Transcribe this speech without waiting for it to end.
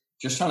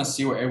just trying to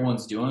see what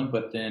everyone's doing.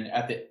 But then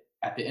at the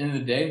end of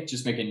the day,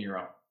 just making your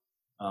own.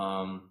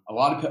 A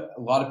lot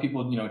of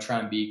people, try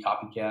and be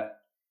copycat,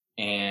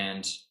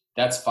 and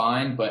that's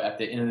fine. But at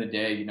the end of the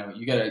day,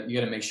 you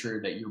gotta make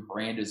sure that your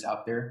brand is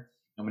out there.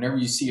 And whenever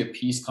you see a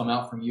piece come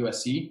out from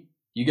USC,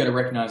 you got to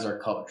recognize our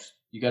colors.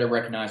 You got to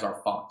recognize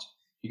our font.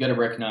 You got to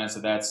recognize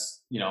that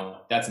that's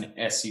an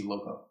SC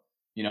logo.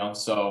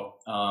 So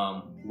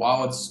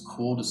while it's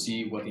cool to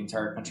see what the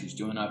entire country is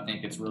doing, I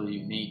think it's really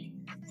unique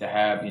to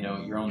have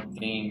your own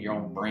theme, your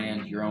own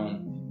brand, your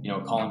own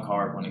calling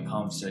card when it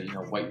comes to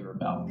what you're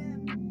about.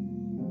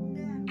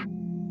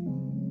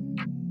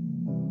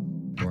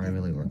 Do I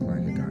really look like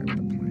a guy with a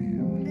plan?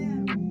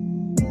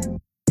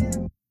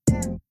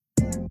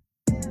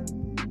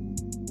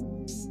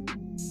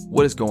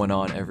 What is going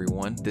on,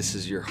 everyone? This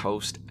is your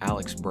host,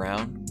 Alex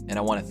Brown, and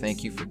I want to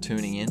thank you for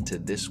tuning in to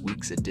this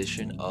week's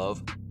edition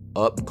of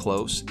Up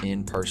Close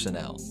in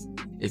Personnel.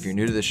 If you're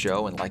new to the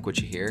show and like what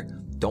you hear,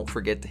 don't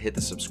forget to hit the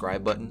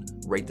subscribe button,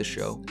 rate the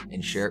show,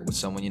 and share it with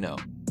someone you know.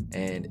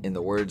 And in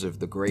the words of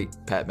the great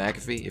Pat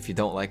McAfee, if you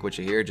don't like what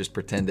you hear, just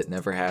pretend it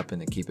never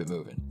happened and keep it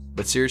moving.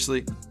 But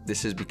seriously,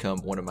 this has become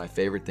one of my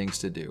favorite things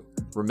to do.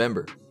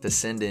 Remember to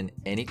send in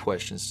any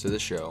questions to the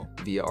show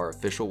via our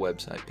official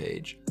website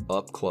page,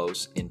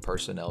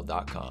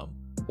 upcloseinpersonnel.com,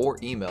 or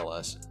email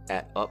us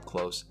at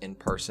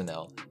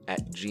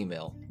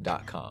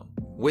upcloseinpersonnel@gmail.com.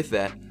 With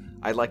that,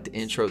 I'd like to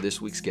intro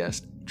this week's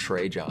guest,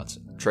 Trey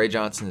Johnson. Trey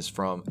Johnson is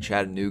from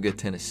Chattanooga,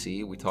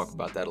 Tennessee. We talk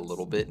about that a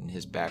little bit in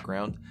his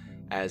background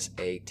as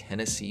a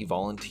Tennessee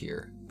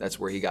volunteer. That's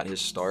where he got his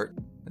start,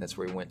 and that's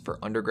where he went for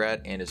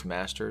undergrad and his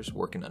master's,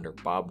 working under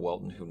Bob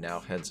Welton, who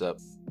now heads up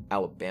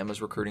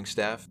Alabama's recruiting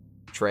staff.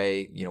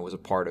 Trey, was a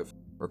part of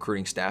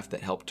recruiting staff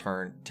that helped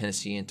turn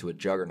Tennessee into a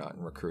juggernaut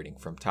in recruiting,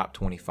 from top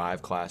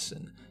 25 class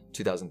in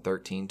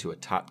 2013 to a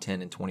top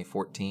 10 in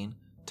 2014,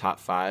 top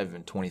 5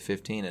 in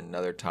 2015, and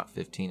another top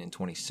 15 in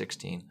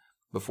 2016,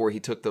 before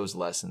he took those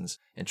lessons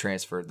and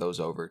transferred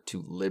those over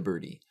to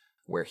Liberty,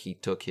 where he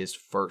took his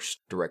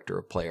first director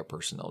of player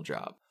personnel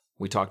job.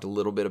 We talked a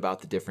little bit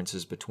about the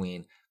differences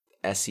between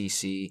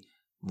SEC,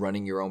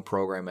 running your own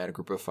program at a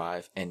group of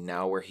 5, and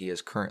now where he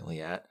is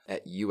currently at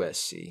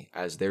USC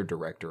as their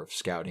director of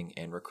scouting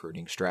and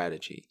recruiting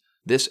strategy.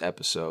 This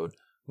episode,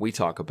 we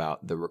talk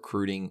about the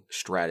recruiting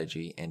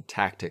strategy and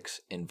tactics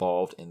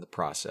involved in the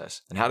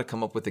process and how to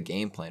come up with a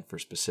game plan for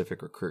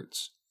specific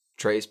recruits.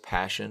 Trey's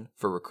passion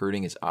for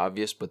recruiting is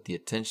obvious, but the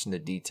attention to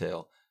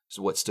detail is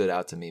what stood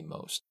out to me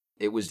most.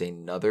 It was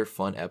another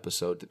fun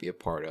episode to be a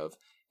part of,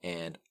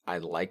 and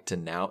I'd like to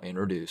now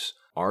introduce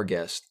our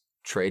guest,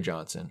 Trey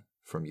Johnson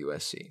from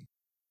USC.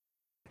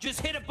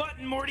 Just hit a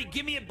button, Morty.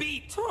 Give me a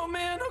beat. Oh,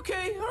 man.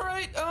 Okay. All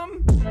right.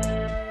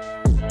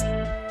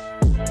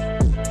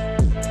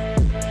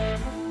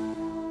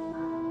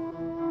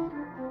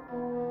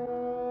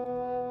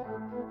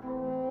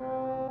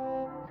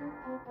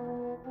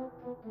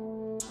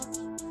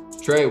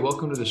 Trey,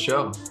 welcome to the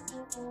show.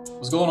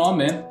 What's going on,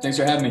 man? Thanks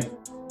for having me.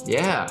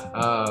 Yeah,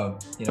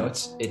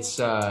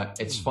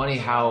 it's funny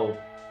how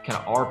kind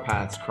of our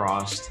paths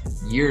crossed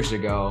years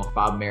ago.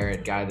 Bob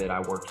Merritt, guy that I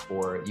worked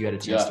for, you had a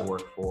chance to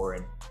work for,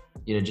 and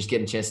just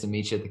getting a chance to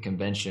meet you at the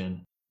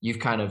convention. You've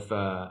kind of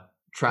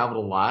traveled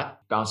a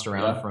lot, bounced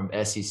around from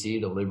SEC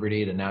to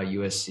Liberty to now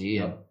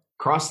USC and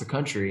across the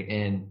country.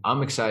 And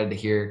I'm excited to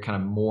hear kind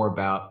of more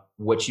about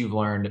what you've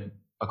learned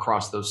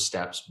across those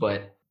steps.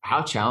 But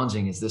how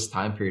challenging has this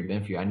time period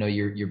been for you? I know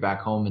you're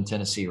back home in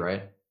Tennessee,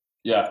 right?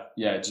 Yeah.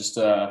 Just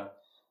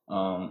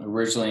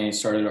originally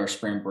started our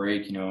spring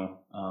break,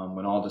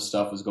 when all this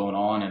stuff was going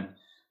on, and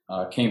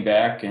came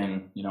back,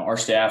 and our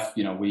staff,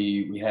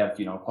 we have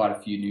quite a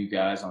few new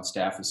guys on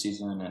staff this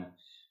season, and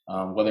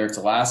whether it's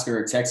Alaska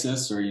or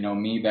Texas or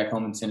me back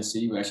home in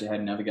Tennessee, we actually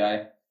had another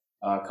guy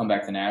come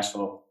back to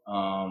Nashville.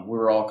 We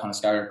were all kind of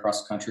scattered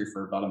across the country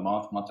for about a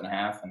month and a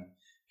half, and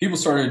people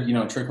started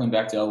trickling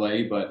back to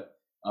LA, but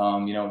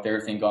with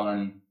everything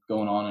going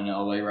on in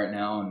LA right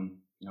now, and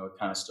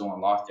kind of still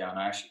on lockdown,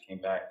 I actually came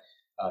back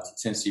to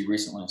Tennessee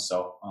recently.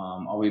 So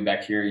I'll be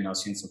back here,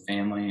 seeing some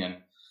family and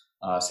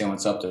saying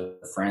what's up to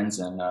friends,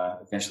 and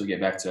eventually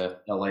get back to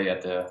LA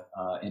at the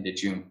end of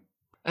June.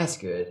 That's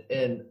good.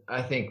 And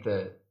I think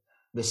the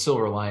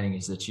silver lining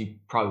is that you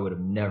probably would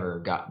have never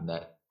gotten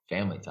that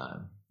family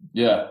time.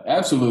 Yeah,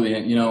 absolutely.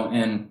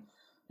 And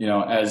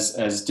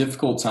as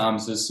difficult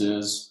times this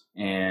is,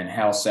 and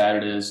how sad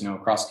it is,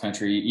 across the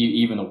country,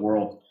 even the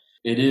world,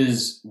 it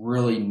is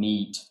really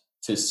neat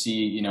to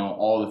see,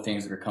 all the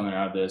things that are coming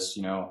out of this.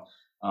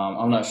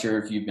 I'm not sure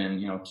if you've been,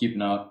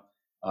 keeping up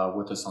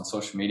with us on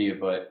social media,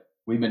 but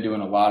we've been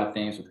doing a lot of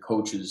things with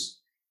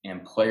coaches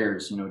and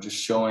players, just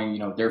showing,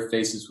 their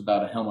faces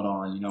without a helmet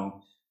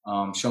on,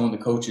 showing the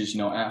coaches,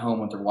 at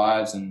home with their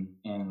wives and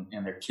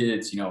their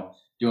kids,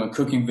 doing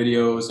cooking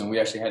videos. And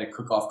we actually had a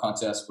cook-off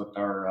contest with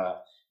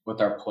our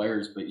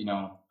players, but,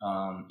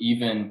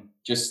 even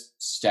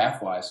just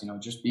staff-wise,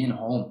 just being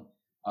home,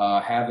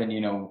 having,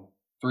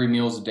 3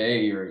 meals a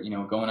day, or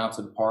going out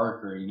to the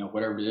park, or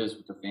whatever it is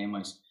with their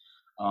families.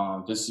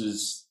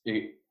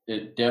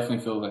 It definitely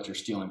feels like you're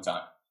stealing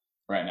time.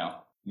 right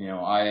now.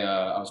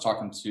 I was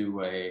talking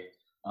to a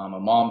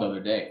mom the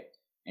other day,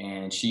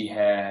 and she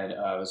had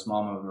was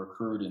mom of a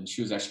recruit, and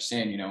she was actually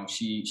saying,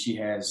 she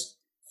has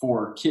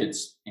 4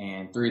 kids,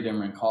 and 3 of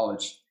them are in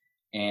college.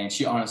 And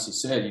she honestly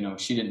said,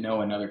 she didn't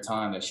know another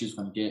time that she was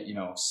going to get,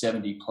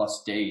 70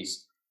 plus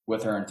days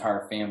with her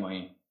entire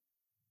family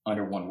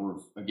under one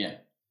roof again.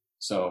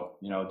 So,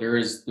 there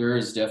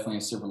is definitely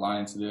a silver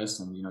lining to this,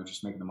 and,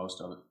 just making the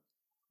most of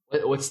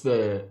it. What's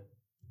the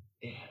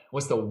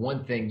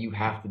one thing you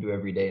have to do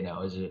every day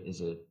now? Is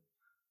it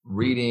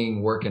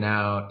reading, working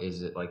out?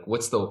 Is it like,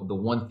 what's the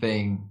one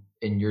thing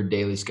in your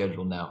daily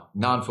schedule now,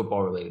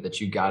 non-football related, that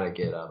you got to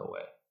get out of the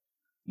way?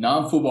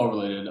 Non-football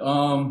related.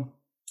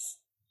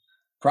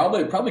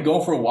 Probably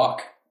going for a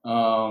walk.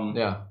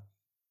 Yeah.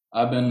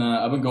 I've been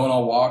going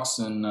on walks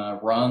and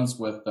runs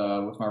with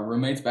my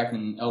roommates back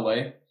in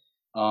LA.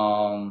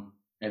 And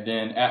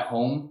then at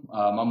home,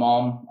 my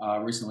mom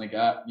recently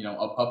got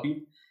a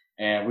puppy,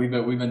 and we've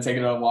been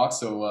taking it on walks.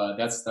 So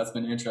that's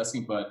been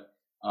interesting. But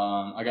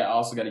I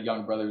also got a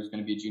young brother who's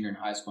going to be a junior in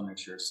high school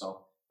next year.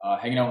 So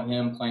hanging out with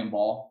him, playing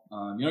ball,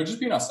 just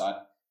being outside,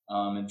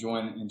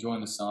 enjoying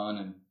the sun,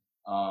 and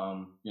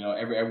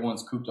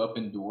everyone's cooped up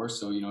indoors.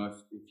 So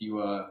if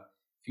you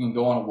can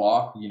go on a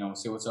walk,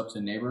 say what's up to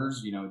the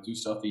neighbors, do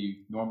stuff that you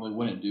normally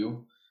wouldn't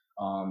do.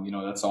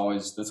 That's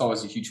always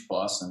a huge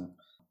plus. And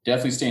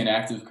definitely staying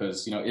active,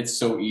 because it's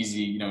so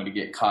easy to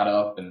get caught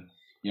up and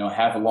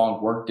have a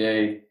long work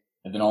day,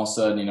 and then all of a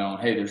sudden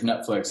hey, there's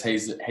Netflix,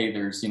 hey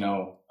there's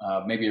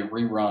maybe a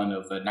rerun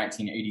of the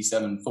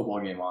 1987 football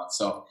game on.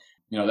 So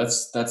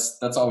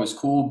that's always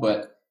cool,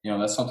 but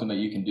that's something that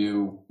you can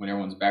do when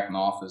everyone's back in the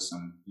office,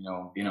 and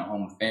being at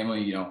home with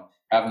family,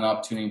 having the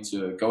opportunity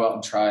to go out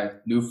and try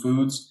new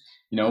foods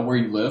where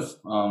you live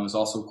is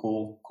also a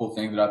cool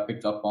thing that I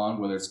picked up on,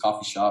 whether it's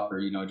coffee shop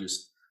or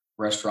just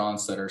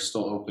restaurants that are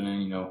still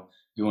opening,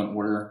 doing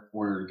order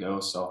to go.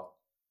 So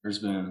there's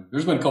been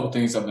a couple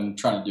things I've been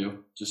trying to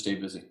do, just stay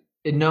busy.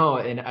 No,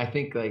 and I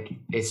think like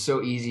it's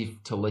so easy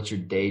to let your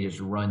day just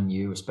run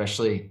you,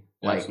 especially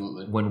like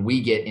Absolutely. When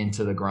we get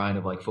into the grind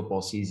of like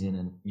football season,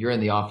 and you're in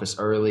the office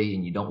early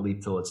and you don't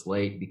leave till it's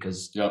late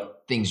because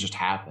things just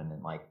happen.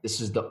 And like, this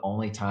is the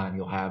only time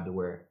you'll have to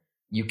where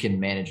you can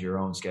manage your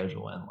own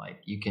schedule, and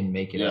like you can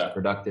make it as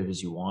productive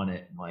as you want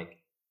it. And like,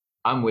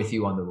 I'm with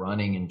you on the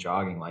running and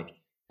jogging. Like,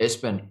 it's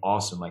been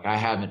awesome. Like, I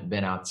haven't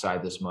been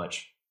outside this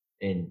much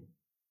in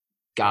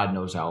God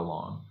knows how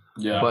long.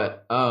 Yeah.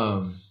 But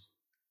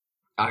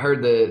I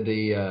heard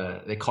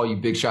they call you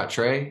Big Shot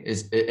Trey,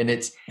 and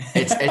it's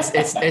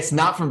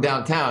not from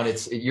downtown.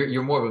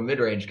 You're more of a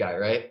mid-range guy,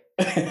 right?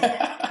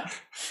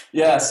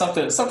 Yeah,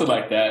 something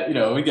like that.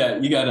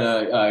 You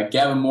got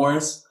Gavin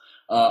Morris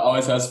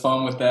always has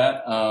fun with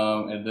that,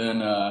 and then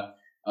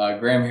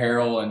Graham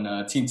Harrell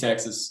and Team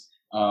Texas.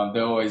 They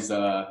always,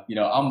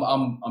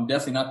 I'm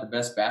definitely not the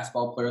best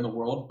basketball player in the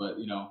world, but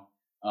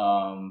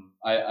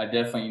I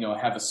definitely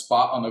have a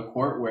spot on the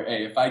court where,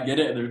 hey, if I get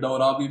it, there's no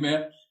one I'll be,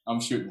 man, I'm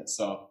shooting it.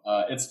 So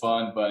it's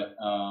fun. But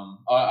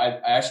I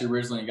actually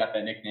originally got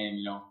that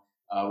nickname,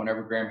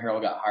 whenever Graham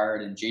Harrell got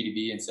hired and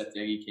JDB and Seth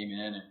Deggy came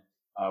in, and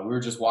we were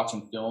just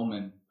watching film,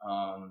 and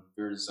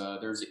there's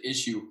an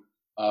issue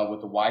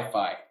with the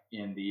Wi-Fi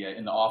in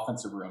the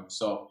offensive room.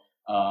 So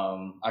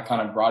I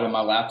kind of brought in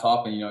my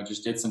laptop and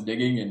just did some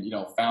digging and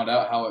found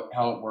out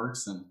how it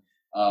works, and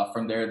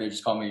from there they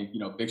just called me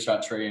Big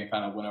Shot Trey, and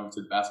kind of went over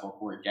to the basketball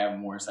court. Gavin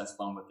Morris has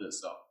fun with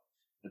this, so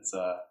it's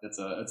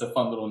a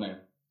fun little name.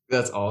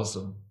 That's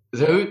awesome.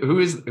 So who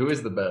is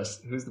the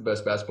best? Who's the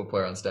best basketball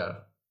player on staff?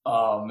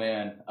 Oh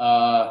man,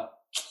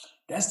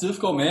 that's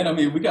difficult, man. I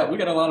mean, we got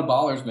a lot of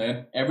ballers,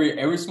 man.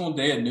 Every single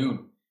day at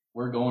noon,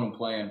 we're going and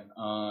playing.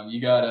 You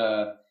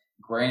got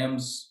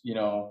Graham's, he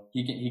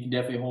can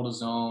definitely hold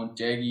his own.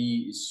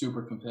 Deggy is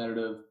super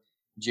competitive.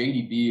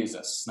 JDB is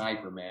a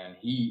sniper, man.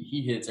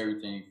 He hits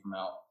everything from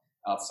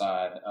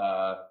outside.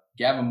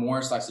 Gavin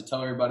Morris likes to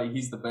tell everybody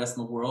he's the best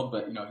in the world,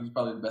 but he's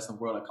probably the best in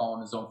the world at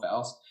calling his own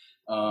fouls.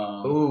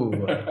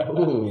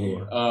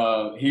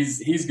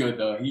 He's good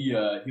though. He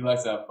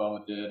likes to have fun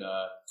with it.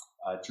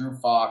 Drew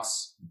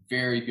Fox,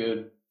 very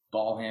good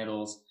ball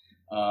handles.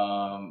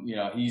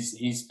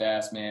 He's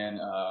fast, man.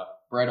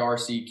 Brett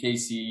RC,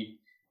 KC,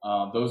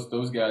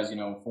 those guys,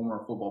 former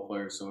football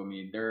players. So I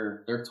mean,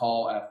 they're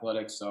tall,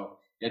 athletic. So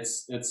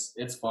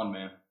it's fun,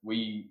 man.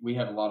 We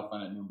have a lot of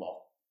fun at noon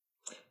ball.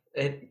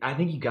 And I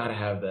think you got to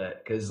have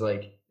that, because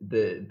like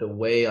the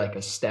way like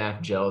a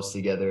staff gels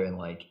together and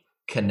like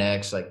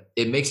connects, like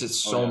it makes it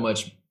so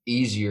much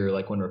easier.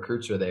 Like when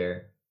recruits are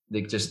there,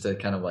 like just to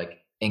kind of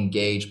like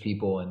engage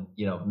people and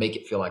make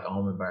it feel like a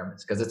home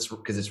environment, because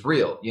it's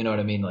real. You know what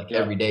I mean? Like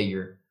every day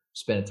you're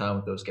spending time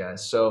with those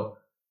guys. So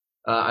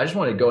I just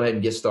want to go ahead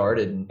and get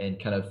started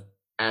and kind of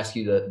ask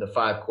you the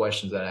 5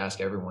 questions that I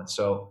ask everyone.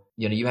 So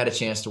you had a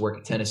chance to work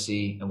at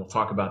Tennessee, and we'll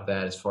talk about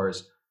that as far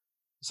as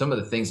some of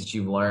the things that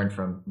you've learned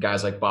from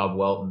guys like Bob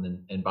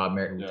Welton and Bob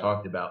Merritt we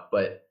talked about.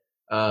 But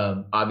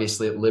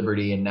obviously at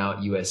Liberty and now at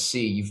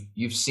USC,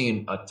 you've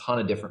seen a ton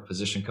of different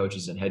position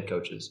coaches and head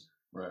coaches.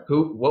 Right.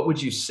 What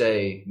would you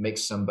say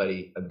makes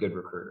somebody a good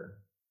recruiter?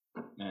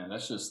 Man,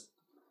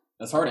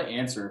 that's hard to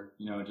answer,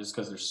 just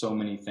because there's so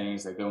many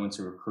things that go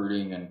into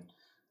recruiting,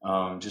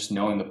 and just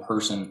knowing the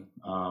person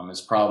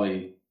is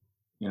probably,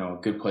 a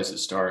good place to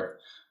start.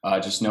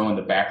 Just knowing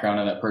the background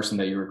of that person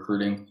that you're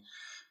recruiting.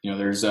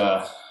 There's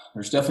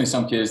definitely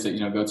some kids that,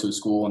 go to a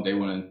school and they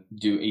want to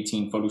do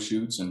 18 photo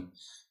shoots, and,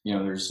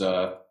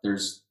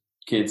 there's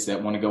kids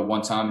that want to go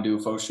one time and do a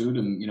photo shoot,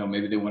 and,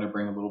 maybe they want to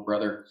bring a little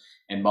brother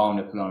and mom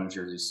to put on a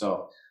jersey.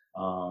 So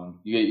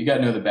you got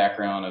to know the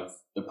background of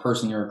the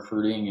person you're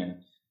recruiting.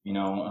 And,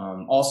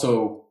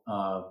 also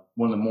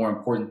one of the more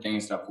important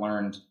things that I've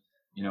learned,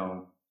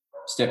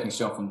 stepping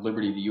stone from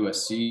Liberty to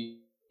USC,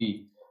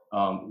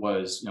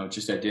 was,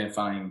 just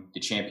identifying the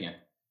champion,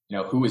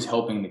 who is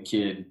helping the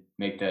kid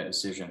make that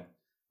decision.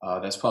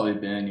 That's probably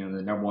been,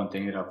 the number one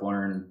thing that I've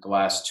learned the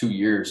last 2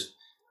 years,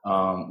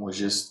 was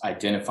just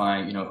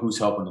identifying, who's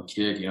helping the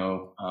kid.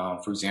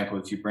 For example,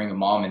 if you bring a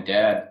mom and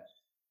dad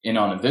in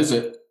on a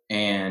visit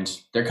and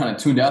they're kind of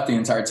tuned out the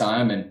entire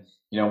time, and,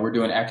 we're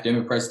doing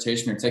academic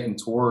presentation or taking a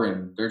tour,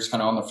 and they're just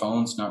kind of on their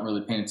phones, not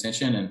really paying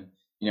attention. And,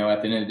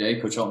 at the end of the day,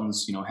 Coach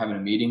Helton's, having a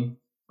meeting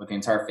with the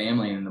entire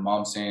family, and the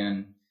mom's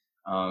saying,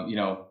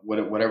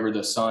 whatever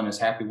the son is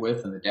happy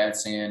with, and the dad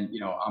saying,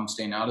 I'm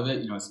staying out of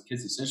it, it's the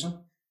kid's decision.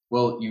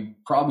 Well, you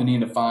probably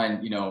need to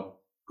find,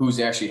 who's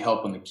actually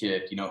helping the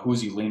kid,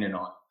 who's he leaning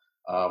on,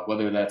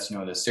 whether that's,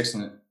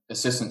 the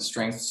assistant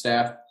strength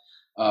staff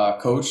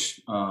coach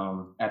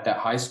at that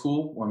high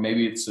school, or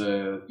maybe it's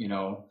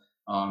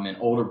an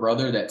older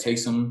brother that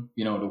takes him,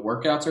 to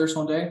workouts every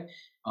single day.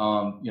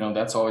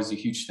 That's always a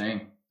huge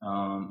thing.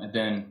 And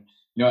then,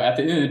 at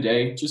the end of the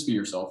day, just be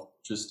yourself.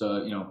 Just,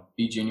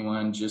 be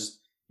genuine. Just,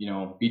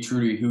 be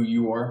true to who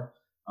you are.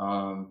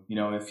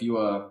 If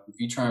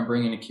you try and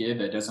bring in a kid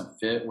that doesn't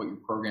fit what your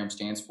program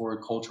stands for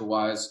culture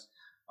wise,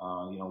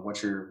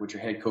 what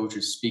your head coach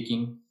is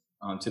speaking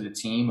to the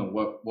team and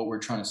what we're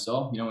trying to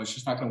sell, it's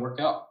just not going to work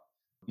out.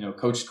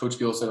 Coach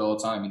Gill said all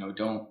the time,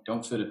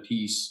 don't fit a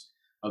piece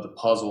of the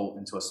puzzle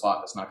into a slot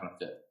that's not going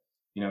to fit.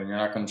 You're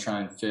not going to try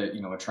and fit,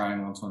 a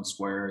triangle into a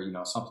square,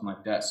 something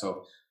like that.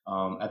 So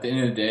at the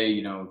end of the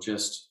day,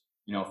 just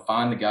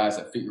find the guys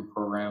that fit your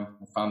program,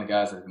 and find the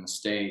guys that are going to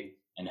stay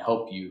and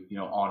help you,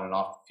 on and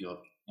off the field.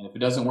 And if it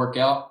doesn't work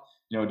out,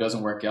 it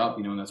doesn't work out,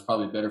 and that's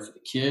probably better for the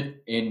kid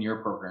and your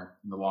program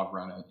in the long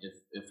run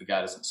if the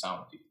guy doesn't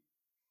sound with you.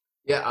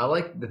 Yeah, I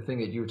like the thing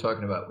that you were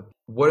talking about.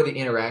 What are the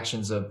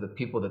interactions of the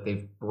people that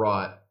they've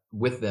brought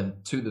with them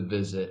to the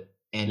visit,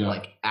 and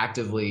like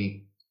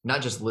actively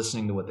not just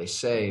listening to what they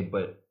say,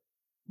 but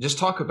just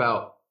talk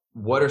about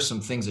what are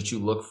some things that you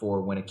look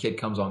for when a kid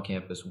comes on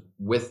campus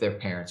with their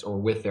parents or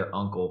with their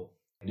uncle?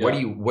 Yeah.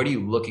 What are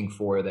you looking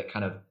for that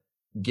kind of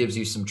gives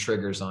you some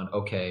triggers on,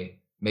 okay,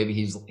 maybe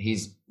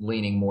he's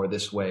leaning more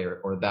this way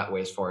or that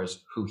way as far as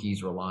who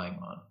he's relying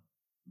on?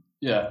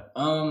 Yeah.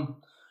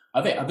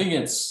 I think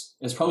it's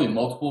probably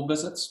multiple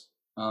visits.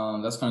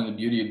 That's kind of the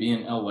beauty of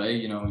being in LA.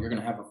 You're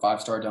going to have a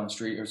 5-star down the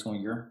street every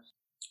single year.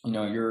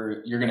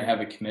 You're going to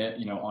have a commit,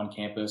 on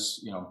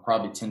campus,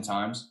 probably 10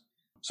 times.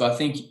 So I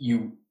think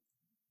you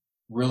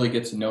really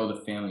get to know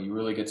the family. You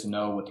really get to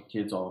know what the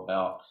kid's all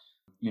about.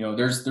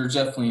 There's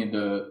definitely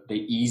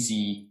the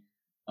easy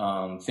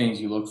things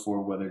you look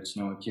for, whether it's,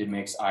 a kid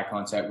makes eye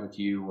contact with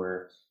you,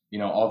 or,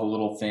 all the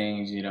little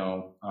things,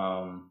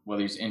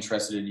 whether he's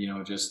interested,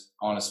 just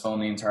on his phone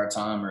the entire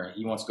time, or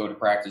he wants to go to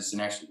practice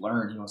and actually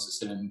learn. He wants to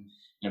sit in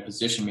a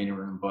position meeting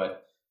room.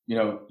 But,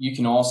 you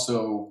can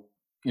also,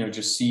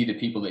 just see the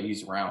people that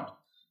he's around.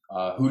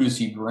 Who does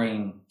he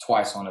bring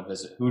twice on a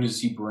visit? Who does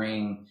he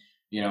bring,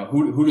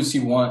 who does he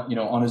want,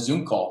 on a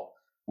Zoom call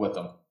with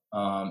them?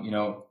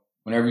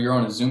 Whenever you're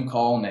on a Zoom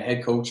call and the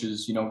head coach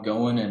is,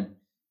 going, and,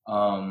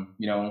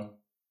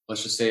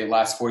 let's just say it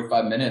lasts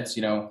 45 minutes,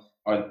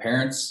 are the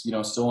parents,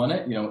 still in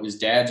it? Is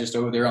dad just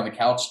over there on the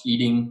couch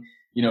eating,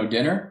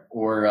 dinner,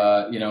 or,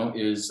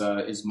 is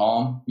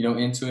mom,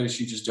 into it? Is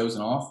she just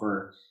dozing off,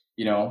 or,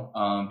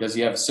 does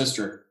he have a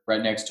sister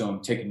right next to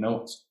him taking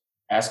notes,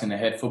 asking the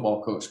head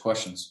football coach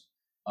questions?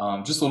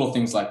 Just little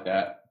things like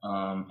that.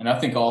 And I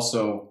think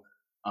also,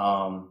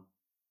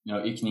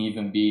 it can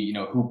even be,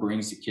 who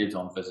brings the kids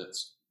on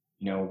visits,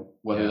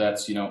 whether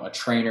that's, a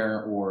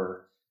trainer,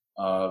 or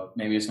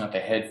maybe it's not the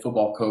head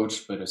football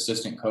coach, but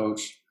assistant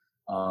coach,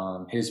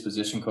 his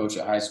position coach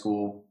at high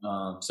school,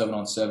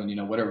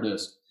 7-on-7, whatever it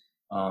is.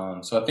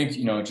 So I think,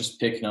 just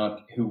picking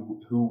up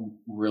who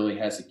really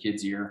has the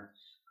kid's ear,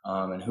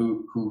 and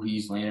who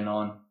he's leaning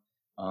on.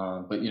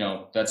 But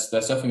that's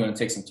definitely going to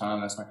take some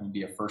time. That's not going to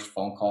be a first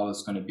phone call.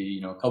 It's going to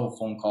be, a couple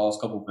phone calls,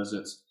 couple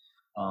visits,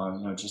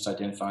 just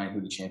identifying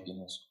who the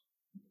champion is.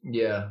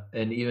 Yeah.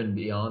 And even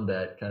beyond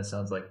that, kind of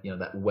sounds like,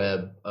 that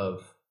web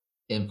of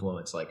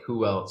influence, like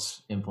who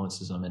else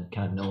influences them, and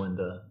kind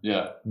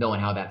of knowing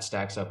how that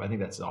stacks up. I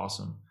think that's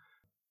awesome.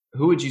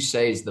 Who would you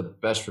say is the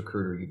best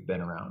recruiter you've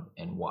been around,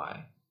 and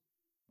why?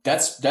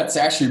 That's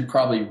actually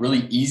probably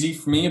really easy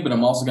for me, but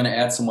I'm also going to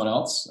add someone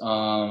else.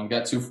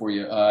 Got two for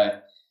you.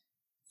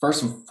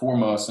 First and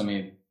foremost,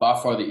 by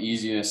far the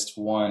easiest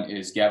one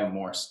is Gavin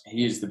Morris.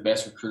 He is the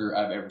best recruiter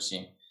I've ever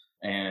seen.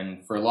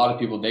 And for a lot of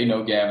people, they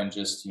know Gavin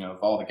just, of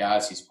all the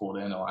guys he's pulled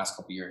in the last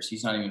couple of years.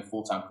 He's not even a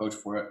full-time coach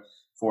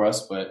for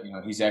us, but,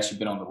 he's actually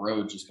been on the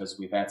road just because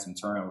we've had some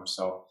turnover.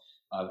 So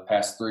the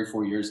past 3 or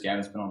 4 years,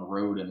 Gavin's been on the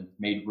road and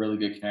made really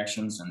good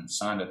connections and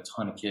signed a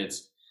ton of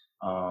kids.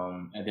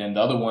 And then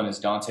the other one is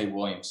Dante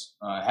Williams.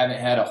 I haven't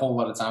had a whole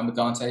lot of time with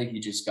Dante.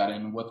 He just got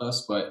in with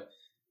us, but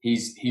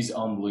he's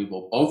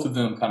unbelievable. Both of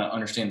them kind of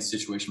understand the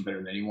situation better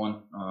than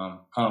anyone,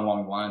 kind of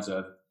along the lines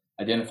of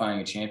identifying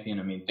a champion.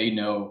 I mean, they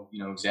know,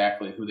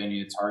 exactly who they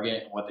need to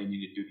target and what they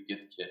need to do to get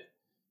the kid.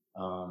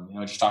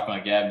 Just talking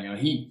about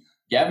Gavin,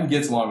 Gavin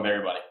gets along with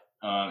everybody.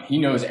 He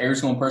knows every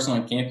single person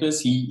on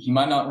campus. He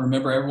might not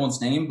remember everyone's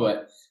name,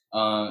 but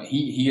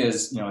he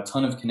has, a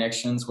ton of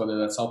connections, whether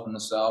that's helping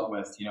us out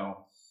with,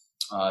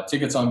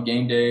 tickets on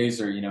game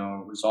days or,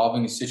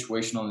 resolving a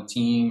situation on the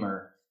team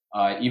or,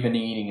 even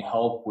needing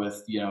help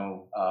with,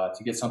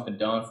 to get something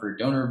done for a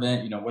donor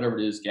event, whatever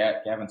it is,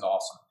 Gavin's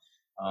awesome.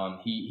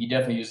 He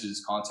definitely uses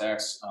his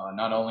contacts,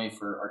 not only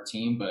for our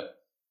team, but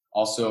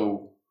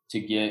also to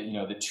get,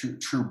 the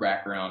true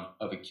background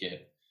of a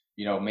kid.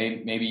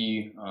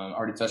 Maybe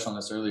already touched on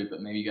this earlier,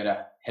 but maybe you got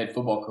a head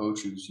football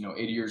coach who's,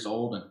 80 years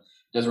old and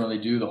doesn't really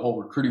do the whole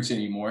recruiting thing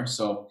anymore.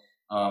 So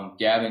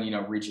Gavin,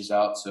 reaches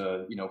out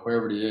to,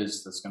 whoever it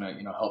is that's going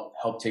to,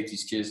 help take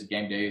these kids to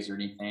game days or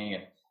anything.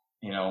 And,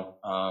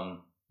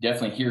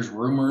 definitely hears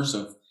rumors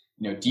of,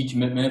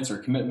 decommitments or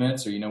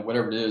commitments or,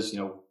 whatever it is,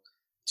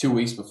 2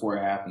 weeks before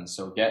it happens.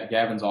 So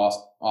Gavin's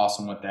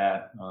awesome with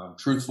that.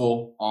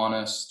 Truthful,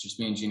 honest, just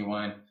being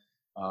genuine.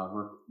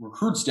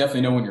 Recruits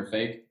definitely know when you're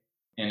fake.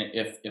 And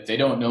if they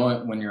don't know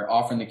it when you're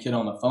offering the kid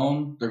on the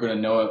phone, they're going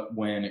to know it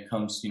when it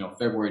comes,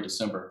 February,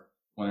 December,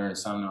 when they're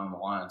signing on the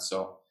line.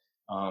 So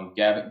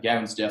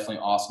Gavin's definitely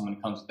awesome when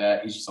it comes to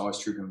that. He's just always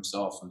true to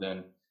himself. And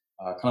then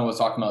kind of what's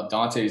talking about,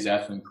 Dante is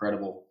absolutely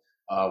incredible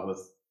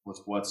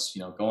with what's,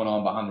 going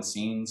on behind the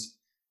scenes.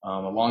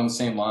 Along the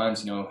same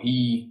lines,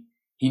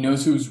 he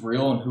knows who's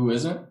real and who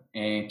isn't.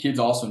 And kids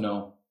also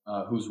know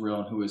who's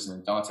real and who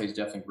isn't. Dante's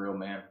definitely real,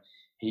 man.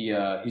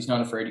 He's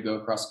not afraid to go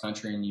across the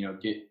country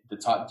and, get the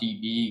top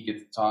DB, get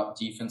the top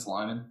defense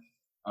lineman,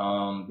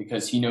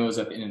 because he knows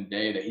at the end of the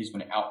day that he's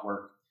going to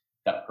outwork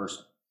that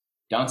person.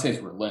 Dante's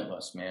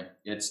relentless, man.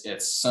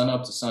 It's sun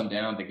up to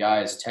sundown. The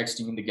guy is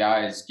texting. The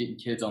guy is getting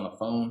kids on the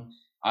phone.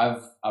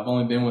 I've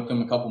only been with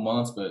him a couple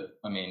months, but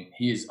I mean,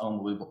 he is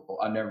unbelievable.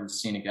 I've never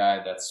seen a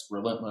guy that's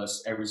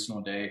relentless every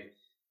single day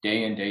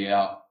in, day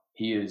out.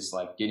 He is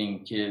like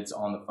getting kids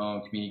on the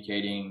phone,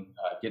 communicating,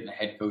 getting the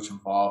head coach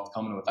involved,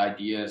 coming with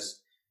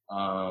ideas.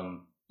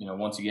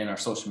 Once again, our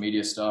social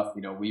media stuff,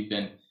 we've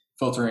been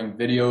filtering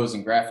videos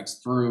and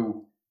graphics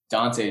through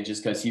Dante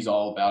just because he's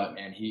all about it,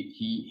 man.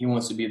 He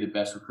wants to be the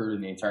best recruiter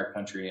in the entire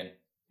country,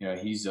 and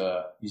he's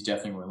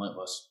definitely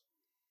relentless.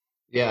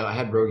 Yeah, I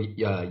had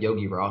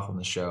Yogi Roth on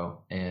the show,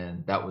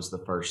 and that was the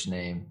first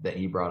name that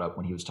he brought up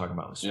when he was talking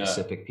about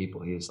specific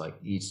people. He was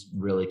like, he's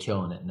really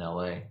killing it in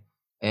LA.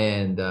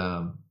 And,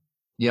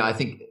 I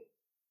think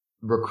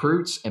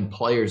recruits and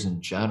players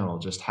in general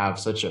just have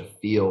such a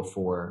feel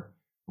for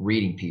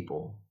reading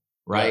people,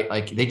 right? Yeah.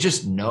 Like they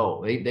just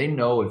know, they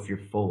know if you're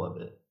full of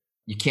it,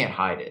 you can't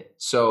hide it.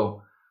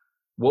 So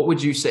what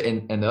would you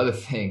say? And the other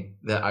thing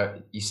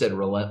that you said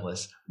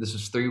relentless, this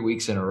was 3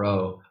 weeks in a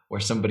row where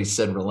somebody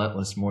said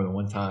relentless more than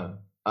one time.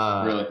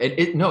 Really?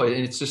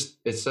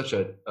 It's such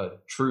a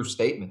true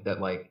statement that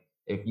like,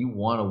 if you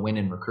want to win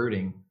in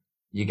recruiting,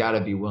 you got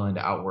to be willing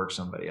to outwork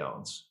somebody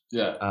else.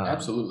 Yeah,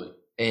 absolutely.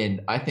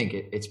 And I think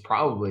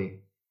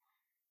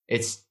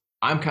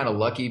I'm kind of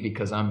lucky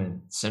because I'm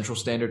in Central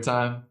Standard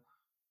Time.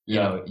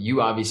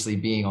 You obviously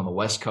being on the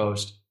West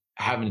Coast,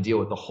 having to deal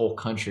with the whole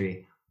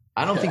country.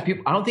 I don't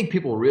think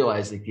people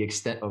realize like the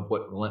extent of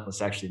what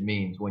relentless actually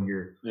means when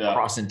you're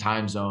crossing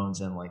time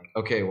zones and like,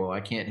 okay, well, I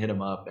can't hit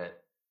them up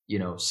at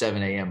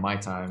 7 a.m. my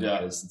time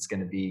because it's going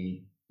to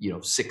be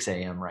 6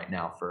 a.m. right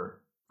now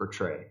for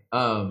Trey.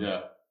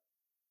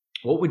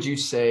 What would you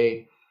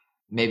say?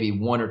 Maybe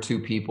one or two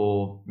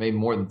people, maybe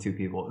more than two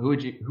people.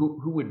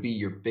 Who would be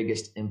your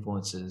biggest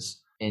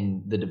influences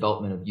in the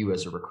development of you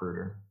as a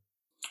recruiter?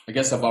 I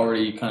guess I've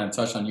already kind of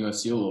touched on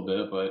USC a little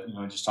bit, but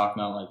just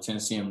talking about like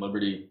Tennessee and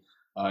Liberty.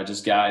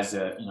 Just guys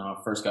that, I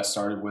first got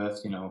started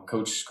with,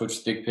 Coach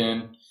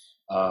Thigpen,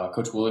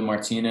 Coach Willie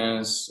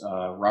Martinez,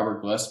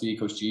 Robert Gillespie,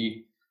 Coach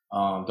G.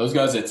 Those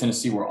guys at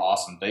Tennessee were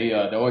awesome. They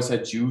always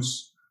had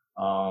juice.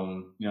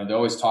 They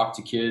always talked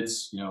to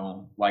kids,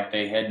 like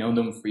they had known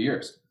them for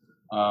years.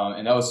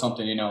 And that was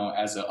something,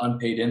 as an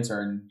unpaid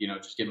intern,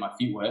 just getting my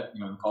feet wet,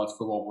 in the college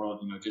football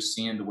world, just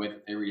seeing the way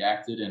that they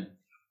reacted and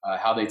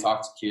how they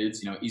talked to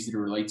kids, easy to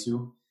relate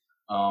to,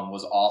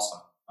 was awesome.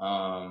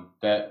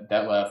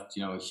 That left,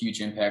 a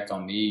huge impact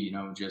on me,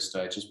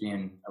 just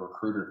being a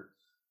recruiter.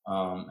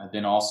 And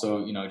then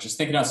also, just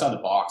thinking outside the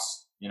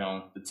box,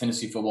 the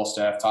Tennessee football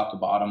staff, top to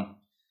bottom,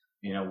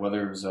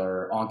 whether it was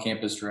our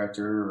on-campus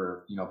director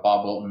or,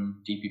 Bob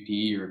Bolton,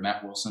 DPP, or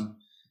Matt Wilson,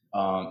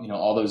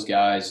 all those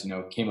guys,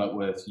 came up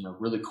with,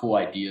 really cool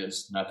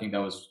ideas. And I think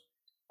that was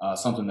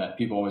something that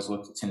people always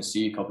looked at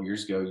Tennessee a couple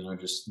years ago,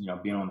 just,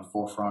 being on the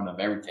forefront of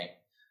everything.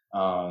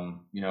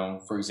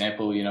 For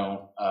example,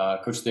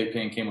 Coach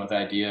Thigpen came with the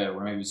idea,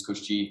 or maybe it was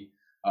Coach G,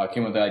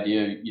 came with the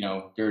idea,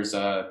 there's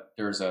a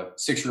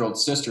 6-year-old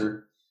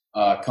sister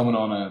coming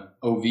on a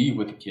OV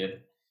with a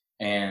kid.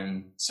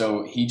 And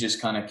so he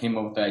just kind of came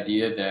up with the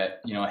idea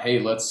that, hey,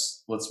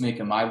 let's make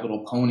a My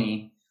Little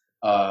Pony,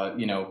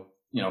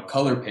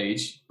 color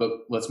page, but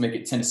let's make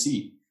it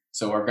Tennessee.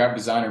 So our graphic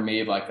designer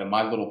made like a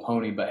My Little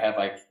Pony, but had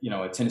like,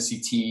 a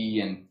Tennessee T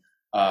and,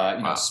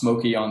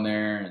 Smokey on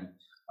there.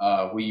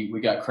 And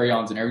we got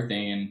crayons and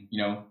everything. And,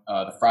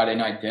 the Friday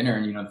night dinner,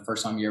 and, the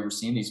first time you ever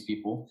seen these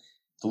people,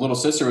 the little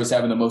sister was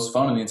having the most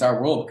fun in the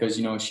entire world because,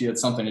 she had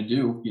something to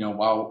do,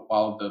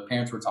 while the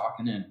parents were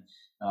talking and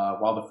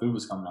while the food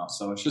was coming out.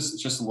 So it's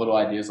just little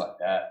ideas like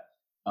that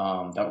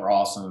that were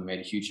awesome and made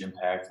a huge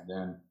impact. And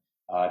then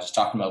just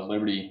talking about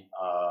Liberty,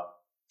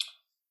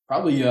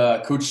 probably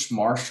Coach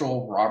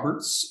Marshall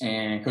Roberts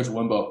and Coach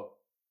Wimbo.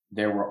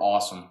 They were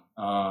awesome.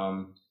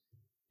 Kind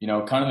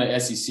of the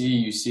SEC,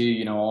 you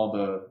see, all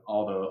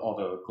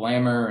the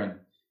glamour and,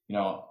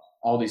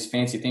 all these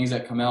fancy things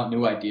that come out,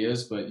 new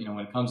ideas. But, when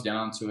it comes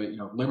down to it,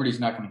 Liberty's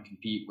not going to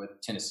compete with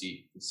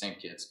Tennessee, the same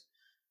kids.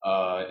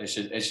 It's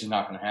just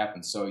not going to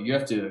happen. So you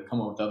have to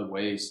come up with other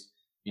ways,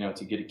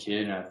 to get a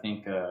kid. And I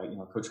think,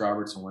 Coach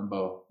Roberts and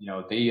Wimbo,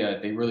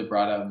 they really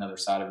brought out another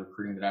side of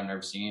recruiting that I've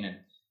never seen. And,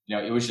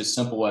 it was just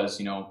simple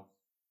as,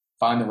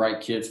 find the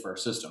right kids for our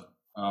system.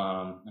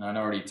 And I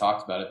already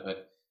talked about it,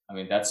 but I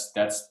mean, that's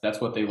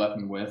what they left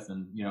me with.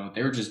 And,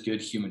 they were just good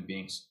human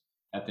beings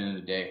at the end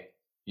of the day.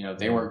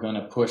 They weren't going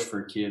to push for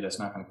a kid that's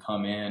not going to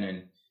come in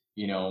and,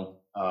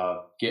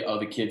 get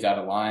other kids out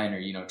of line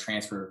or,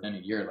 transfer within a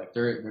year. Like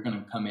they're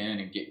going to come in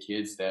and get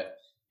kids that,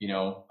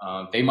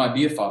 they might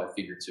be a father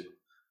figure to.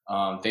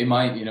 They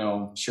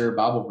might, share a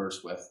Bible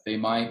verse with. They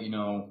might,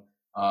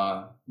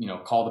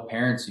 call the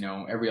parents,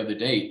 every other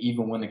day,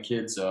 even when the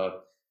kid's, a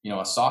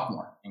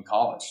sophomore in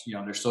college,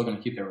 they're still going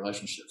to keep their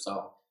relationship.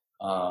 So,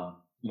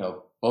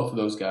 both of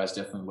those guys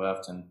definitely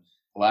left and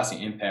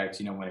lasting impact,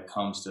 when it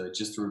comes to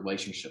just the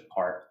relationship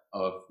part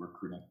of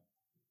recruiting.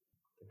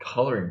 The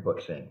coloring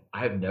book thing. I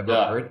have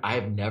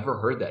never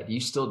heard that. Do you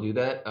still do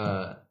that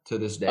to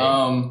this day?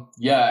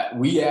 Yeah,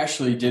 we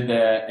actually did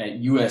that at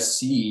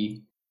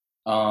USC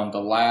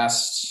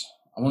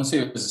I want to say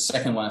it was the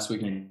second last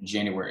week in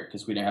January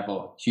because we didn't have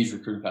a huge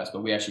recruiting class,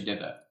 but we actually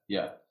did that.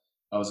 Yeah,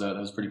 that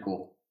was pretty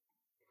cool.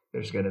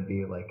 There's going to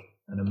be like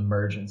an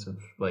emergence of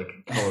like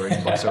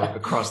coloring books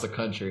across the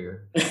country,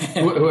 or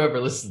whoever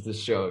listens to the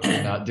show. If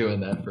you're not doing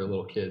that for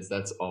little kids,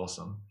 that's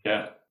awesome.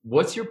 Yeah.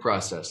 What's your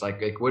process?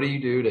 Like what do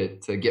you do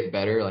to get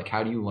better? Like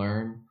how do you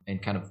learn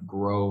and kind of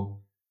grow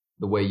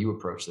the way you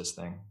approach this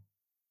thing?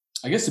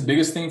 I guess the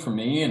biggest thing for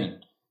me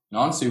and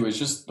honestly was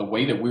just the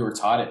way that we were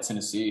taught at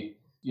Tennessee.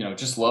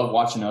 Just love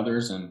watching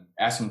others and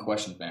asking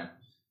questions, man.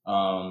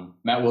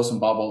 Matt Wilson,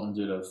 Bob Walton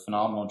did a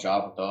phenomenal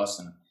job with us,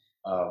 and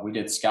we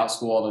did scout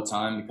school all the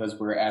time because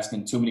we were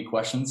asking too many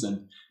questions.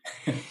 And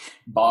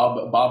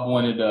Bob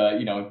wanted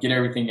to, get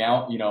everything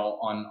out,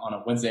 on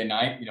a Wednesday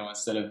night,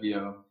 instead of,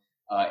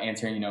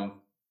 answering,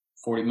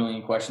 40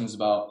 million questions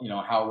about,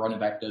 how a running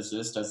back does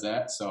this, does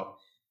that. So,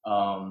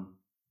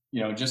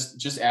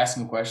 just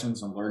asking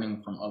questions and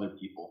learning from other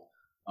people,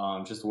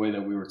 just the way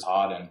that we were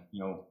taught. And,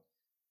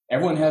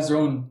 everyone has their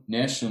own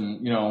niche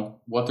and,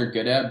 what they're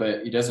good at, but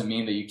it doesn't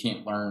mean that you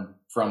can't learn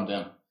from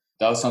them.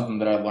 That was something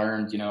that I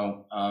learned,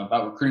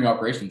 about recruiting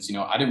operations.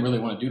 I didn't really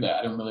want to do that.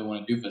 I didn't really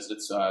want to do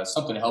visits,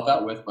 something to help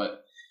out with,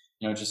 but,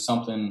 just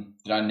something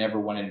that I never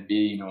wanted to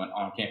be, an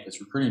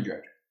on-campus recruiting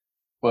director.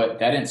 But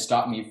that didn't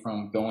stop me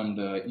from going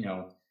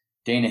to,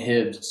 Dana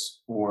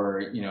Hibbs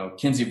or,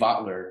 Kinsey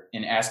Butler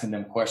and asking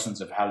them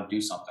questions of how to do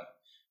something.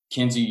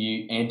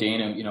 Kinsey and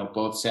Dana,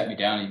 both sat me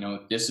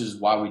down, this is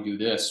why we do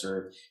this,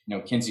 or,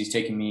 Kinsey's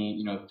taking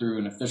me, through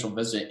an official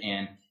visit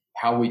and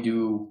how we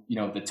do,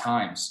 the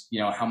times,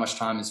 how much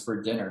time is for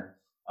dinner,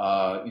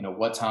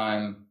 what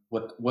time,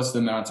 what's the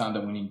amount of time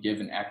that we need to give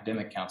an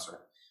academic counselor,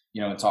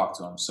 and talk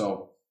to them.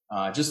 So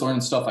just learning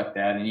stuff like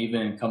that. And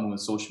even coming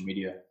with social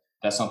media,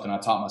 that's something I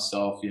taught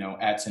myself,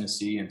 at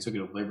Tennessee and took it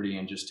to Liberty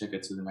and just took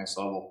it to the next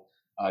level.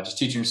 Just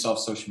teaching yourself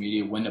social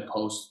media, when to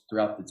post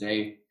throughout the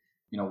day,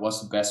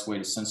 what's the best way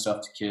to send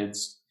stuff to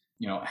kids,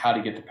 how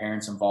to get the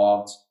parents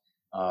involved,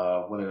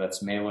 whether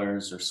that's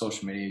mailers or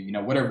social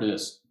media, whatever it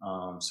is.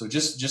 So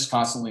just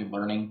constantly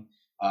learning,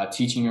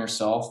 teaching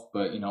yourself,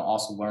 but,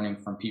 also learning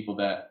from people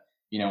that,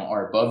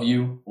 are above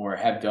you or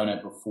have done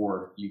it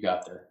before you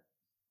got there.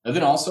 And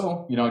then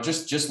also,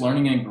 just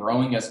learning and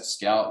growing as a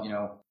scout,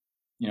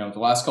 the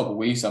last couple of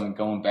weeks, I've been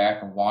going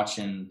back and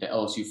watching the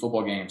LSU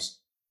football games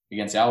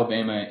against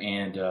Alabama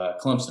and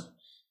Clemson.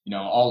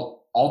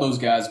 All those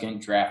guys getting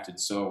drafted.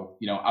 So,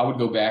 I would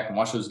go back and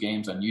watch those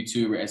games on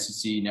YouTube or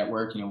SEC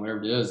Network,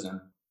 whatever it is.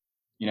 And,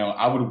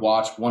 I would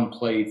watch one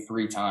play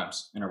 3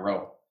 times in a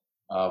row,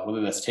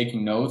 whether that's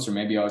taking notes or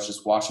maybe I was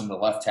just watching the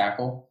left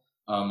tackle,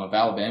 of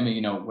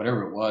Alabama,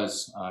 whatever it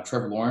was,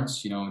 Trevor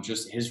Lawrence,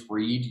 just his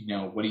read,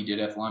 what he did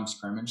at the line of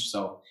scrimmage.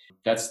 So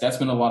that's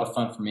been a lot of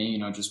fun for me,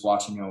 just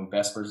watching,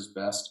 best versus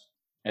best.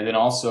 And then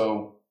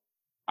also,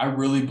 I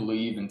really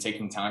believe in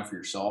taking time for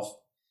yourself.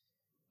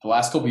 The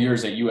last couple of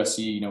years at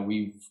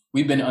USC,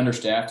 we've been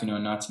understaffed,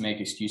 not to make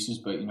excuses,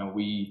 but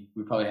we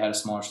probably had a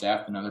smaller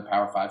staff than other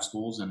Power 5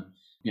 schools, and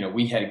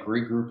we had a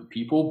great group of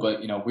people,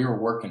 but we were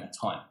working a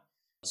ton.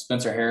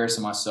 Spencer Harris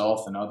and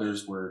myself and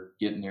others were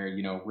getting there,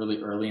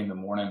 really early in the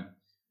morning,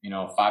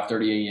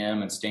 5:30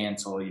 a.m. and staying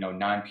until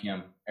 9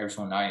 p.m. every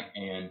single night,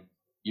 and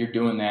you're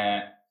doing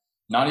that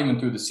not even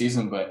through the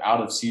season, but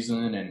out of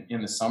season and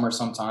in the summer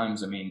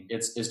sometimes. I mean,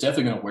 it's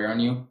definitely going to wear on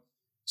you.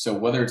 So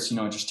whether it's,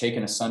 just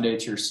taking a Sunday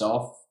to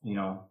yourself,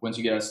 once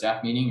you get out of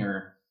staff meeting,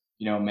 or,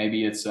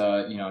 maybe it's,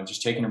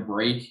 just taking a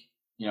break,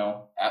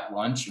 at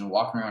lunch and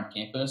walking around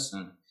campus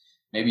and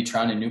maybe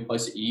trying a new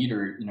place to eat,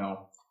 or,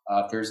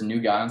 if there's a new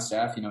guy on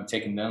staff,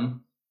 taking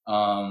them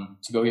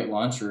to go get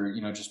lunch, or,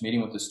 just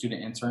meeting with a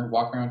student intern,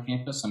 walking around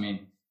campus. I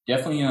mean,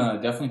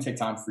 definitely take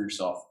time for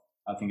yourself.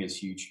 I think it's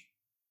huge.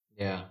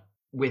 Yeah.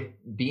 With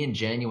being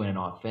genuine and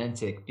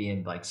authentic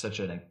being like such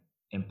an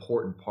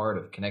important part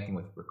of connecting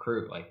with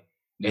recruit, like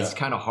it's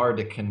kind of hard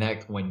to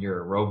connect when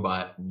you're a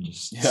robot and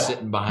just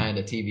sitting behind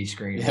a TV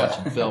screen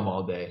watching film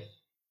all day.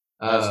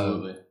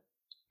 Absolutely.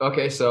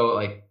 Okay. So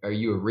like, are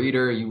you a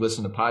reader? You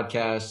listen to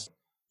podcasts?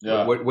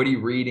 Yeah. What are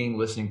you reading,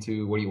 listening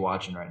to? What are you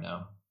watching right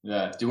now?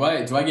 Yeah. Do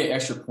I get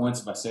extra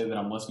points if I say that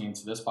I'm listening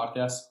to this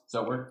podcast? Does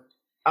that work?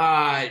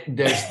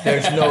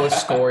 There's no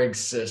scoring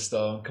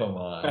system. Come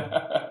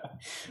on.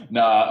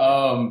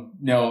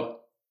 No,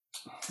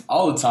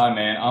 all the time,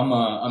 man.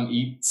 I'm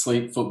eat,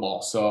 sleep,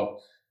 football. So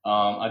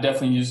I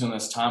definitely using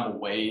this time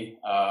away,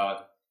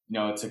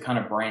 to kind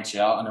of branch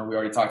out. I know we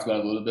already talked about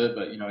it a little bit,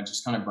 but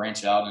just kind of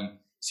branch out and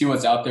see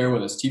what's out there,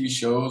 whether it's TV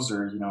shows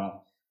or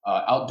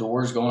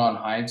outdoors, going on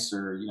hikes,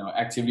 or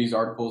activities,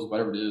 articles,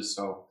 whatever it is.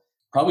 So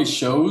probably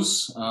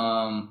shows.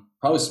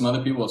 Probably some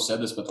other people have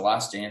said this, but The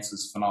Last Dance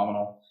is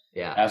phenomenal.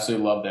 Yeah,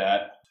 absolutely love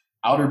that.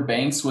 Outer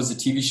Banks was a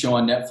TV show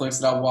on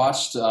Netflix that I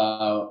watched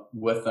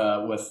with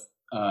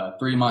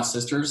three of my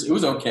sisters. It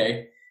was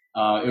okay.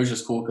 It was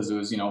just cool because it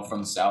was from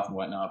the South and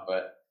whatnot.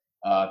 But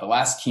The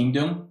Last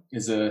Kingdom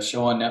is a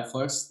show on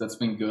Netflix that's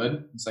been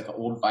good. It's like an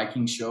old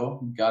Viking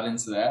show. Got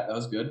into that. That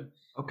was good.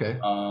 Okay.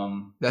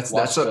 That's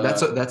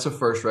a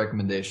first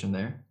recommendation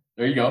there.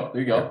 There you go.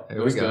 Yeah, it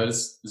was good.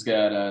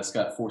 It's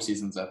got 4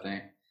 seasons, I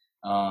think.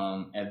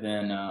 And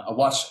then I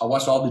watched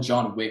all the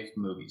John Wick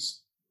movies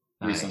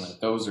recently.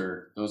 Those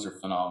are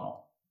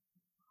phenomenal.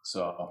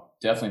 So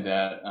definitely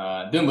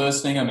that. Then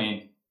listening, I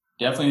mean,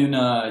 definitely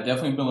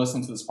been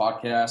listening to this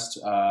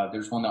podcast.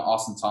 There's one that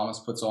Austin Thomas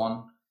puts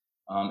on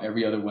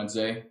every other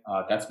Wednesday.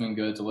 That's been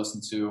good to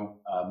listen to.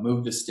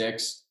 Move the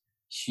Sticks,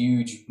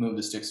 huge Move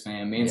the Sticks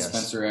fan. Me and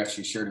Spencer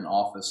actually shared an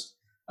office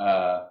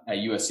at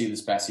USC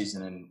this past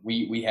season, and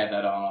we had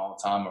that on all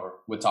the time, or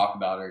would talk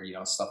about it, or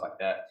stuff like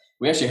that.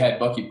 We actually had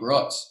Bucky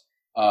Brooks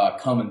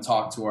come and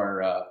talk to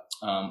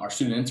our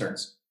student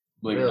interns.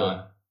 Believe it or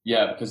not.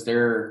 Yeah, because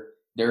their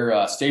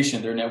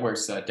station, their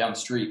network's down the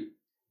street.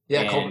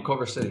 Yeah,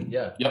 Culver City.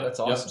 Yeah, yep, that's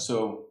awesome. Yep.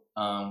 So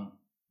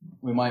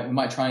we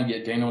might try and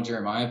get Daniel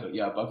Jeremiah, but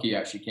yeah, Bucky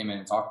actually came in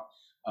and talked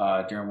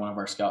during one of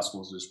our scout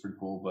schools. It was pretty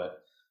cool.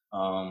 But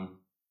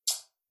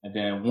and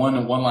then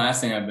one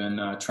last thing I've been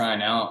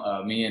trying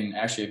out, me and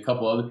actually a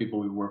couple other people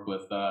we work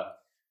with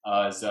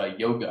is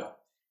yoga.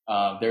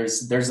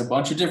 There's a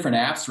bunch of different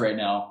apps right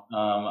now.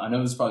 I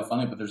know this is probably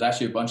funny, but there's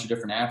actually a bunch of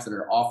different apps that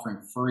are offering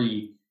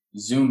free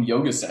Zoom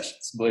yoga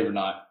sessions, believe it or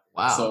not.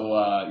 Wow. So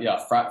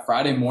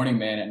Friday morning,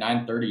 man, at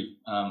 9:30,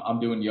 I'm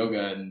doing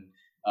yoga, and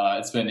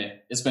it's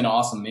been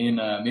awesome. Me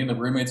and the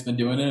roommate's been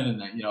doing it,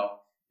 and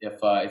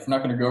if you're not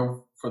going to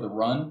go for the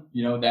run,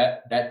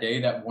 that day,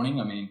 that morning,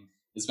 I mean,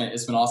 it's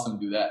been awesome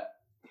to do that.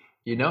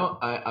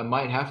 I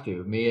might have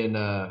to. Me and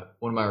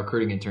one of my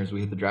recruiting interns,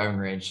 we hit the driving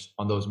range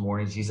on those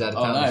mornings. He's out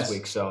of town this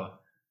week, so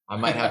I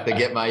might have to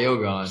get my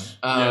yoga on.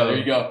 Yeah, there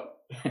you go.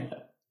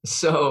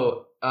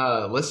 So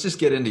let's just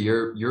get into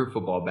your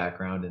football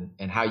background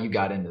and how you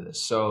got into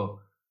this. So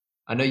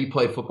I know you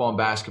played football and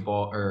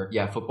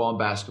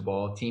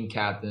basketball, team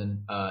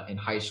captain in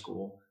high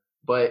school.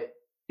 But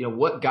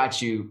what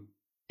got you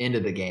into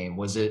the game?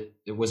 Was it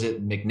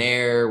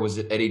McNair? Was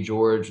it Eddie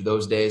George?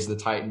 Those days, the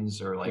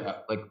Titans, or like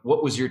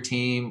what was your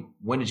team?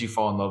 When did you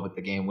fall in love with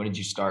the game? When did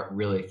you start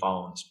really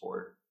following the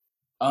sport?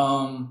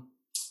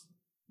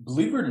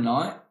 Believe it or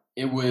not,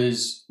 it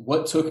was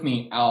what took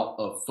me out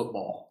of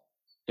football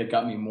that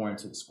got me more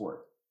into the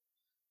sport.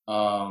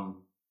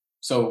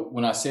 So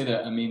when I say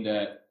that, I mean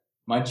that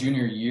my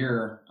junior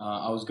year,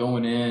 I was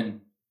going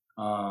in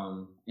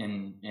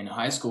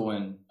high school,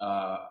 and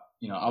I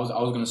was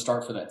going to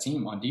start for that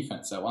team on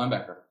defense, that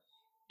linebacker.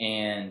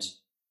 And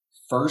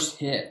first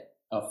hit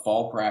of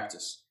fall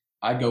practice,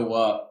 I go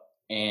up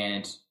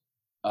and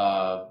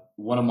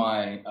one of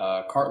my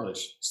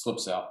cartilage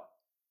slips out,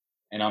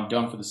 and I'm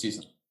done for the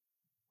season.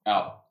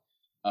 Out.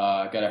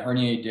 Got a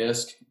herniated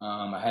disc.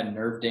 I had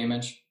nerve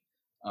damage.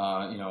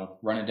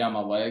 running down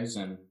my legs.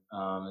 And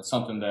it's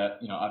something that,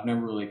 I've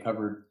never really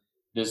covered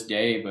this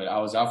day, but I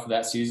was out for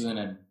that season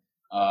and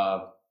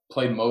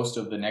played most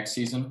of the next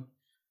season.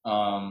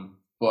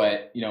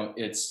 But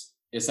it's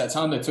that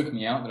time that took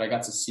me out that I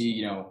got to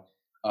see,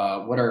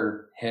 what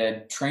our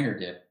head trainer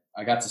did.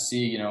 I got to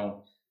see,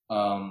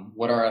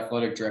 what our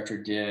athletic director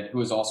did, who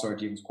was also our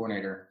defense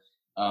coordinator.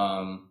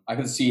 I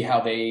could see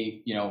how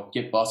they,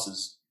 get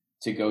buses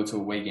to go to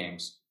away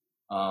games.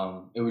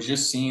 It was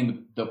just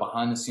seeing the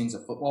behind the scenes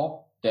of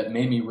football that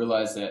made me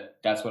realize that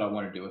that's what I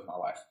want to do with my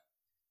life.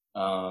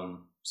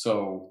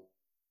 So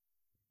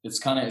it's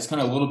kind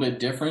of a little bit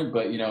different,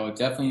 but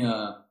definitely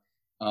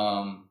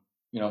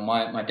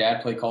my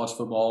dad played college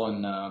football,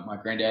 and my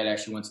granddad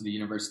actually went to the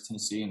University of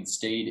Tennessee and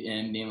stayed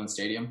in Neyland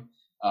Stadium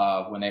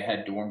when they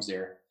had dorms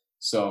there.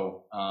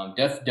 So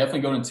definitely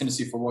going to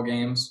Tennessee football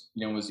games,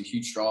 was a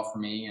huge draw for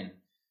me. And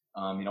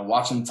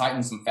watching the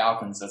Titans and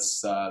Falcons,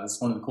 that's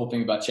one of the cool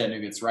things about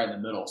Chattanooga. It's right in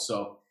the middle.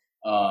 So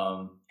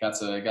got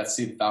to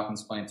see the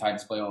Falcons play and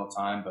Titans play all the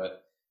time.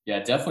 But yeah,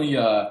 definitely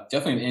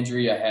an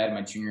injury I had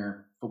my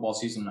junior football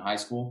season in high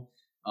school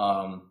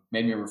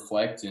made me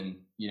reflect. And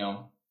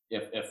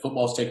if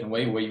football's taken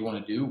away, what you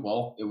want to do?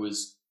 Well, it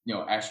was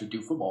actually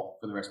do football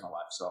for the rest of my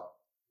life. So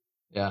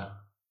yeah,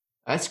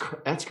 that's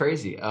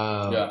crazy.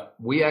 Yeah,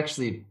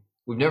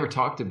 we've never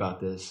talked about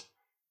this.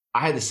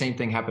 I had the same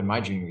thing happen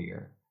my junior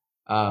year.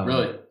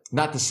 Really?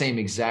 Not the same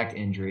exact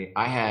injury.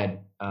 I had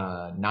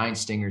 9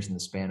 stingers in the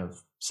span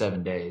of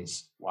 7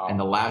 days. Wow. And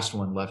the last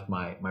one left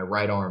my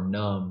right arm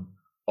numb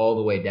all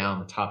the way down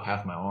the top half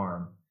of my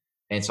arm.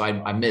 And so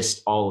I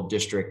missed all of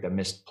district. I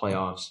missed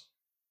playoffs.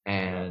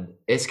 And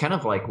it's kind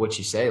of like what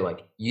you say,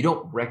 like you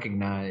don't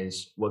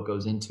recognize what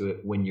goes into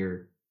it when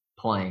you're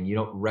playing. You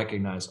don't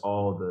recognize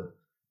all the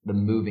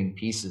moving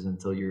pieces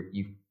until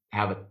you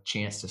have a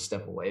chance to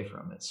step away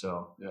from it.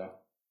 So yeah,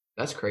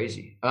 that's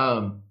crazy.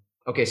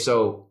 Okay,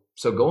 so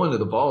going to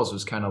the Vols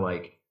was kind of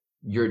like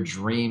your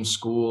dream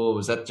school.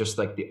 Was that just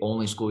like the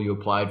only school you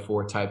applied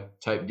for type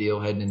deal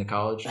heading into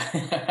college?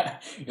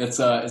 It's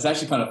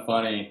actually kind of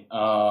funny.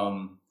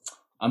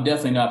 I'm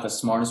definitely not the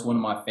smartest one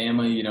in my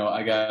family.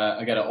 I got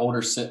an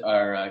older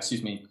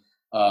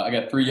I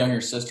got 3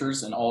 younger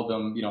sisters, and all of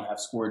them, have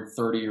scored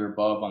 30 or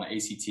above on the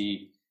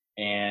ACT.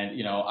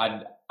 And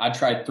I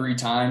tried 3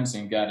 times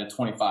and got a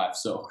 25.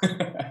 So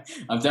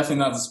I'm definitely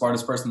not the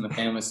smartest person in the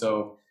family.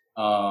 So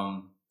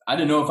I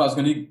didn't know if I was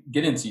going to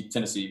get into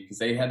Tennessee, because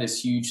they had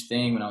this huge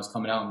thing when I was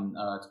coming out in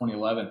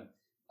 2011,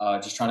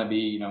 just trying to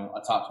be,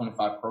 a top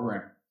 25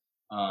 program,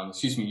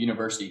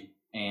 university.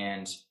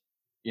 And,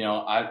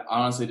 I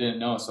honestly didn't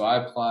know. So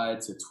I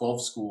applied to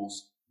 12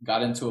 schools,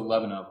 got into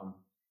 11 of them.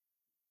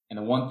 And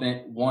the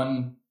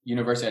one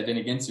university I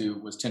didn't get into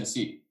was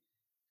Tennessee.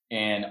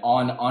 And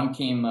on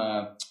came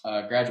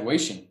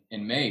graduation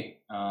in May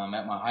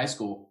at my high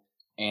school.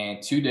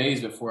 And 2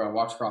 days before I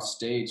walked across the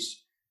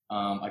stage,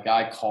 a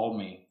guy called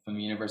me from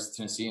the University of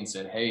Tennessee and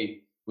said,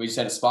 "Hey, we just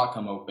had a spot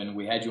come open.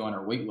 We had you on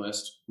our wait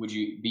list. Would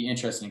you be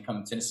interested in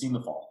coming to Tennessee in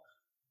the fall?"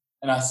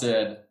 And I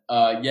said,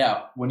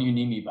 "Yeah, when do you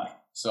need me by?"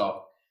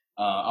 So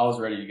I was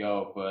ready to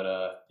go.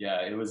 But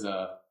yeah, it was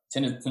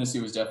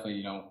Tennessee was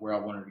definitely, where I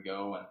wanted to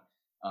go. And,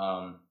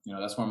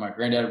 that's where my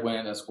granddad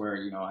went. That's where,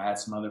 I had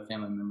some other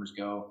family members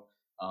go.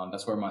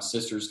 That's where my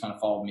sisters kind of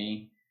followed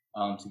me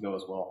to go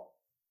as well.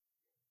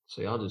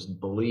 So y'all just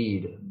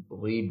bleed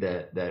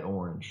that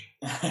orange.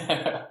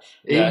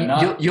 Yeah,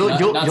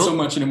 not so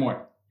much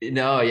anymore.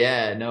 No,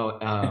 yeah, no.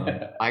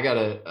 I got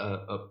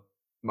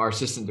our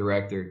assistant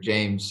director,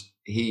 James.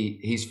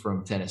 He's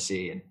from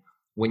Tennessee, and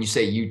when you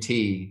say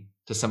UT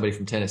to somebody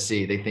from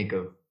Tennessee, they think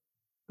of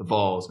the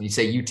Vols. When you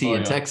say UT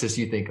in Texas,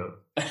 you think of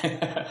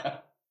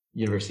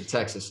University of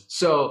Texas.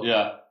 So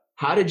yeah.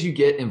 How did you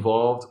get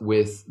involved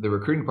with the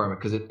recruiting department?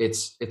 Because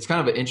it's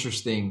kind of an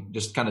interesting,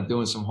 just kind of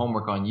doing some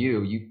homework on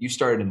you. You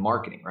started in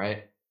marketing,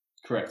 right?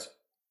 Correct.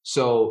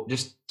 So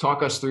just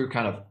talk us through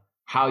kind of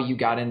how you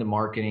got into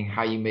marketing,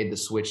 how you made the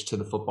switch to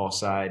the football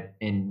side.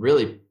 And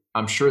really,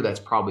 I'm sure that's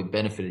probably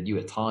benefited you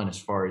a ton as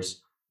far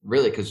as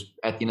really, because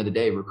at the end of the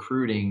day,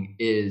 recruiting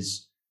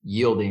is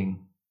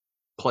yielding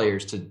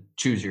players to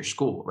choose your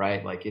school,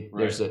 right? Like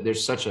right.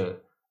 There's such a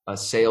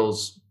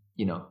sales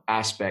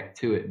aspect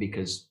to it,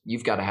 because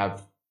you've got to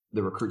have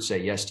the recruit say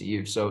yes to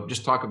you. So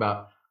just talk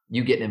about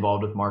you getting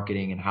involved with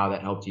marketing and how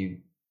that helped you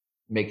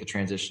make the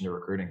transition to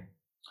recruiting.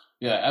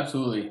 Yeah,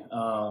 absolutely.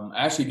 I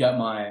actually got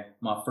my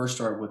first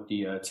start with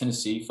the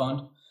Tennessee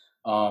Fund,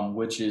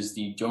 which is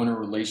the donor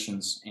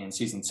relations and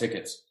season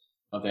tickets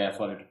of the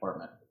athletic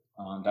department.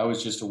 That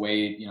was just a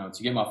way,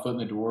 to get my foot in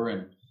the door,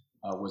 and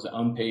was an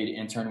unpaid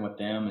intern with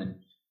them. And,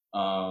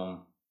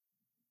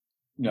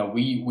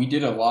 we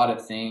did a lot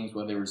of things,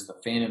 whether it was the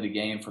fan of the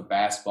game for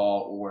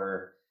basketball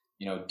or,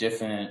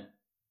 different,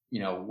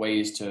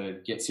 ways to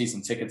get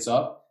season tickets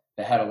up,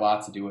 that had a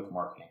lot to do with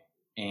marketing.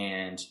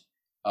 And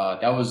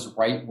that was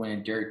right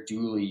when Derek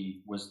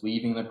Dooley was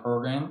leaving the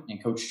program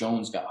and Coach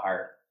Jones got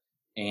hired.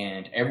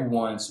 And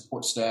everyone,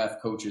 support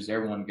staff, coaches,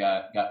 everyone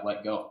got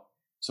let go.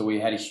 So we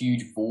had a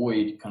huge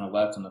void kind of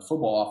left in the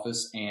football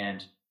office.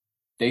 And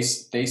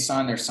they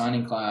signed their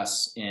signing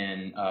class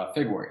in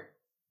February,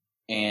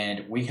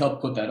 and we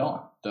helped put that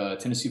on the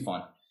Tennessee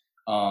Fund.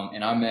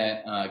 And I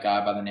met a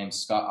guy by the name of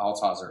Scott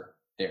Althauser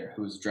there,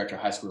 who was director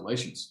of high school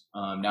relations.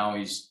 Now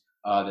he's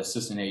the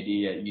assistant AD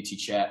at UT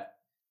Chat.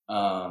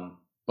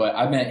 But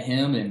I met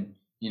him and,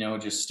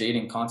 just stayed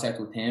in contact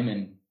with him.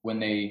 And when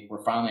they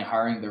were finally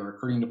hiring the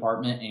recruiting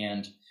department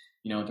and,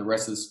 the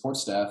rest of the support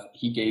staff,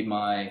 he gave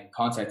my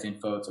contact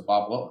info to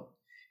Bob Wilton.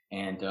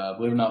 And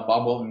believe it or not,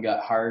 Bob Wilton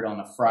got hired on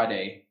a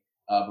Friday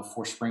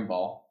before spring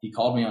ball. He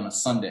called me on a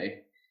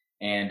Sunday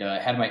and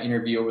had my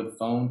interview over the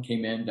phone,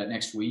 came in that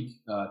next week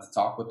to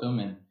talk with him.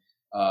 And,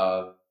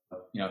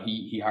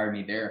 he hired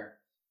me there.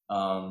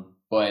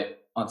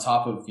 But on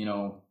top of,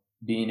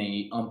 being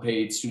a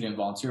unpaid student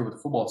volunteer with the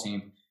football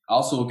team, I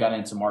also got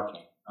into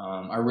marketing.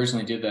 I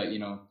originally did that,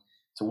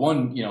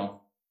 to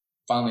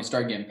finally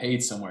start getting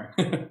paid somewhere.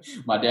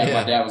 My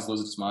dad was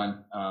losing his mind,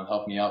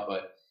 helping me out,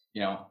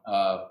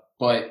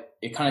 but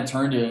it kind of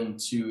turned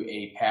into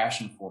a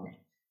passion for me.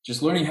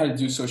 Just learning how to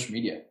do social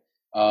media,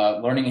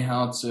 learning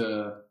how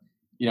to,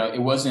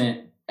 it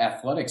wasn't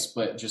athletics,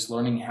 but just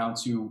learning how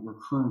to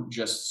recruit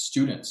just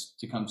students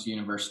to come to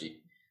university.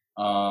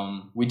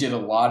 We did a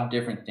lot of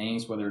different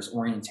things, whether it's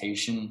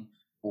orientation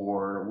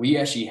or we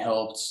actually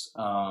helped,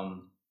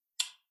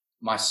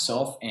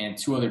 myself and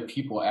two other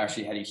people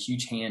actually had a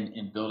huge hand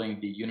in building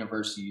the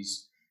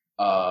university's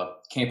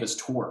campus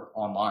tour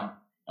online.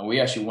 And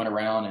we actually went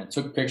around and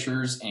took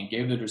pictures and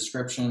gave the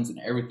descriptions and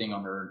everything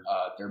on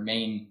their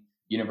main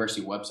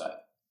university website.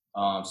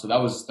 So that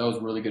was a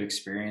really good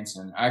experience.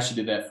 And I actually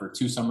did that for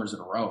 2 summers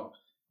in a row,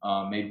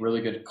 made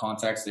really good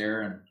contacts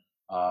there. And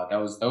that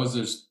was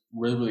just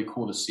really, really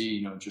cool to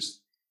see,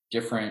 just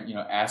different,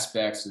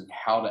 aspects of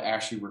how to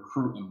actually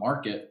recruit and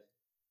market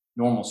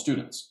normal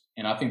students.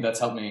 And I think that's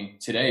helped me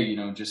today,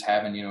 just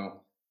having,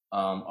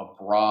 a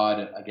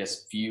broad, I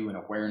guess, view and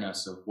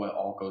awareness of what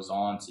all goes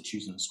on to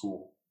choosing a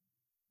school.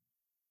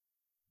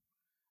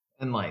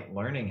 And like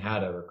learning how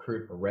to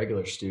recruit a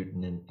regular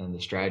student and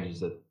the strategies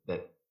that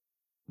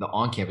the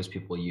on-campus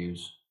people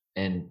use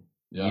and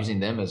using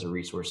them as a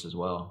resource as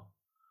well.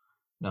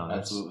 No,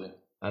 absolutely.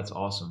 That's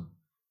awesome.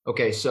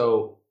 Okay.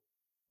 So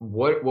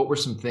what were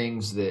some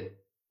things that,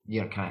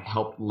 kind of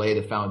helped lay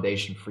the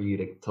foundation for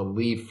you to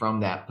leave from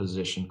that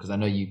position? Because I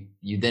know you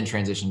then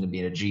transitioned to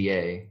being a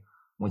GA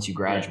once you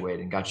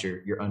graduated and got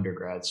your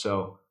undergrad.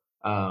 So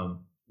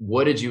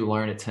what did you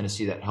learn at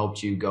Tennessee that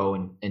helped you go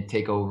and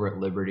take over at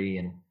Liberty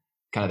and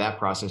kind of that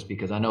process?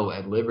 Because I know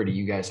at Liberty,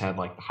 you guys had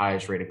like the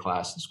highest rated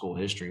class in school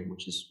history,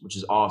 which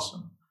is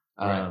awesome.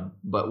 Right.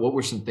 But what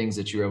were some things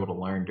that you were able to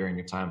learn during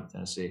your time at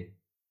Tennessee?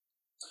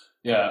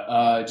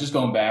 Yeah, just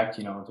going back,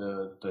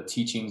 the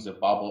teachings of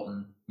Bob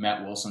Wilton,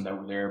 Matt Wilson that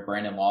were there,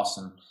 Brandon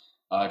Lawson,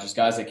 just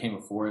guys that came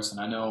before us.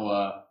 And I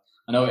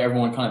know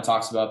everyone kind of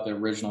talks about the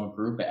original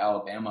group at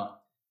Alabama,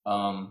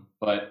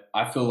 but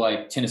I feel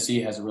like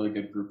Tennessee has a really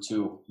good group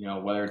too.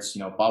 Whether it's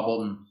Bob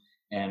Wilton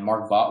and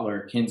Mark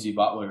Votler, Kinsey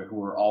Votler,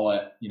 who are all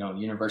at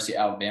University of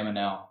Alabama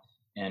now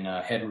and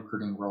head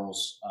recruiting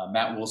roles.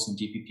 Matt Wilson,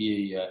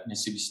 DPP at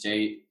Mississippi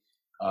State.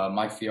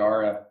 Mike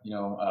Fiara,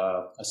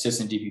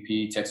 assistant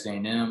DPP, Texas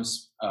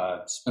A&M's,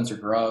 Spencer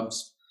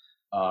Grubbs,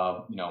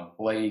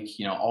 Blake,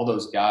 all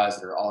those guys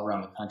that are all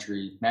around the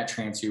country. Matt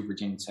Transu,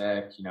 Virginia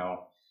Tech,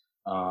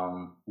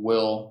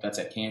 Will, that's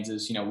at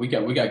Kansas. We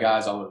got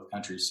guys all over the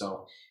country.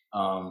 So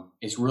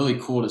it's really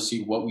cool to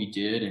see what we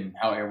did and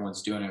how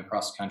everyone's doing it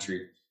across the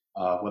country.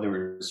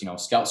 Whether it's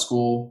scout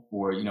school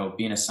or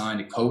being assigned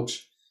to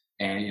coach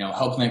and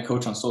helping that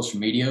coach on social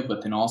media,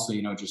 but then also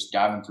just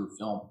diving through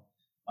film.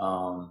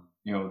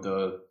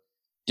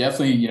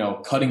 Definitely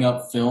cutting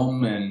up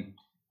film and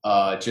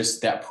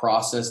just that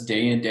process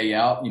day in, day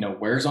out,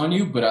 wears on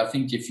you. But I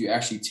think if you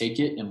actually take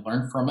it and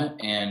learn from it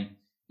and,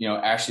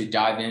 actually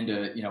dive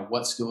into,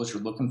 what skills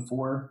you're looking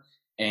for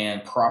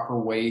and proper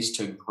ways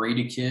to grade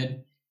a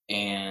kid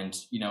and,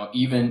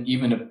 even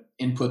to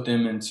input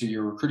them into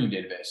your recruiting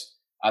database,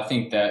 I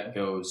think that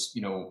goes,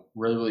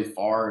 really, really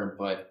far.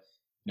 But,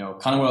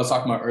 kind of what I was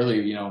talking about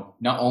earlier,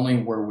 not only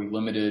were we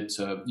limited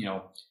to,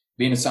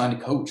 being assigned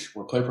to coach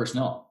or player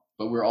personnel,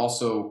 but we're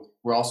also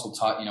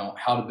taught,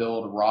 how to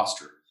build a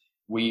roster.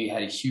 We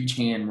had a huge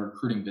hand in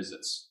recruiting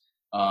visits.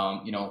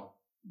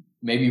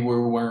 Maybe we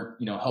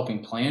weren't,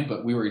 helping plan,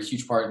 but we were a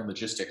huge part in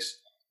logistics,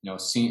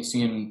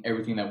 seeing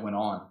everything that went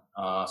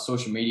on.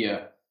 Social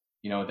media,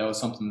 that was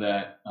something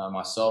that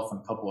myself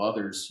and a couple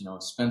others,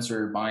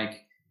 Spencer,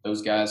 Mike,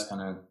 those guys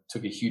kind of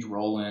took a huge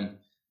role in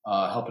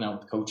helping out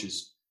with the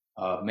coaches.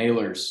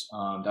 Mailers,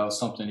 that was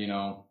something,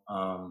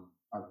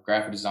 our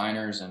graphic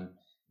designers and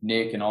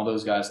Nick and all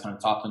those guys kind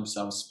of taught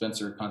themselves.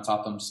 Spencer kind of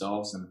taught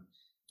themselves. And,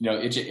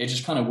 it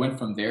just kind of went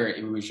from there.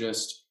 It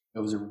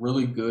was a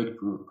really good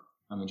group.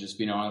 I mean, just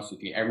being honest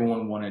with you,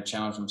 everyone wanted to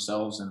challenge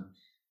themselves. And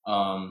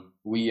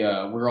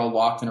we're all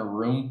locked in a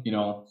room,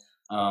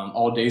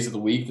 all days of the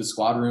week, the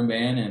squad room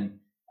band. And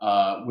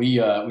we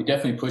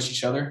definitely push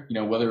each other,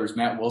 whether it was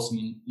Matt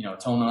Wilson,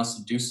 telling us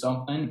to do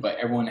something, but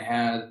everyone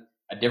had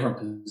a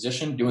different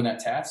position doing that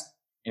task.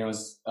 And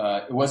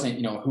it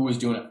wasn't, who was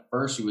doing it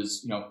first. It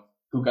was,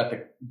 who got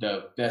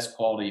the best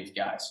quality of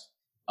guys,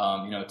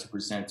 to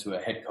present to a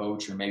head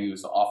coach, or maybe it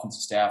was the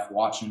offensive staff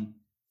watching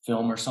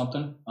film or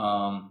something.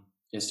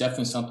 It's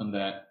definitely something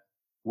that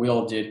we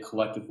all did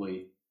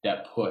collectively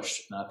that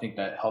pushed. And I think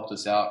that helped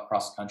us out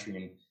across the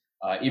country.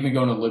 And even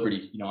going to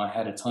Liberty, I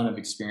had a ton of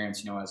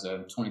experience, as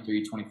a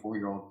 23,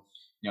 24-year-old,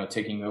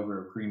 taking over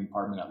a recruiting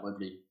department at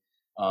Liberty,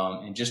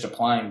 and just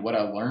applying what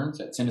I learned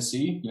at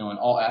Tennessee, in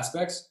all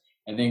aspects,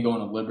 and then going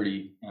to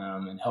Liberty,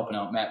 and helping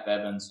out Matt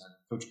Bevins and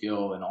Coach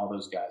Gill and all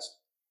those guys.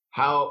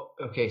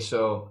 Okay,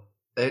 so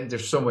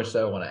there's so much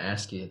that I want to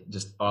ask you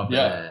just off of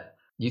that.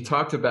 You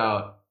talked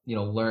about,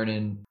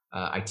 learning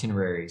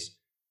itineraries.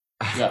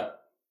 Yeah.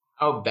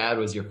 How bad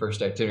was your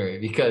first itinerary?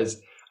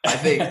 Because I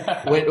think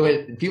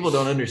when people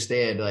don't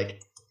understand,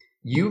 like,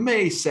 you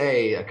may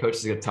say a coach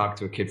is going to talk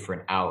to a kid for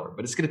an hour,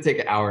 but it's going to take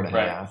an hour and a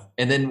half.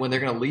 And then when they're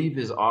going to leave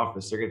his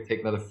office, they're going to take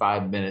another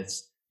 5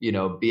 minutes,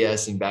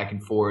 BSing back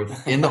and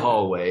forth in the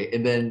hallway.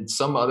 And then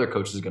some other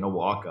coach is going to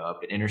walk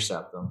up and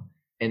intercept them.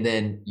 And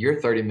then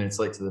you're 30 minutes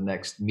late to the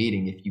next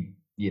meeting if you,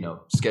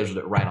 scheduled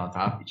it right on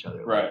top of each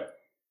other. Right.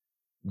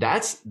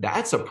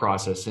 That's a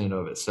process in and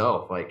of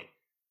itself. Like,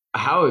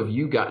 how have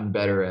you gotten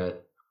better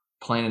at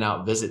planning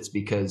out visits?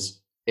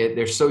 Because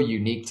they're so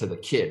unique to the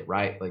kid,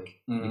 right? Like,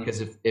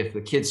 because if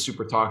the kid's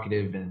super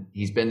talkative and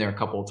he's been there a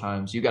couple of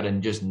times, you got to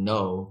just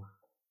know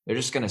they're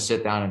just going to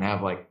sit down and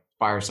have like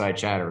fireside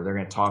chat, or they're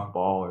going to talk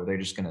ball, or they're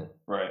just going to,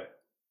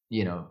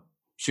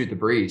 shoot the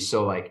breeze.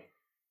 So like,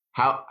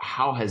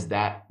 how has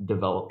that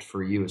developed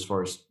for you as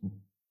far as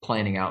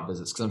planning out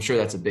visits? Because I'm sure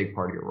that's a big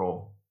part of your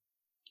role.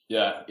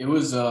 Yeah, it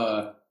was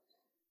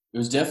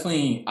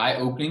definitely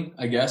eye-opening,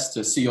 I guess,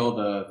 to see all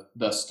the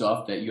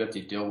stuff that you have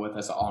to deal with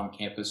as an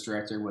on-campus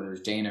director, whether it's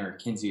Dana or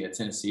Kinsey at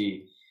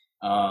Tennessee.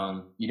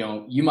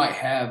 You might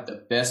have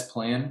the best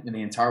plan in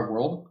the entire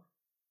world,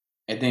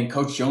 and then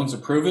Coach Jones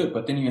approve it,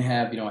 but then you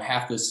have,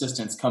 half the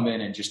assistants come in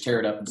and just tear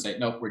it up and say,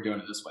 nope, we're doing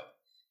it this way.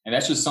 And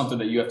that's just something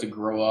that you have to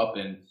grow up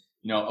and,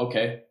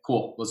 okay,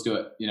 cool, let's do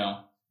it.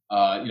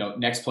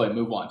 Next play,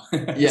 move on.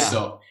 Yeah.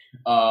 So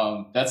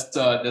that's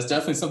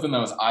definitely something that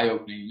was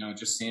eye-opening,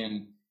 just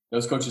seeing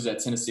those coaches at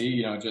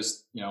Tennessee, Coach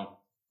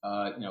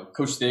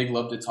Stig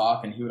loved to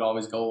talk, and he would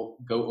always go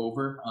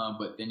over.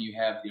 But then you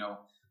have,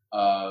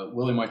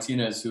 Willie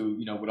Martinez,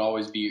 who, would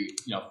always be,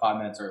 5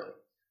 minutes early,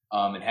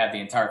 and have the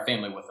entire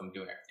family with him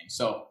doing everything.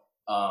 So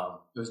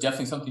it was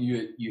definitely something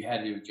you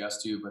had to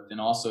adjust to. But then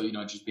also,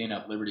 just being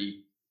at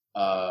Liberty,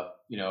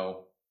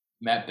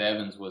 Matt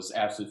Bevins was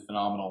absolutely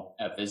phenomenal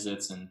at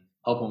visits and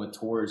helping with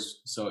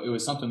tours. So it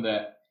was something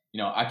that,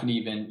 I can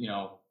even,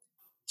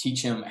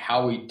 teach him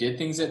how we did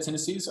things at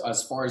Tennessee, so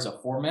as far as a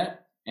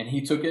format, and he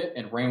took it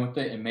and ran with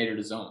it and made it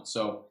his own.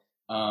 So,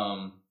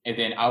 and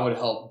then I would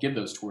help give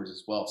those tours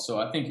as well. So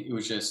I think it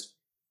was just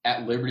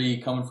at Liberty,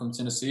 coming from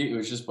Tennessee, it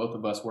was just both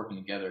of us working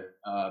together.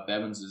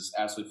 Bevins is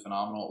absolutely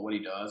phenomenal at what he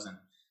does. And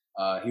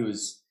he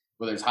was,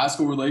 whether it's high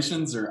school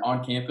relations or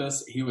on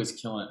campus, he was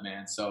killing it,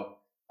 man. So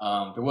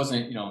there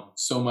wasn't,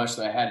 so much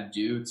that I had to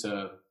do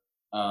to,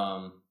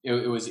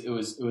 it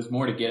was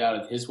more to get out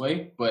of his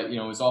way, but, it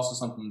was also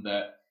something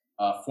that,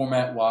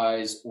 format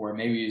wise, or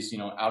maybe is,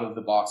 out of the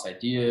box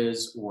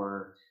ideas,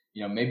 or,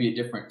 maybe a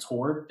different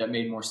tour that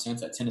made more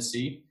sense at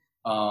Tennessee,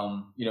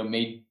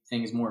 made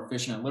things more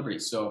efficient at Liberty.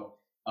 So,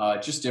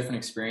 just different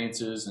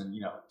experiences, and,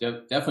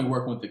 definitely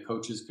working with the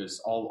coaches, because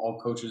all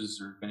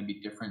coaches are going to be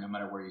different no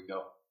matter where you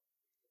go.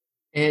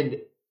 And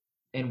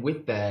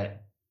with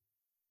that,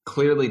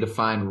 clearly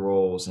defined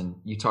roles, and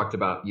you talked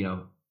about,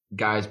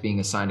 guys being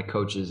assigned to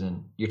coaches,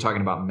 and you're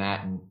talking about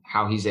Matt and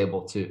how he's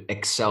able to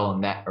excel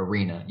in that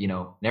arena,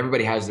 and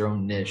everybody has their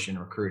own niche in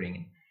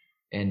recruiting,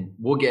 and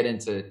we'll get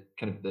into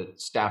kind of the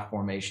staff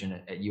formation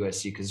at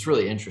USC, because it's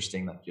really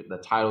interesting, like the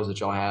titles that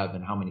y'all have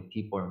and how many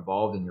people are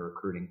involved in your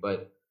recruiting.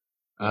 But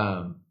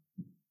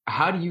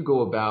how do you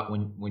go about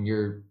when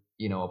you're,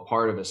 a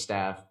part of a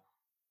staff,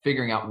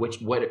 figuring out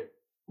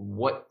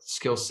what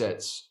skill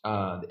sets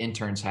the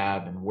interns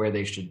have and where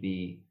they should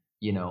be,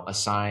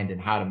 assigned, and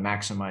how to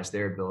maximize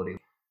their ability?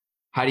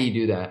 How do you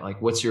do that?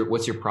 Like, what's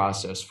your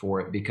process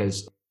for it?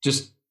 Because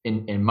just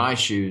in my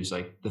shoes,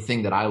 like, the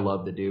thing that I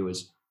love to do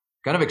is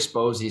kind of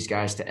expose these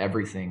guys to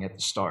everything at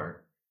the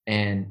start.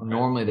 And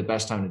normally the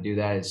best time to do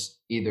that is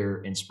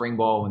either in spring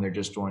ball when they're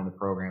just joining the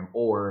program,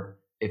 or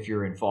if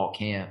you're in fall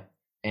camp,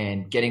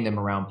 and getting them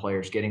around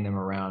players, getting them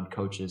around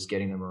coaches,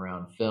 getting them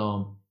around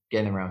film,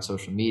 getting them around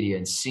social media,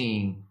 and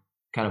seeing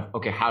kind of,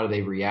 okay, how do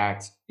they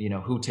react?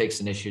 Who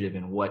takes initiative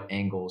in what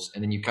angles?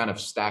 And then you kind of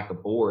stack a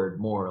board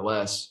more or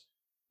less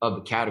of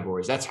the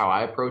categories. That's how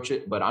I approach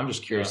it. But I'm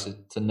just curious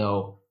to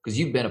know, because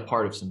you've been a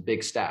part of some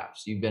big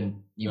staffs. You've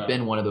been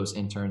one of those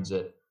interns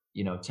at,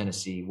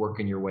 Tennessee,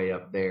 working your way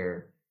up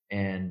there.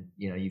 And,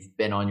 you've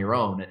been on your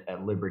own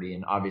at Liberty,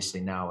 and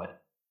obviously now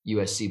at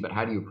USC. But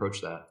how do you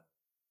approach that?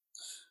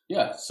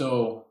 Yeah.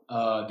 So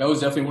that was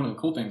definitely one of the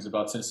cool things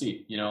about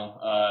Tennessee.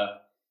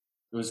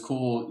 It was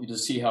cool to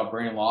see how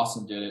Brandon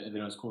Lawson did it, and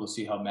then it was cool to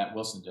see how Matt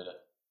Wilson did it.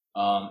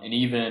 And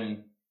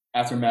even,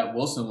 after Matt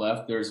Wilson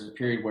left, there was a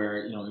period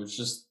where, it was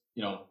just,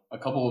 a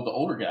couple of the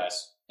older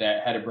guys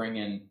that had to bring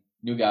in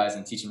new guys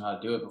and teach them how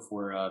to do it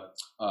before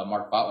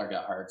Mark Butler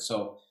got hired.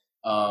 So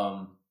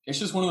it's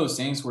just one of those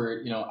things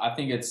where, I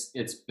think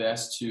it's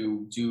best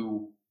to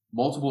do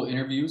multiple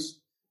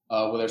interviews,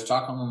 whether it's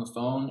talking on the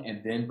phone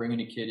and then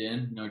bringing a kid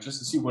in, just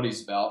to see what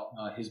he's about,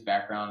 his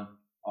background,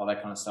 all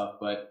that kind of stuff.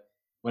 But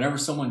whenever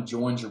someone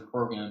joins your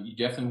program, you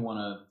definitely want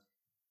to,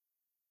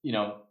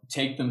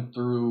 take them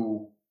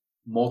through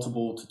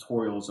multiple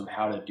tutorials of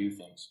how to do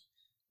things.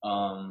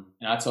 And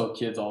I tell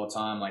kids all the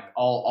time, like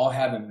I'll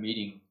have a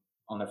meeting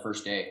on the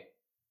first day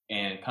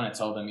and kind of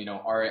tell them,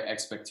 our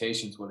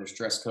expectations, whether it's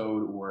dress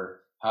code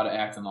or how to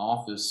act in the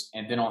office.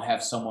 And then I'll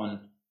have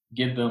someone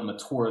give them a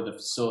tour of the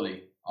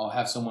facility. I'll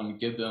have someone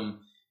give them,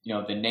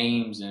 the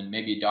names and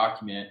maybe a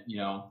document,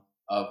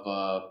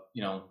 of,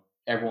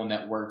 everyone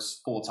that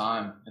works full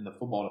time in the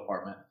football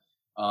department.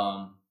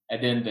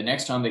 And then the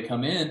next time they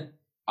come in,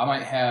 I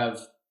might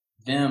have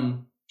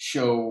them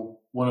show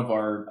one of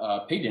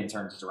our paid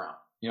interns around,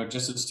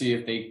 just to see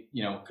if they,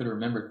 could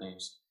remember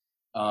things.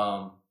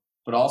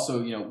 But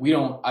also,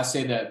 I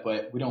say that,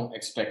 but we don't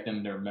expect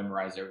them to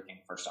memorize everything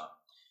first time.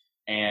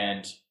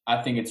 And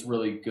I think it's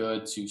really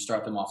good to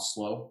start them off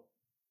slow,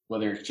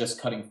 whether it's just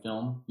cutting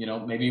film,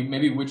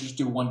 maybe we just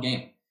do one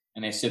game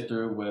and they sit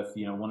through with,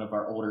 one of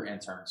our older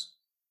interns.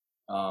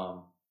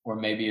 Or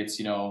maybe it's,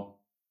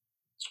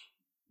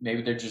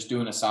 maybe they're just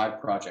doing a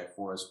side project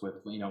for us with,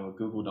 a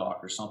Google Doc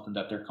or something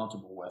that they're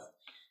comfortable with,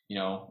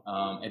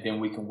 and then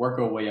we can work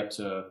our way up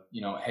to,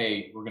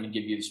 hey, we're going to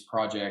give you this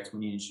project. We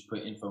need you to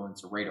put info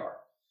into Radar.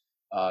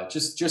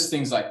 Just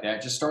things like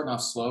that, just starting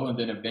off slow. And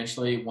then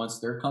eventually once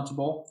they're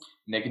comfortable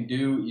and they can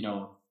do,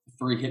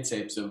 3 hit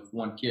tapes of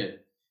one kid,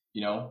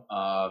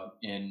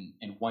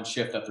 in one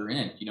shift that they're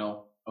in,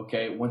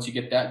 okay, once you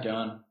get that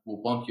done,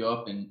 we'll bump you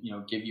up and,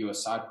 give you a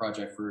side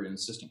project for an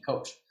assistant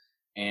coach.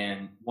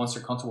 And once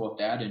they're comfortable with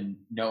that and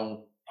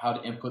know how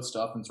to input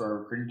stuff into our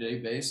recruiting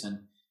database and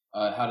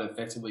how to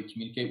effectively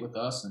communicate with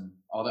us and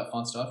all that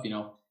fun stuff,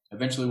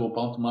 eventually we'll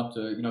bump them up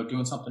to,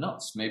 doing something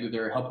else. Maybe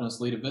they're helping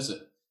us lead a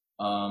visit.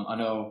 I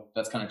know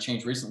that's kind of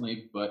changed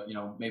recently, but,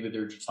 maybe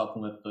they're just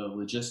helping with the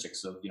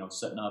logistics of,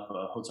 setting up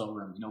a hotel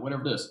room,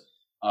 whatever it is,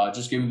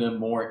 just giving them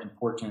more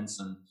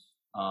importance and,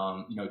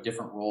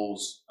 different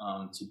roles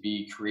to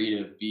be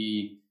creative,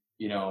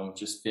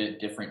 just fit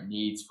different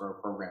needs for a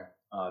program.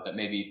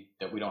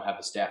 That we don't have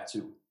the staff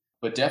to,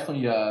 but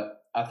definitely,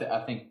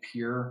 I think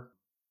peer,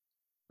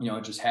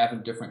 just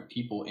having different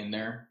people in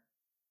there,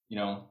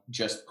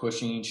 just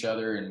pushing each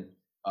other and,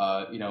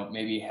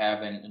 maybe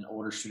having an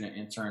older student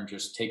intern,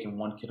 just taking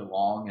one kid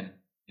along and,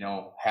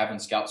 having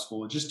scout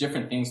school, just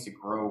different things to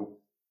grow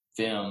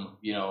them,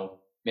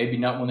 maybe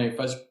not when they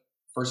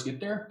first get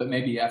there, but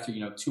maybe after,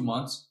 2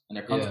 months and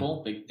they're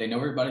comfortable, they know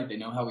everybody, they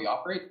know how we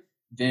operate,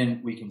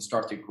 then we can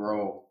start to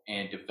grow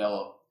and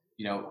develop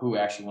who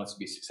actually wants to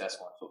be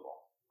successful in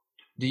football.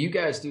 Do you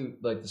guys do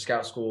like the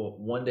scout school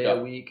one day a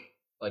week?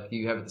 Like, do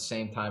you have it the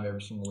same time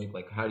every single week?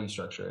 Like, how do you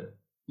structure it?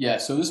 Yeah.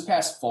 So this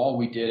past fall,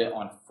 we did it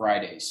on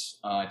Fridays,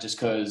 just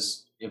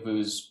because if it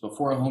was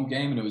before a home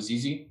game and it was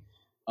easy,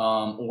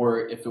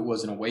 or if it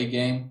was an away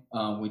game,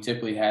 we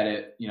typically had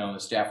it, the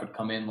staff would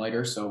come in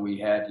later. So we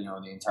had,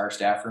 the entire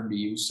staff room to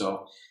use.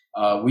 So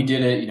we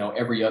did it,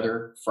 every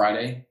other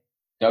Friday.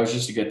 That was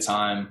just a good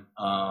time.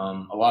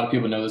 A lot of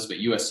people know this, but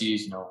USC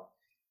is,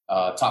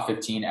 top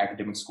 15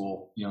 academic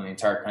school, in the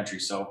entire country.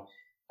 So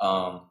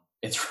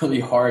it's really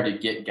hard to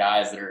get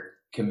guys that are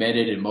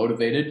committed and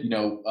motivated,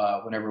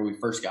 whenever we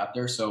first got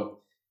there. So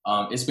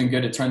it's been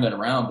good to turn that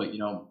around. But,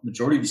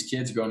 majority of these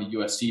kids are going to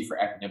USC for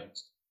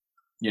academics.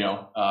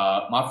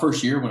 My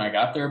first year when I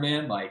got there,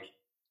 man, like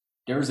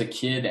there was a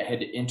kid that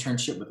had an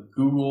internship with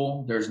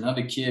Google. There's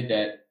another kid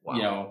that,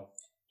 Wow.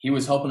 He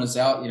was helping us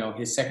out,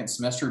 his second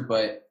semester,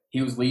 but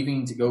he was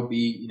leaving to go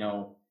be,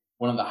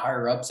 one of the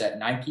higher ups at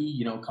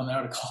Nike, coming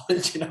out of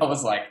college. And I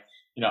was like,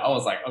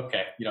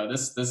 okay,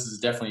 this is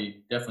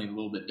definitely a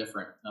little bit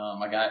different.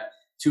 I got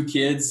 2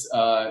 kids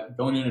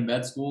going into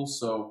med school.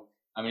 So,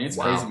 I mean, it's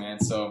crazy, man.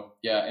 So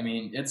yeah, I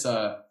mean, it's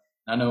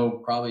I know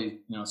probably,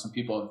 some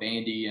people at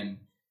Vandy and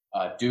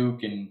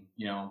Duke and,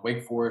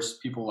 Wake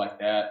Forest, people like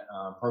that,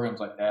 programs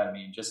like that. I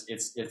mean, just,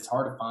 it's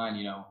hard to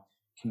find,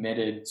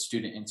 committed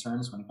student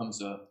interns when it comes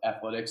to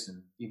athletics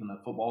and even the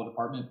football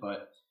department.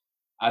 But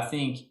I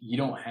think you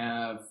don't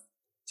have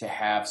to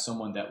have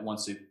someone that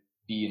wants to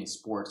be in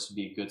sports to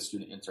be a good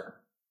student intern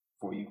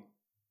for you.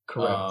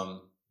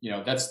 Correct.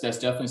 That's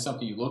definitely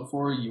something you look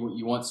for.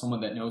 You want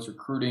someone that knows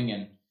recruiting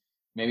and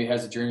maybe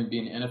has a dream of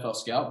being an NFL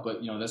scout, but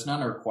that's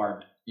not a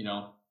requirement.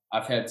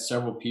 I've had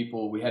several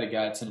people. We had a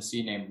guy at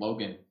Tennessee named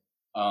Logan,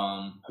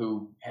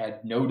 who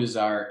had no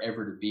desire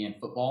ever to be in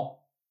football,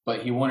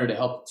 but he wanted to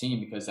help the team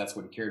because that's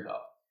what he cared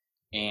about.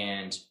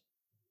 And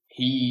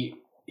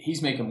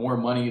he's making more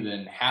money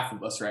than half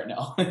of us right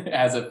now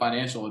as a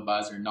financial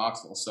advisor in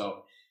Knoxville.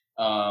 So,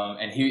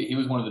 and he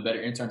was one of the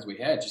better interns we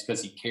had just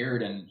because he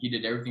cared and he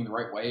did everything the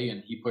right way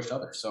and he pushed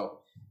others. So,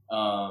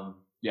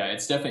 yeah,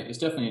 it's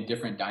definitely a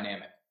different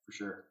dynamic for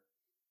sure.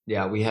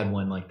 Yeah, we had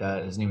one like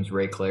that. His name was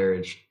Ray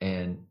Claridge,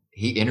 and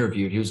he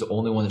was the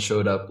only one that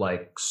showed up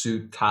like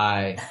suit,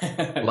 tie,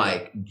 Yeah.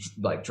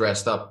 like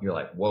dressed up. You're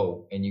like,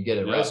 whoa. And you get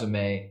a Yeah.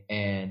 resume,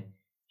 and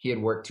he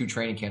had worked 2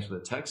 training camps with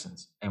the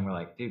Texans. And we're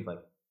like, dude,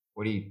 like,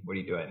 what are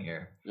you doing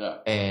here? Yeah.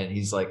 And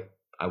he's like,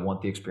 I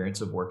want the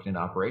experience of working in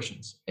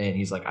operations. And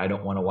he's like, I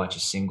don't want to watch a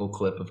single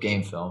clip of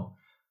game film,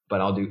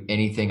 but I'll do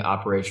anything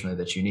operationally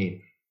that you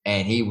need.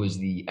 And he was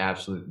the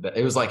absolute best.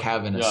 It was like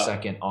having a Yeah.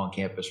 second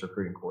on-campus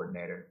recruiting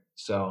coordinator.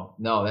 So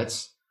no,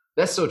 that's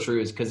so true,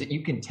 is because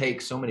you can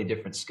take so many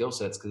different skill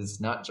sets, because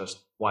it's not just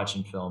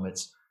watching film.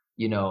 It's,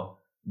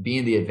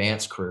 being the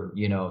advanced crew,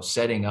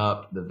 setting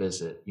up the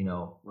visit,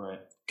 Right.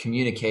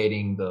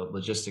 communicating the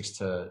logistics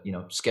to,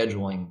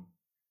 scheduling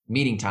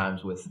meeting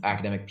times with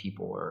academic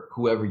people or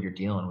whoever you're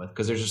dealing with,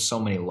 because there's just so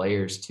many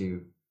layers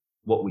to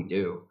what we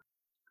do.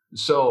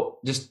 So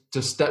just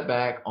to step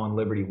back on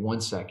Liberty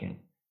 1 second,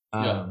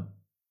 Yeah.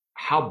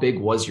 how big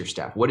was your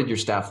staff? What did your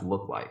staff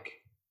look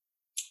like?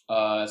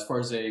 As far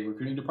as a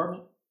recruiting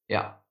department,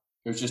 Yeah.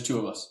 there's just 2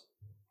 of us.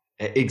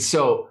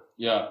 So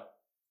Yeah.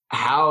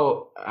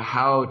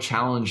 how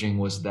challenging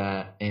was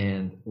that?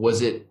 And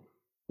was it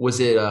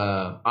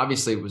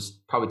obviously it was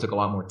probably took a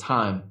lot more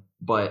time,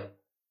 but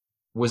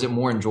was it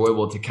more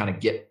enjoyable to kind of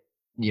get,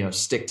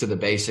 stick to the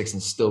basics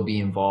and still be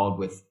involved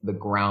with the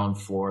ground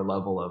floor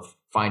level of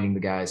finding the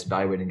guys,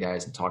 evaluating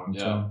guys, and talking to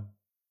Yeah. them?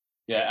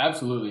 Yeah,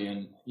 absolutely.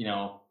 And,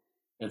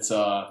 it's,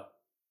 I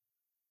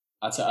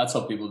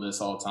tell people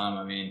this all the time.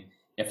 I mean,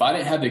 if I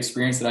didn't have the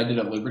experience that I did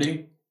at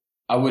Liberty,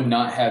 I would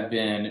not have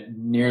been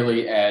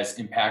nearly as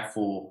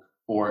impactful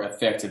or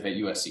effective at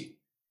USC.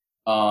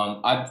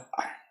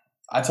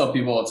 I tell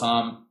people all the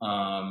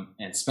time,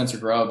 and Spencer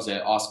Grubbs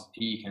at Austin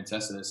P can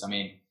attest to this. I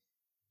mean,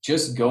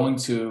 just going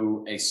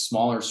to a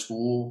smaller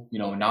school,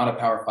 not a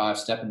Power Five,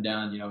 stepping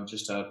down,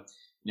 just a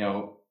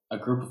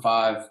Group of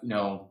Five,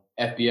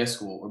 FBS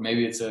school, or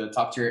maybe it's a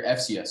top tier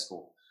FCS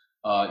school,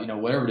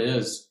 whatever it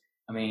is.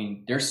 I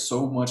mean, there's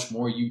so much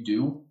more you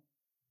do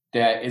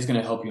that is going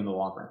to help you in the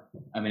long run.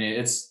 I mean,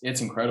 it's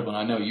incredible. And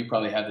I know you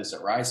probably had this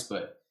at Rice,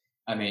 but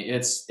I mean,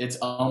 it's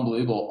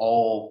unbelievable,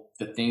 all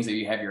the things that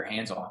you have your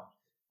hands on.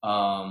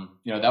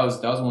 That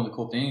was one of the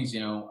cool things,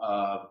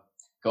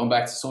 going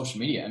back to social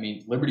media. I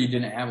mean, Liberty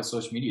didn't have a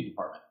social media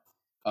department.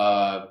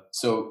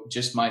 So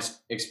just my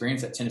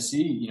experience at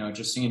Tennessee,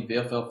 just seeing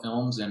VFL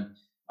films and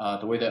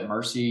the way that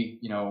Mercy,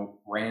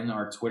 ran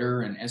our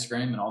Twitter and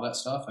Instagram and all that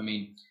stuff. I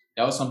mean,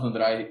 that was something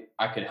that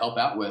I could help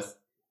out with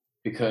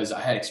because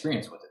I had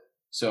experience with it.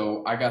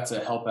 So I got to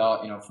help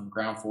out, from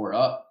ground floor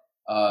up,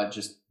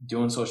 just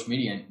doing social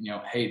media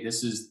and, hey,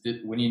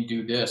 we need to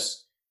do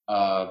this,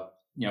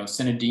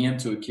 send a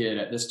DM to a kid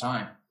at this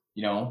time.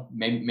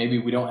 Maybe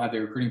we don't have the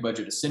recruiting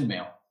budget to send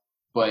mail,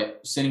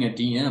 but sending a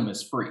DM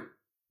is free,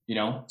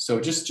 so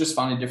just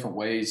finding different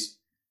ways,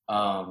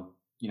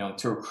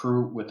 to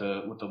recruit with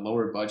a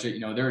lower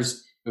budget.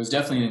 It was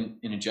definitely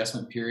an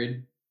adjustment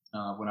period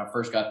when I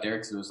first got there,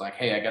 because it was like,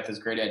 hey, I got this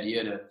great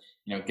idea to,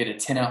 get a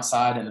tent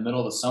outside in the middle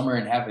of the summer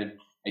and have a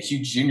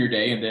huge junior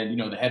day. And then,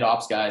 the head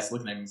ops guys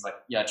looking at me, he's like,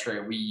 yeah,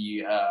 Trey,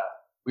 we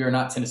are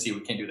not Tennessee.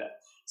 We can't do that.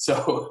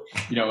 So,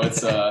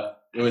 it's,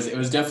 it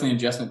was definitely an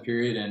adjustment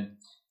period. And,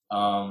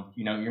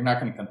 you're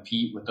not going to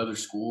compete with other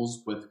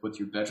schools with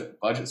your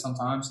budget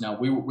sometimes. Now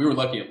we were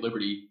lucky at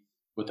Liberty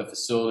with the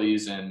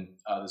facilities and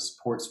the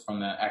supports from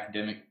the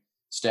academic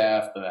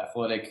staff, the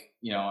athletic,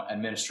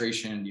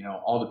 administration,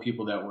 all the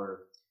people that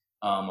were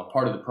a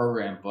part of the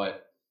program.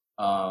 But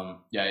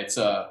it's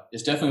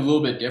definitely a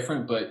little bit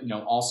different, but,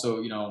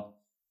 also,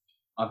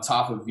 on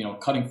top of,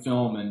 cutting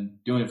film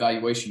and doing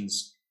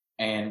evaluations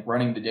and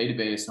running the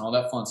database and all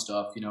that fun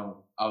stuff,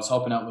 I was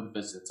helping out with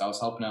visits. I was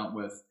helping out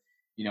with,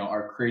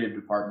 our creative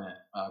department,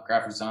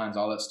 graphic designs,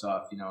 all that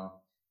stuff.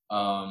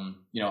 I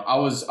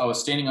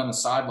was standing on the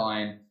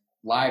sideline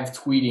live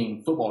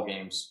tweeting football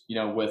games,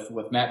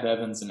 with Matt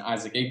Bevins and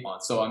Isaac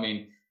Apon. So, I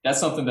mean, that's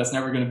something that's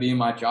never going to be in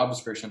my job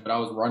description, but I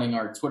was running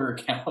our Twitter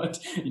account,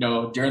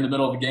 during the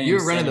middle of the game. You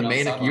were running the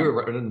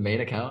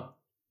main account?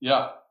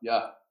 Yeah.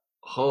 Yeah.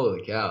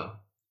 Holy cow.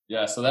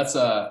 Yeah. So that's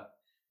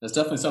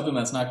definitely something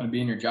that's not going to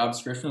be in your job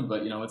description,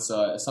 but, it's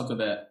something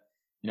that,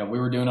 we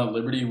were doing at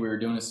Liberty. We were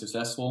doing it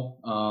successful.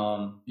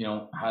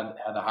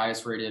 Had the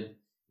highest rated,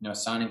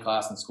 signing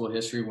class in school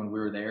history when we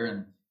were there,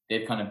 and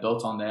they've kind of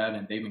built on that,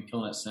 and they've been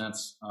killing it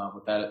since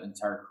with that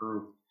entire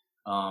crew.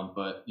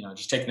 But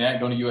just taking that,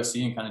 going to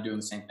USC, and kind of doing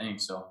the same thing.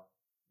 So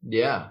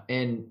yeah,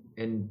 and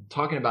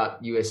talking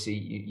about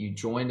USC, you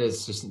joined as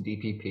assistant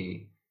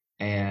DPP,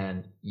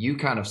 and you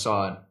kind of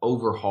saw an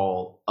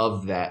overhaul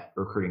of that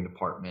recruiting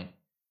department.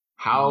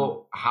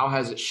 How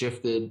has it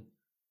shifted?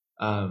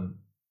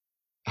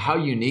 How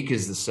unique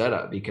is the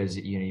setup? Because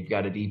you've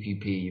got a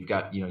DPP, you've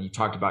got you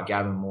talked about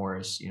Gavin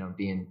Morris,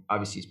 being,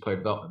 obviously he's player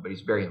development, but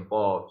he's very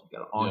involved. You've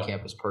got an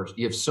on-campus person.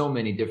 You have so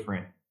many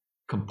different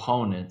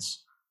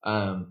components.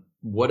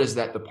 What does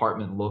that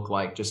department look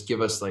like? Just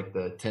give us like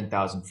the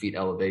 10,000 feet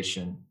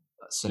elevation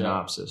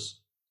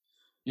synopsis.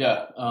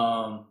 Yeah.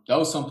 That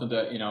was something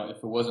that, if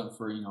it wasn't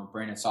for,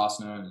 Brandon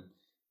Sosno and,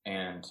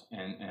 and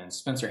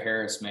Spencer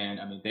Harris, man.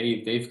 I mean,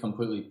 they've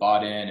completely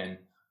bought in and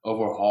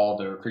overhauled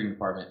the recruiting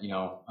department.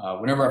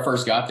 Whenever I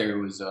first got there,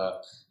 it was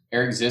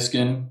Eric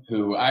Ziskin,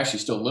 who I actually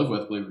still live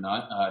with, believe it or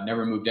not.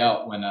 Never moved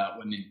out when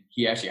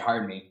he actually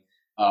hired me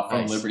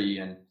from Nice. Liberty,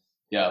 and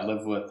yeah,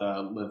 live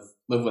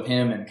with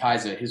him and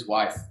Kaisa, his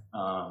wife,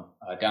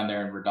 down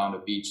there in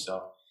Redondo Beach.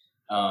 So,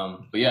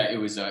 but yeah, it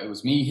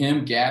was me,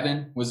 him,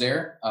 Gavin was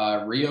there,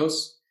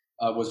 Rios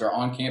was our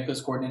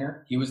on-campus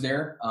coordinator. He was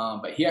there,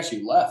 but he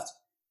actually left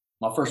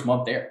my first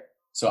month there,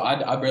 so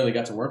I barely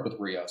got to work with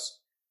Rios.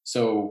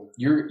 So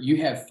you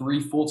have 3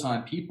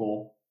 full-time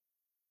people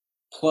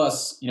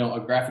plus a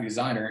graphic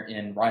designer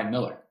in Ryan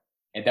Miller,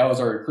 and that was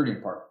our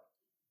recruiting part.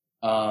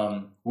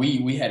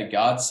 We had a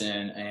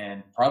godsend,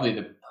 and probably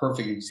the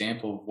perfect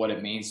example of what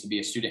it means to be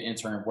a student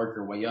intern and work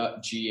your way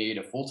up GA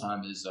to full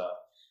time is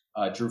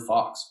Drew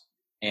Fox.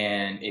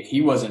 And if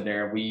he wasn't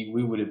there, we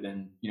would have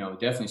been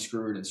definitely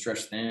screwed and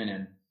stretched thin.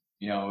 And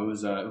it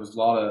was a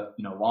lot of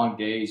long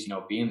days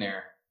being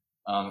there,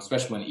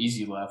 especially when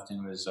Easy left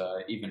and it was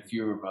even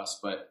fewer of us.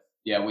 But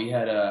yeah, we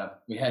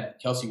had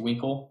Kelsey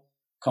Winkle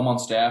come on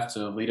staff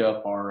to lead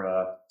up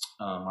our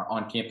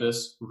on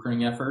campus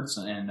recruiting efforts,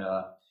 and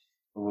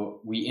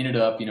we ended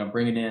up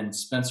bringing in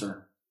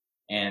Spencer.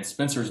 And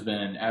Spencer's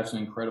been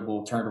absolutely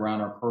incredible, turned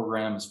around our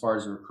program as far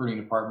as the recruiting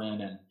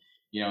department, and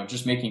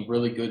just making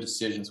really good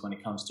decisions when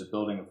it comes to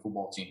building a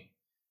football team.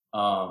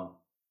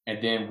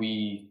 And then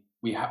we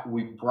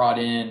brought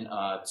in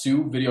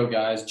 2 video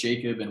guys,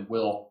 Jacob and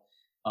Will,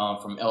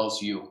 from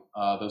LSU.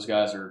 Those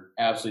guys are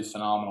absolutely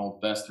phenomenal,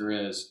 best there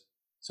is.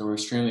 So we're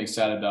extremely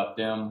excited about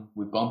them.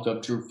 We bumped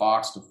up Drew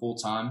Fox to full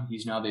time.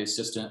 He's now the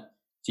assistant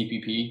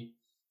TPP.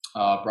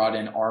 Brought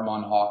in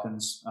Armand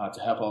Hawkins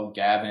to help out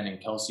Gavin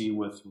and Kelsey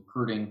with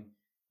recruiting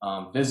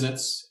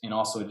visits, and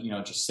also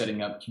just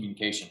setting up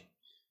communication.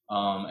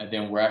 And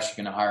then we're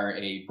actually going to hire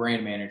a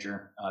brand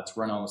manager to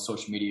run all the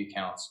social media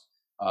accounts.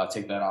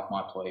 Take that off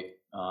my plate.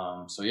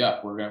 So yeah,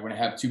 we're going to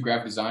have 2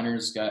 graphic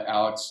designers. Got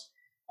Alex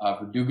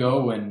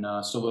Verdugo, and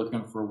still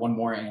looking for one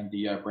more, and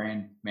the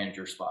brand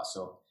manager spot.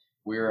 So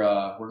we're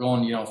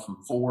going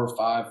from 4 or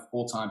 5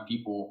 full-time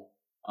people,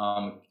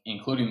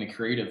 including the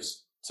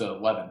creatives, to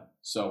 11.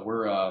 So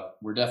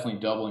we're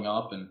definitely doubling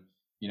up and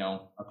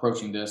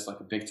approaching this like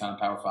a big time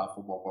Power 5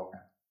 football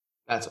program.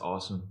 That's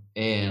awesome.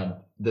 And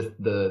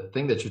the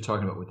thing that you're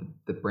talking about with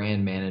the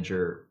brand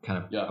manager,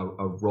 kind of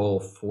a role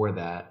for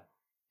that,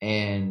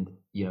 and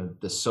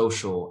the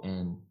social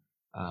and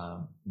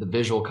the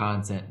visual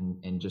content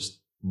and just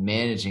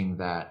managing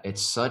that,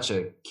 it's such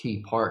a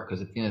key part,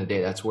 because at the end of the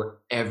day, that's where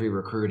every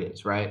recruit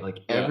is, right? Like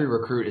every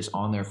recruit is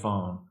on their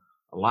phone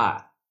a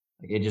lot.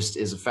 Like it just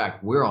is a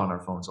fact. We're on our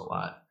phones a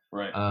lot.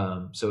 Right.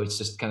 So it's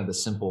just kind of the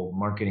simple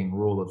marketing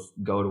rule of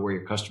go to where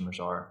your customers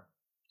are.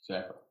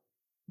 Exactly.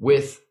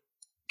 With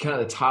kind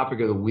of the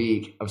topic of the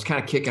week, I was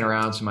kind of kicking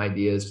around some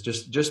ideas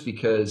just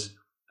because,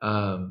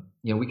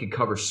 we could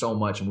cover so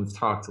much, and we've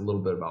talked a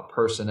little bit about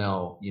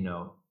personnel,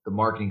 the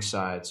marketing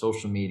side,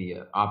 social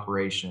media,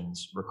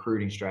 operations,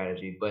 recruiting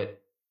strategy.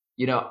 But,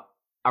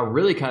 I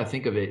really kind of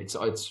think of it. It's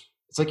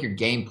like your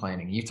game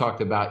planning. You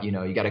talked about,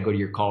 you got to go to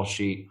your call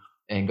sheet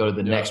and go to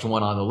the next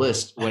one on the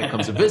list when it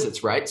comes to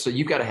visits, right? So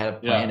you've got to have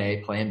plan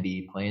A, plan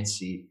B, plan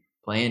C,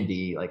 plan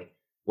D. Like,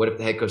 what if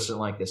the head coach doesn't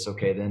like this?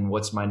 Okay, then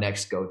what's my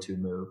next go-to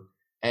move?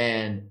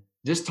 And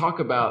just talk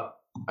about,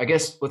 I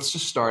guess, let's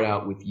just start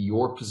out with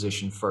your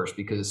position first,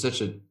 because it's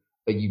such a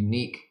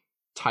unique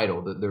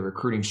title, the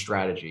recruiting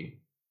strategy.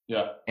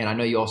 Yeah. And I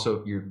know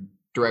you're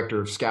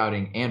director of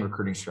scouting and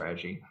recruiting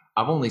strategy.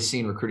 I've only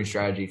seen recruiting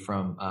strategy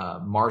from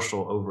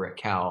Marshall over at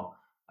Cal.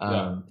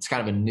 It's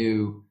kind of a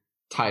new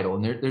title,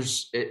 and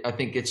I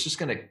think it's just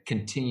going to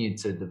continue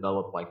to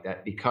develop like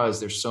that, because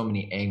there's so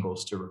many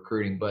angles to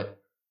recruiting. But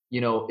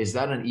is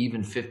that an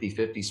even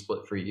 50-50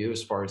 split for you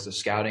as far as the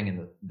scouting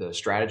and the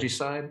strategy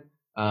side?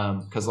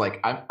 Because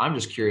I'm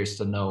just curious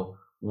to know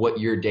what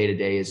your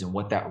day-to-day is and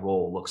what that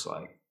role looks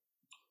like.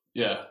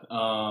 Yeah.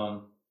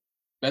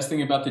 Best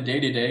thing about the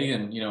day-to-day,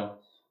 and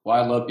why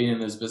I love being in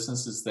this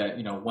business, is that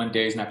one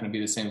day is not going to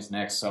be the same as the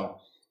next. So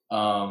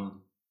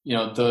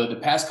the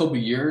past couple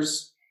of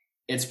years,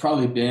 it's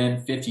probably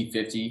been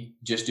 50-50,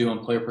 just doing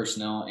player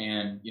personnel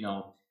and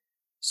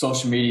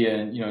social media,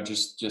 and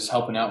just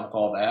helping out with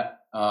all that.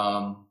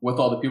 With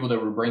all the people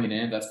that we're bringing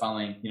in, that's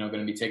finally going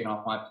to be taken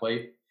off my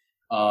plate.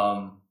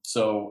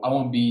 So I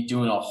won't be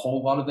doing a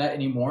whole lot of that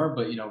anymore,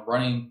 but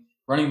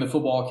running the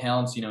football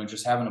accounts,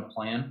 just having a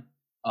plan,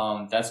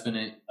 that's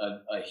been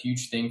a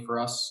huge thing for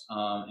us,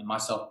 and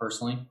myself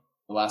personally,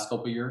 the last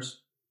couple of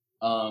years.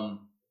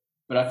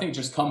 But I think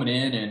just coming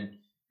in, and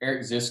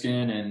Eric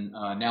Ziskin and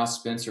now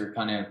Spencer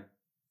kind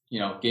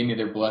of gave me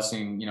their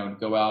blessing, to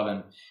go out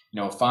and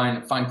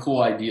find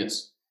cool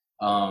ideas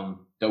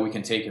that we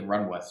can take and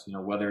run with,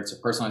 whether it's a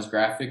personalized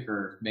graphic,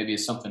 or maybe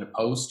it's something to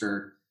post,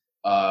 or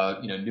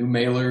new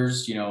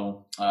mailers,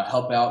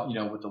 help out,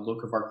 with the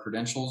look of our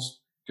credentials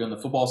during the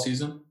football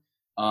season.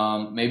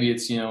 Maybe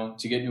it's, to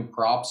get new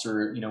props,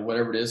 or,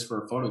 whatever it is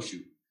for a photo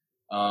shoot.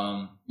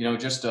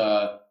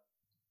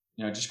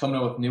 just coming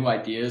up with new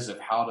ideas of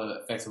how to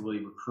effectively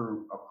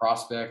recruit a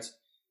prospect,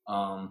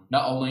 not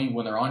only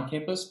when they're on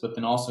campus, but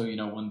then also,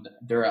 when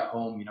they're at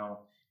home,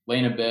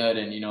 laying in bed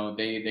and,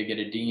 they get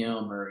a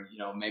DM or,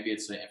 maybe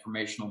it's an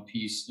informational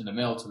piece in the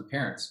mail to the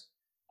parents.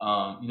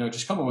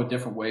 Just come up with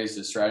different ways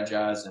to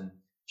strategize and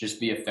just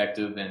be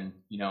effective. And,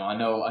 I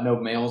know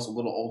mail's a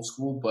little old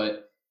school,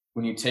 but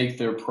when you take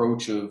the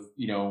approach of,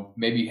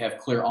 maybe you have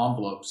clear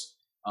envelopes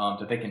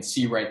that they can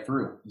see right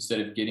through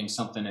instead of getting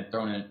something and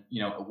throwing it,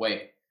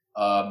 away.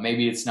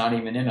 Maybe it's not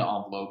even in an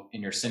envelope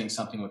and you're sending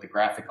something with a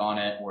graphic on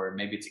it, or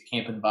maybe it's a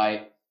camp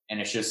invite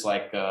and it's just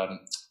like, a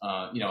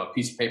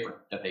piece of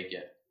paper that they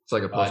get. It's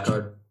like a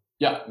postcard.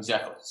 Yeah,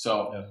 exactly.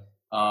 So,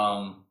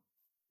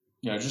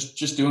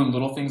 just doing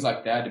little things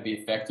like that to be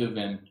effective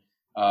and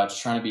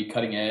just trying to be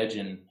cutting edge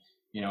and,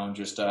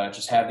 just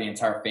have the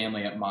entire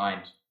family at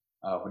mind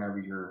whenever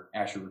you're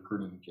actually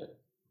recruiting a kid.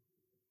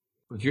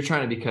 If you're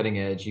trying to be cutting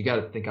edge, you got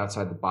to think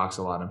outside the box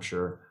a lot, I'm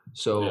sure.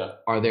 So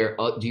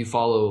do you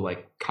follow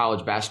like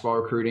college basketball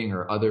recruiting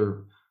or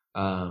other,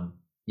 other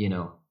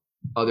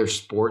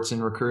sports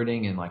in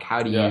recruiting? And like,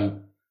 how do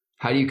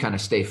you kind of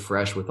stay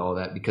fresh with all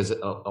that? Because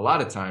a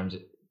lot of times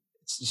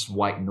it's just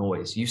white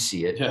noise. You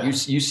see it,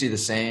 you see the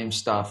same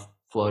stuff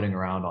floating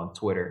around on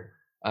Twitter.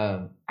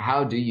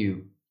 How do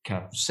you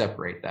kind of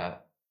separate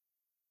that?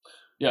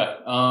 Yeah.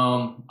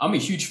 I'm a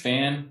huge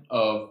fan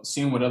of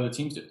seeing what other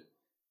teams do.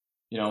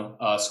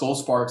 Skull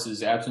Sparks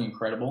is absolutely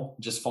incredible.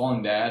 Just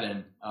following that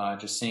and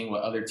just seeing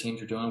what other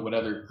teams are doing, what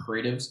other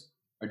creatives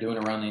are doing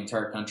around the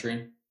entire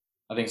country.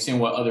 I think seeing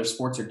what other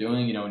sports are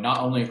doing, not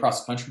only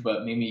across the country,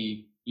 but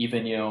maybe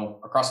even,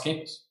 across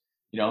campus.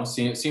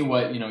 Seeing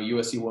what,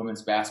 USC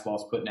women's basketball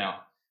is putting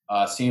out.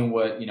 Seeing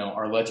what,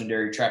 our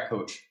legendary track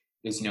coach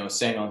is,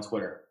 saying on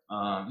Twitter.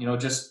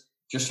 Just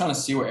trying to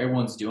see what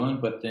everyone's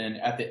doing, but then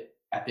at the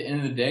end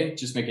of the day,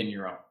 just making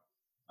your own.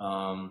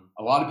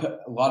 A lot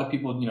of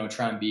people,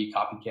 try and be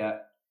copycat,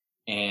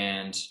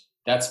 and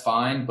that's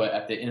fine. But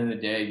at the end of the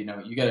day, you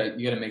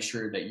gotta make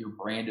sure that your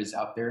brand is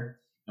out there.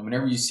 And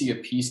whenever you see a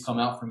piece come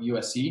out from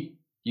USC,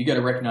 you got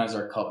to recognize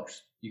our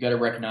colors. You got to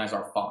recognize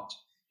our font.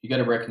 You got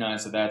to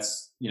recognize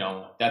that's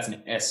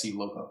an SC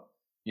logo.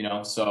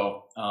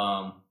 So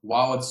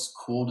while it's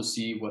cool to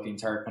see what the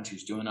entire country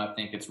is doing, I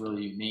think it's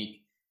really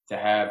unique to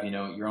have,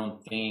 your own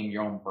theme,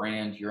 your own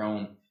brand, your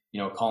own,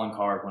 calling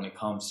card when it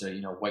comes to,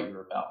 what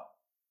you're about.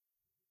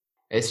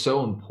 It's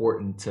so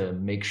important to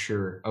make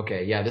sure,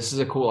 okay, yeah, this is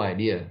a cool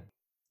idea.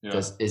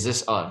 Yeah. Is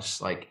this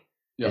us? Like,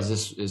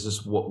 is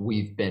this what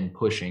we've been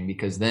pushing?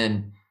 Because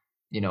then,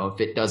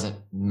 if it doesn't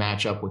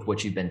match up with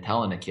what you've been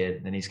telling a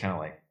kid, then he's kind of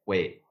like,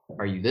 wait,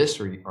 are you this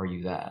or are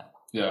you that?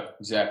 Yeah,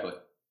 exactly.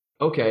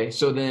 Okay.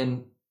 So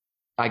then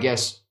I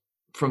guess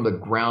from the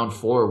ground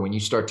floor, when you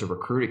start to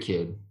recruit a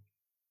kid,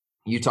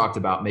 you talked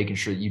about making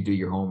sure that you do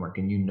your homework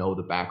and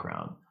the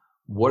background.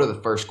 What are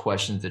the first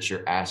questions that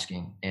you're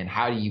asking, and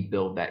how do you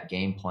build that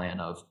game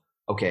plan of,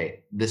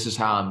 okay, this is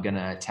how I'm going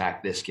to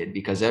attack this kid?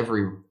 Because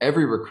every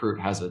recruit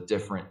has a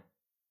different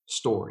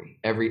story.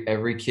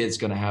 Every kid's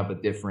going to have a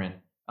different,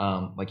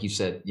 like you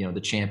said,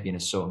 the champion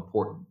is so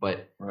important,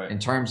 but in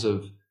terms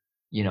of,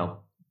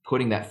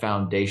 putting that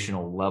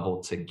foundational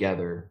level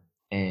together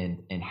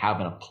and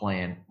having a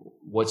plan,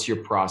 what's your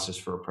process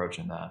for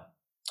approaching that?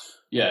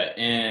 Yeah.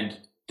 And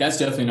that's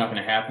definitely not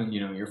going to happen.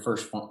 Your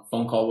first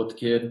phone call with the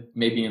kid,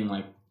 maybe in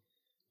like,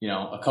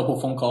 a couple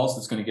phone calls,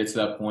 that's going to get to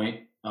that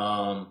point.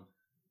 That's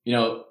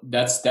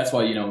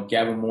why,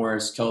 Gavin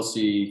Morris,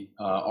 Kelsey,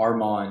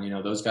 Armand,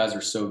 those guys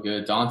are so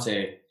good.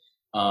 Dante,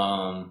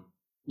 KC,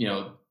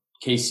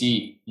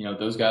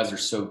 those guys are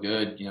so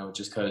good,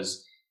 just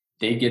because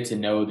they get to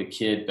know the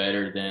kid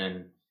better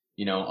than,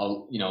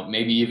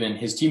 maybe even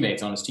his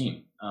teammates on his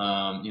team.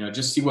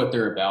 Just see what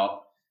they're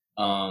about.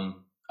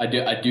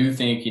 I do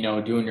think,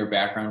 doing your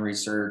background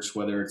research,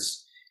 whether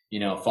it's,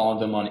 following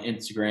them on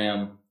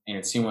Instagram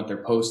and seeing what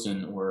they're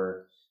posting,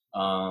 or,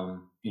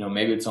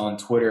 maybe it's on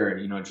Twitter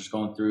and, just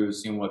going through,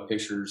 seeing what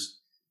pictures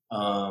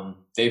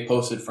they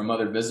posted from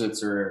other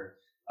visits, or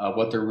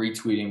what they're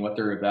retweeting, what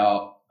they're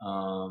about.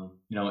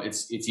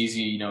 It's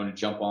easy, to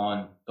jump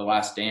on The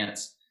Last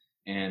Dance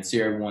and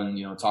see everyone,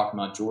 talking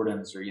about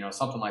Jordans or,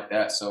 something like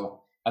that.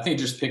 So I think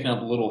just picking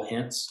up little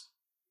hints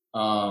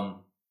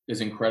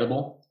is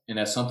incredible. And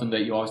that's something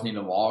that you always need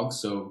to log.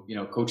 So,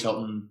 Coach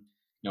Helton,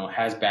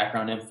 has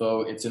background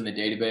info. It's in the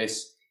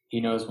database. He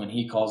knows when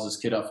he calls this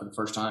kid up for the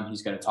first time,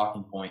 he's got a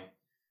talking point.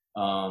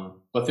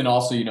 But then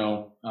also,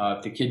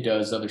 if the kid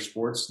does other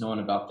sports, knowing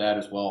about that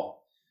as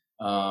well.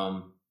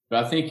 But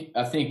I think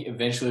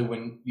eventually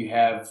when you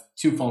have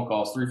 2 phone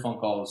calls, 3 phone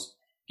calls,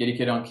 get a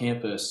kid on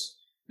campus,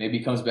 maybe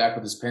he comes back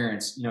with his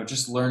parents,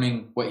 just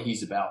learning what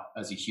he's about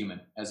as a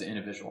human, as an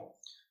individual.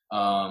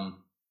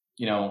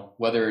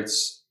 Whether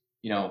it's,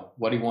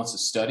 what he wants to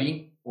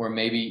study, or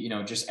maybe,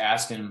 just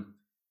ask him,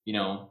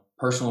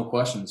 personal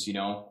questions,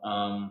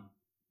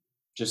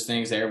 just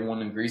things that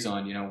everyone agrees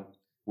on,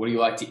 what do you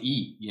like to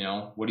eat?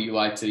 What do you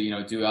like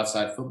to, do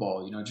outside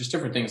football? Just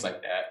different things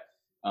like that.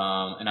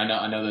 And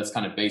I know that's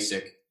kind of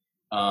basic.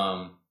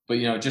 But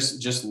but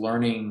just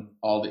learning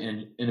all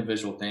the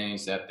individual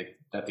things that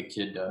the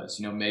kid does.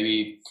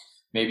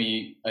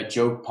 Maybe a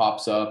joke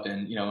pops up,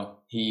 and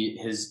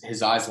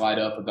his eyes light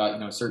up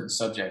about a certain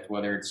subject,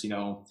 whether it's maybe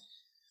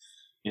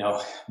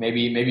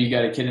you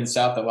got a kid in the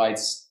South that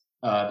likes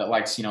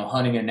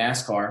hunting and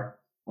NASCAR,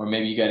 or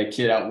maybe you got a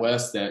kid out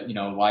west that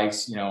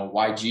likes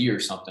YG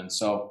or something.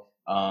 So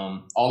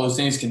all those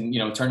things can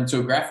turn into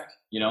a graphic.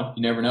 You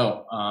never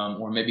know.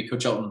 Or maybe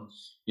Coach Elton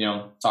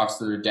talks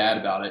to their dad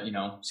about it.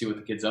 See what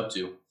the kid's up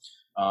to.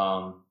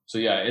 So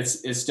yeah,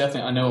 it's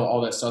definitely, I know all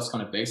that stuff's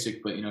kind of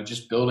basic, but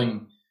just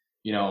building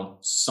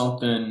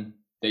something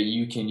that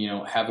you can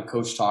have a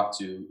coach talk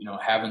to.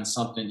 Having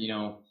something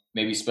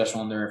maybe special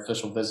on their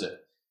official visit.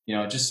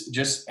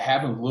 Just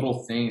having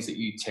little things that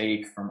you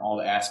take from all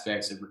the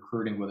aspects of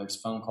recruiting, whether it's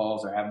phone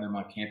calls or having them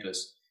on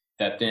campus,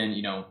 that then,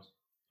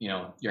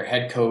 your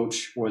head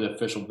coach or the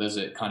official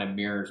visit kind of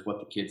mirrors what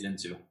the kid's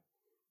into.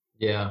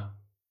 Yeah.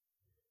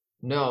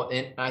 No,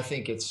 and I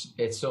think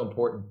it's so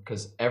important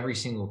because every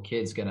single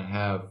kid's going to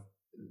have,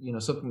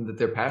 something that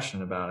they're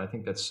passionate about. I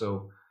think that's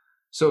so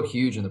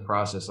huge in the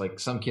process. Like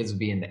some kids would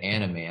be into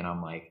anime and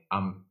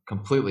I'm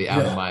completely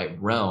out of my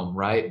realm.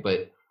 Right.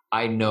 But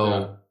I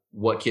know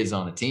what kids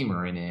on the team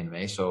are in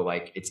anime. So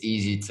like, it's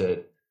easy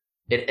to,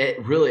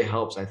 it really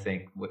helps. I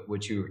think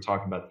what you were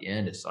talking about at the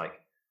end is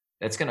like,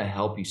 that's going to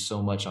help you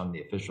so much on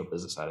the official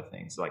business side of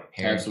things, like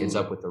pairing kids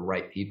up with the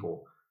right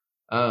people.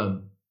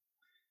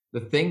 The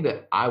thing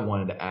that I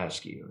wanted to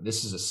ask you,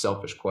 this is a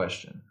selfish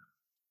question.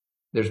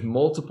 There's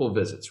multiple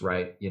visits,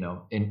 right?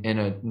 In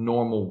a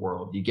normal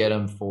world, you get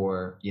them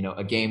for,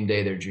 a game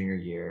day their junior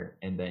year,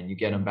 and then you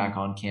get them back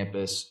on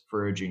campus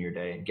for a junior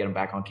day, and get them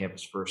back on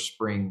campus for a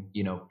spring,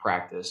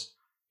 practice,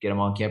 get them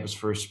on campus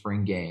for a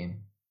spring game,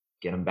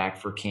 get them back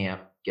for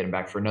camp, get them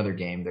back for another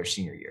game their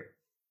senior year.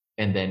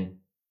 And then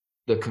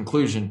the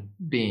conclusion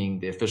being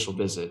the official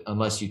visit,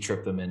 unless you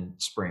trip them in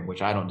spring,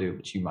 which I don't do,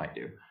 but you might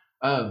do.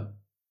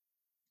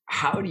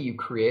 How do you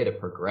create a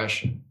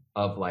progression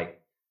of like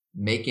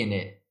making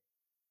it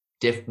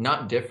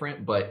not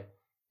different, but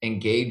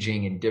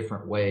engaging in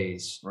different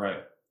ways?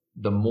 Right.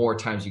 The more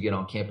times you get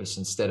on campus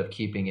instead of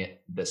keeping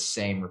it the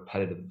same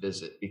repetitive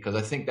visit, because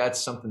I think that's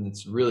something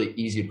that's really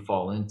easy to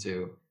fall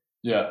into.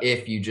 Yeah.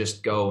 If you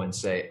just go and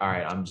say, all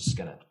right, I'm just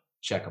going to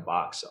check a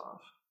box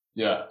off.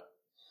 Yeah.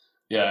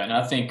 Yeah. And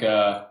I think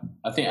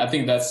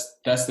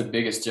that's the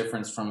biggest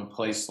difference from a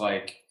place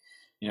like,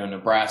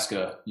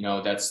 Nebraska,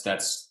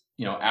 that's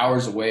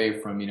hours away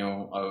from,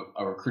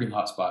 a recruiting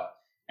hotspot.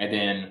 And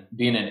then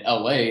being in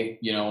LA,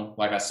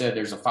 like I said,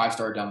 there's a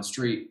 5-star down the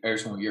street every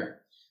single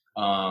year.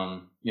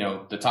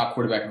 The top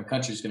quarterback in the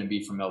country is going to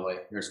be from LA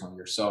every single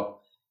year. So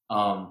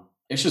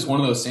it's just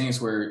one of those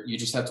things where you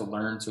just have to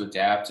learn to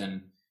adapt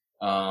and,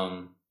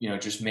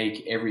 just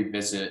make every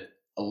visit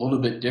a little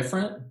bit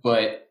different,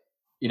 but,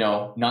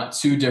 not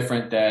too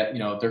different that,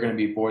 they're going to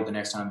be bored the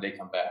next time they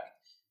come back.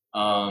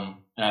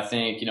 And I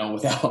think,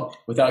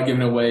 without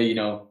giving away,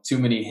 too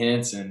many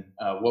hints and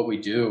what we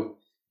do,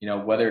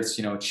 whether it's,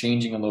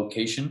 changing a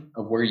location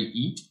of where you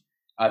eat,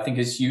 I think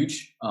is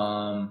huge.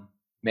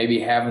 Maybe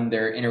having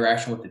their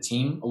interaction with the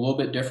team a little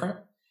bit different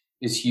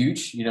is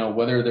huge.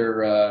 Whether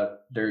they're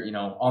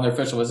on their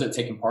official visit,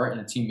 taking part in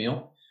a team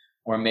meal,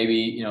 or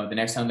maybe, the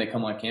next time they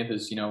come on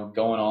campus,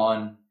 going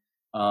on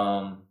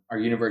our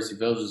University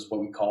Village is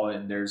what we call it.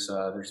 And there's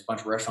a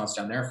bunch of restaurants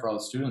down there for all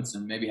the students,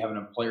 and maybe having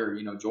a player,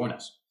 join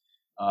us,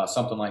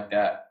 something like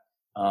that.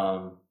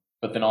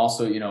 But then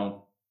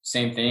also,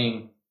 same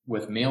thing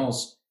with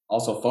meals.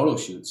 Also photo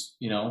shoots,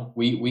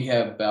 we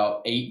have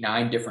about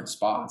 8-9 different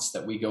spots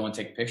that we go and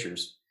take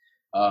pictures.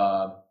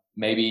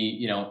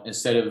 Maybe,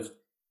 instead of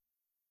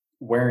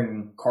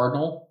wearing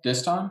Cardinal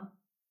this time,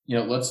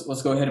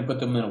 let's go ahead and put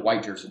them in a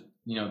white jersey,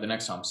 the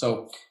next time.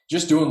 So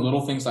just doing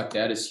little things like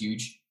that is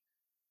huge,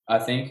 I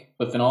think.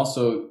 But then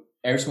also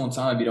every single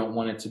time you don't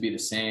want it to be the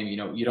same.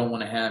 You don't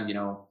want to have,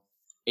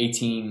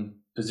 18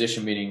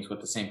 position meetings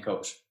with the same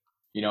coach.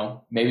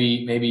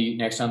 Maybe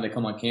next time they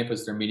come on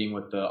campus, they're meeting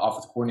with the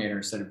offensive coordinator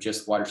instead of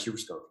just wide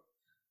receivers coach.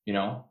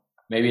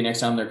 Maybe next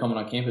time they're coming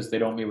on campus, they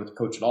don't meet with the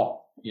coach at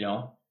all.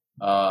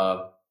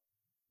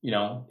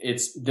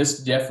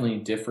 This definitely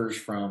differs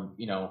from,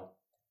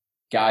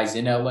 guys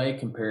in LA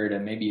compared to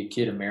maybe a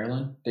kid in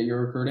Maryland that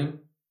you're recruiting.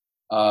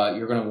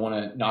 You're going to want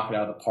to knock it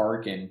out of the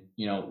park and,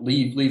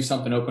 leave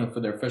something open for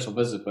their official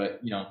visit,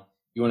 but,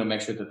 you want to make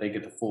sure that they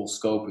get the full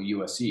scope of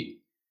USC.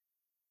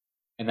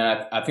 And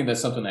then I think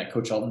that's something that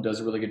Coach Elton does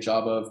a really good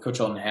job of. Coach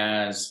Elton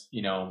has,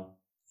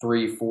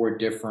 3-4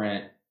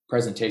 different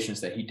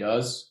presentations that he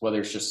does, whether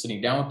it's just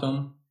sitting down with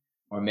them,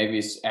 or maybe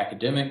it's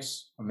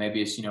academics, or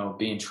maybe it's,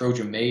 being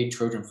Trojan made,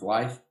 Trojan for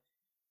life.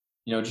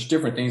 Just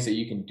different things that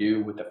you can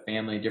do with the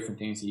family, different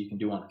things that you can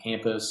do on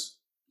campus,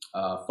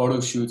 photo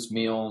shoots,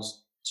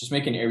 meals, just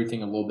making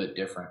everything a little bit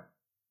different.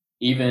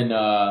 Even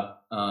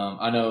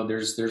I know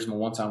there's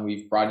one time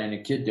we've brought in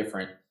a kid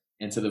different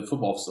into the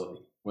football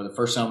facility, where the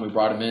first time we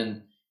brought him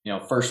in,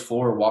 first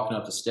floor, walking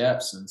up the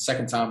steps. And the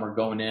second time we're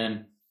going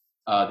in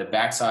the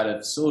backside of the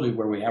facility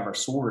where we have our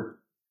sword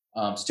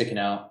sticking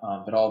out,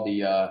 but all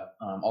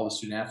the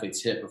student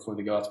athletes hit before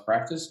they go out to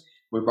practice.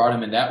 We brought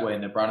them in that way,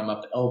 and then brought them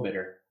up the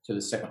elevator to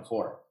the second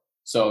floor.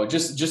 So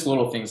just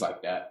little things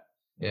like that.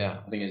 Yeah,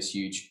 I think it's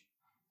huge.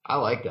 I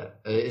like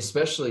that,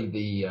 especially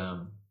the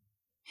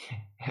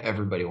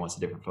everybody wants a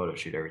different photo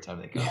shoot every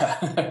time they come.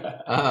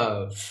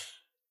 Yeah.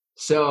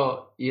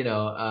 So,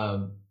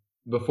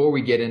 before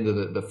we get into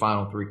the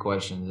final three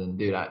questions, and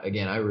dude,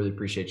 I really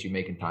appreciate you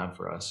making time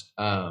for us.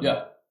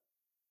 Yeah.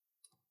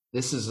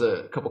 This is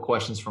a couple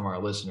questions from our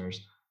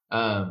listeners.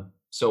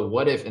 So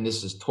what if, and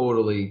this is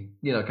totally,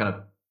 kind of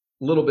a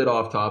little bit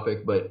off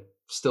topic, but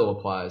still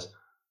applies.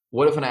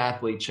 What if an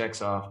athlete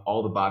checks off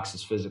all the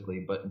boxes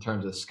physically, but in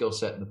terms of the skill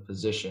set and the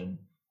position,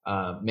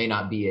 may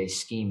not be a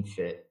scheme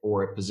fit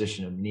or a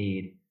position of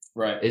need?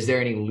 Right. Is there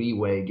any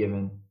leeway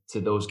given to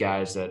those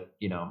guys that,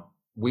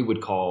 we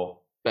would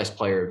call best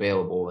player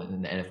available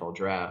in the NFL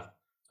draft?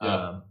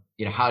 Yeah.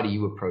 How do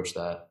you approach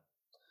that?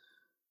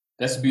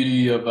 That's the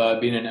beauty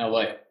of being in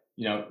LA.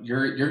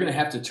 You're going to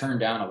have to turn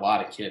down a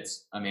lot of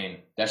kids. I mean,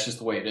 that's just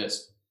the way it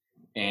is.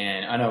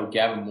 And I know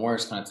Gavin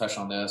Morris kind of touched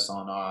on this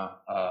on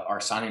our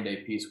signing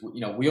day piece.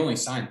 We only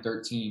signed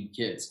 13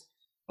 kids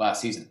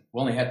last season. We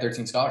only had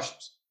 13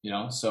 scholarships,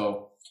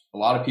 so a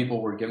lot of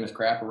people were giving us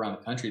crap around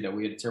the country that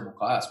we had a terrible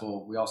class.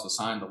 Well, we also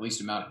signed the least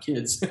amount of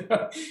kids in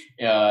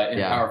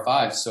Power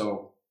 5.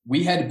 So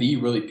we had to be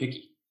really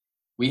picky.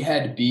 We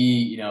had to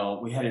be,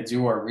 we had to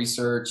do our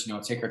research,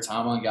 take our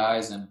time on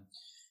guys. And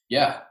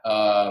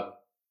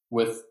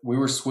we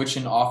were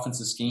switching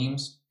offensive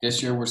schemes.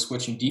 This year we're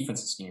switching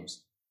defensive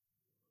schemes.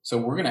 So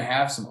we're going to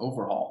have some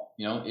overhaul.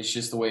 It's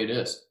just the way it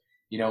is.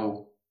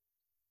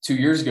 2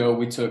 years ago,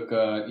 we took,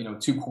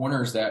 two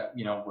corners that,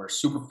 were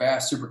super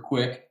fast, super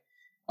quick,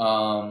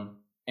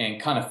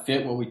 and kind of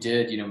fit what we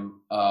did,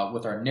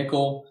 with our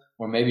nickel,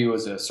 or maybe it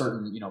was a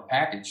certain,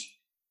 package.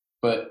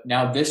 But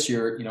now this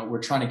year,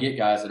 we're trying to get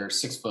guys that are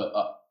 6 foot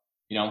up,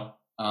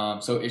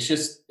 so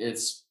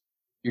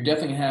you're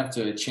definitely going to have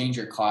to change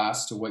your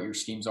class to what your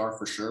schemes are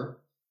for sure.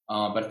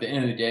 But at the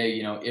end of the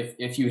day,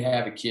 if you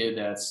have a kid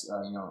that's,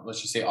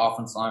 let's just say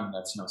offensive lineman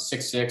that's,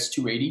 6'6",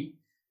 280,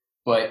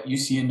 but you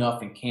see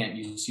enough in camp,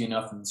 you see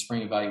enough in the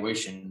spring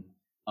evaluation,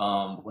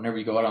 whenever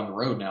you go out on the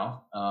road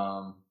now,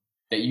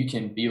 that you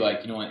can be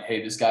like,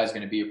 hey, this guy's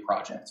going to be a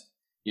project.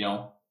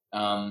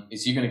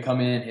 Is he going to come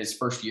in his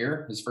first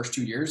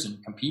 2 years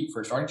and compete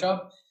for a starting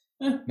job?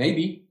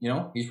 Maybe,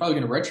 he's probably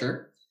going to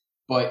redshirt.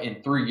 But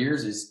in 3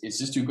 years, is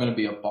this dude going to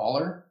be a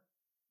baller?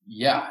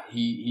 Yeah,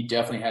 he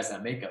definitely has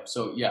that makeup.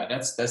 So yeah,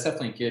 that's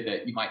definitely a kid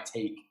that you might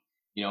take,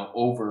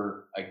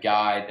 over a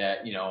guy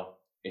that,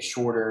 is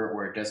shorter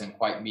or it doesn't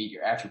quite meet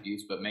your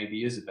attributes, but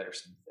maybe is a better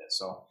scheme fit.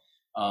 So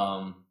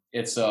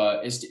it's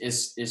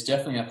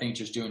definitely, I think,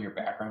 just doing your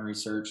background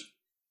research.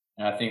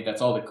 And I think that's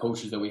all the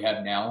coaches that we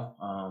have now,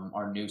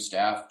 our new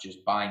staff,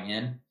 just buying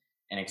in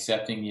and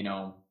accepting,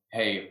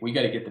 hey, we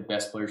got to get the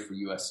best players for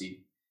USC.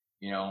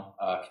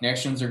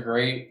 Connections are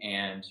great,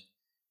 and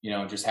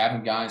just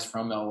having guys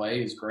from LA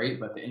is great.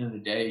 But at the end of the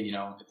day,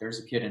 if there's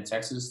a kid in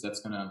Texas that's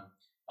going to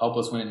help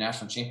us win a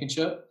national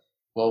championship,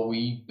 well,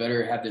 we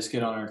better have this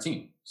kid on our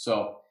team.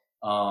 So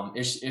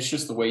it's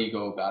just the way you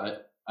go about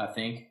it. I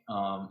think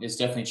it's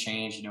definitely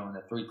changed, in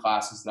the 3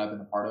 classes that I've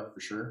been a part of for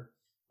sure.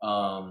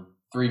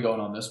 3 going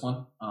on this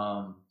one.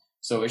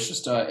 So it's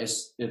just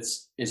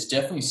it's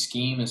definitely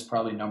scheme is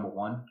probably number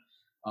one.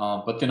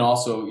 But then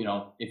also,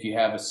 if you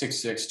have a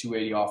 6'6",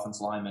 280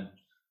 offensive lineman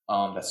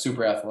that's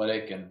super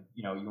athletic, and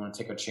you want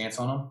to take a chance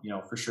on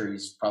him, for sure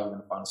he's probably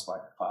going to find a spot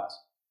in your class.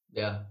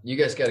 Yeah, you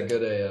guys got a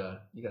good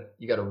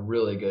you got a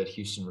really good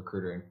Houston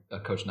recruiter,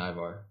 Coach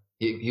Nivar.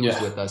 He was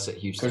with us at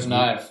Houston. Coach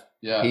Nive,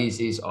 yeah,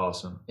 he's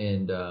awesome,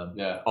 and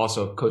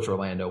also Coach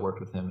Orlando worked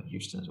with him at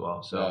Houston as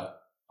well. So yeah.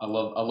 I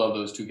love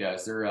those two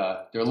guys. They're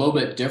a little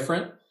bit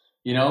different,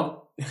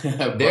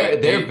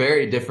 they're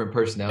very different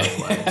personality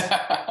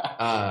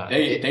wise.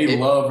 They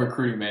love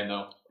recruiting, man.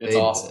 Though it's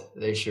awesome.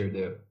 They sure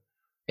do.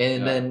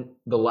 And then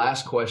the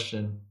last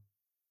question,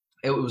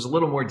 it was a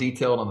little more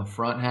detailed on the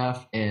front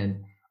half,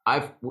 and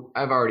I've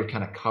already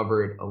kind of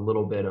covered a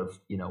little bit of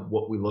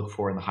what we look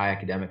for in the high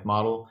academic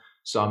model.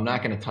 So I'm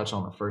not going to touch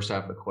on the first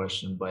half of the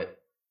question, but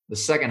the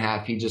second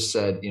half, he just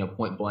said,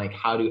 point blank,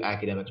 how do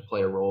academics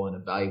play a role in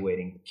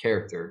evaluating the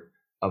character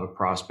of a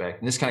prospect?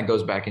 And this kind of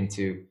goes back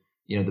into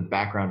the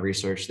background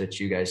research that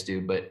you guys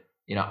do, but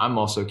I'm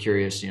also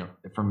curious,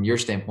 from your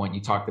standpoint,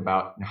 you talked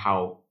about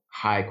how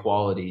high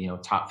quality,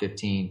 top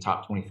 15,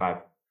 top 25,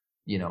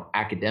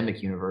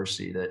 academic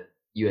university that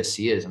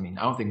USC is. I mean,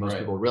 I don't think most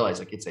people realize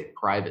it's a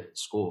private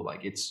school.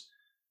 It's,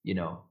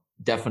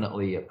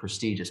 definitely a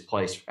prestigious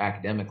place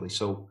academically.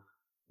 So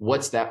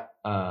what's that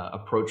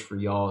approach for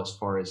y'all as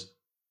far as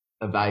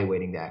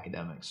evaluating the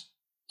academics?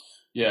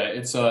 Yeah,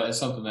 it's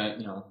something that,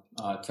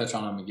 touch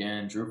on them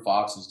again. Drew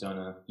Fox has done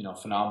a,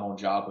 phenomenal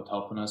job with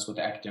helping us with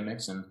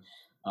academics, and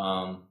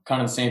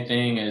kind of the same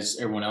thing as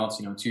everyone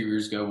else. 2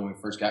 years ago when we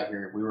first got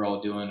here, we were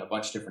all doing a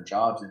bunch of different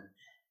jobs,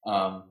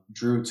 and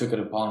Drew took it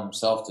upon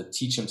himself to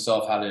teach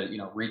himself how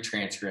to, read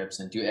transcripts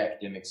and do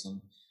academics.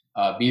 And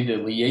be the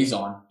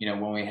liaison,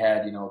 when we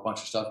had, a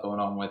bunch of stuff going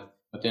on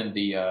within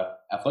the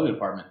athletic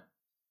department.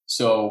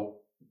 So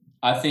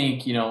I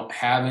think,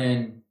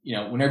 having,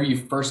 whenever you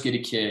first get a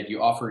kid,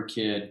 you offer a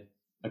kid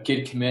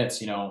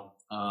commits,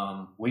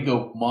 we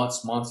go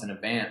months in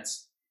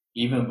advance,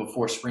 even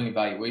before spring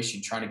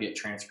evaluation, trying to get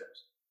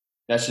transcripts.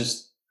 That's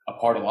just a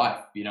part of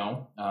life,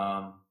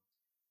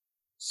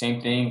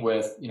 Same thing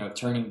with,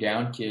 turning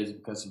down kids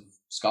because of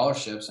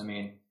scholarships. I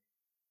mean,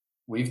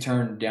 we've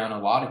turned down a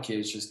lot of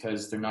kids just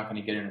because they're not going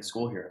to get into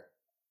school here.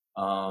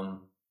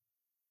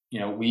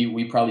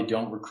 We probably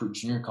don't recruit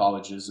junior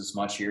colleges as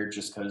much here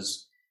just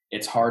because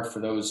it's hard for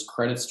those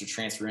credits to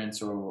transfer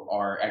into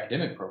our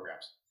academic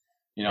programs.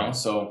 Right.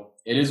 So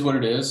it is what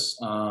it is.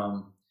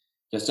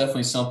 There's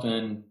definitely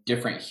something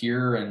different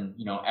here and,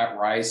 at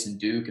Rice and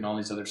Duke and all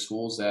these other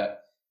schools that,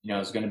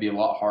 is going to be a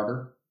lot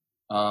harder.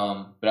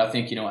 But I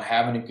think,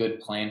 having a good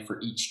plan for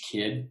each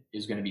kid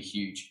is going to be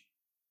huge.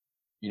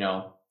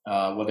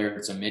 Whether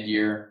it's a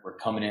mid-year or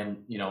coming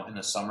in, in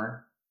the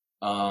summer,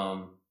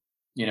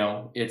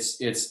 it's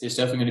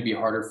definitely going to be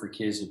harder for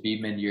kids to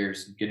be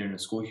mid-years and get into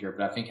school here.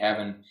 But I think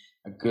having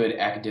a good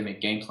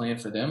academic game plan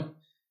for them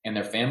and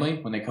their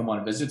family when they come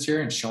on visits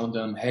here and showing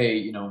them,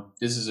 hey,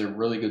 this is a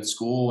really good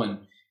school and,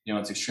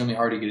 it's extremely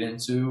hard to get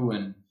into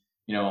and,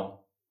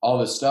 all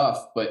this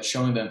stuff, but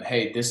showing them,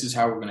 hey, this is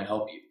how we're going to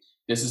help you.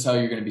 This is how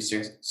you're going to be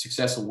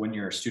successful when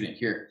you're a student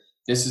here.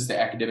 This is the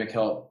academic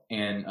help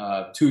and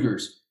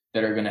tutors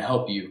that are going to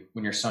help you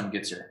when your son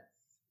gets here.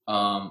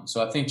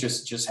 So I think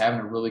just having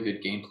a really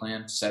good game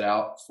plan set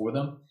out for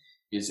them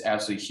is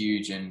absolutely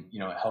huge, and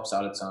it helps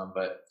out a ton.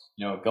 But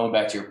going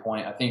back to your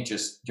point, I think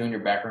just doing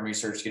your background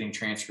research, getting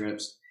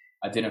transcripts,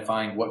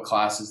 identifying what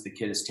classes the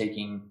kid is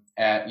taking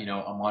at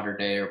a Mater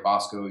Dei or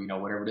Bosco,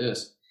 whatever it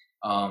is,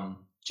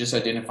 just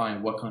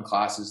identifying what kind of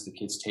classes the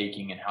kid's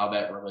taking and how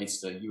that relates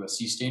to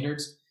USC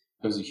standards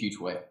goes a huge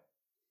way.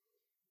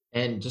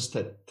 And just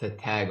to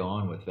tag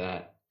on with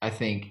that, I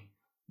think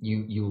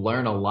you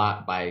learn a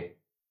lot by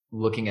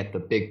looking at the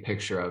big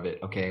picture of it.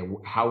 Okay,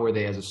 how were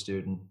they as a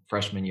student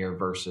freshman year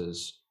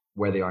versus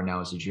where they are now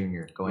as a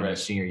junior going into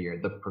senior year?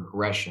 The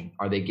progression.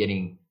 Are they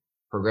getting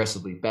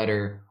progressively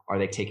better? Are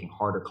they taking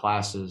harder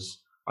classes?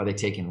 Are they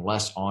taking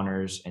less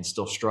honors and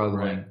still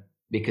struggling? Right.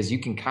 Because you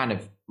can kind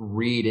of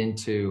read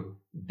into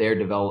their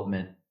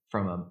development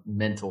from a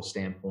mental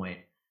standpoint.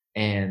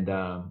 And,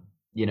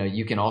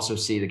 you can also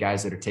see the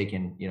guys that are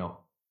taking,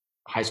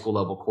 high school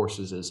level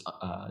courses as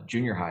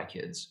junior high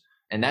kids.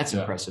 And that's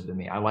impressive to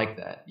me. I like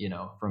that,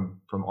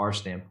 from our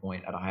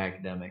standpoint at a high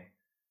academic.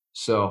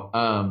 So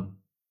I'm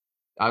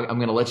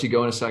going to let you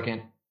go in a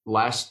second.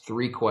 Last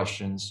 3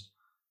 questions.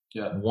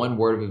 Yeah. 1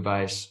 word of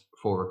advice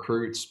for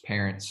recruits,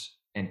 parents,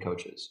 and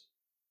coaches.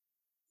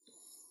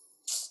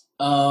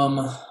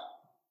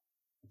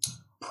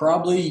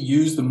 Probably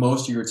use the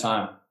most of your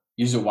time.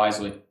 Use it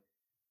wisely.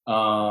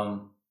 Probably,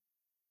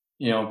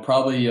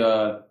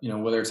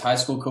 whether it's high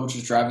school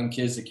coaches driving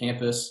kids to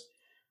campus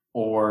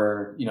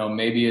or,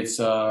 maybe it's,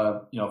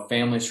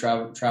 families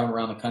traveling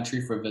around the country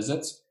for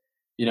visits.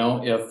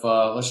 If,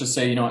 let's just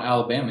say,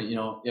 Alabama,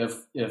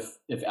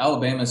 if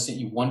Alabama sent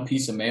you 1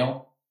 piece of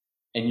mail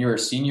and you're a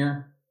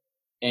senior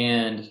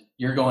and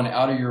you're going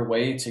out of your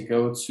way to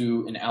go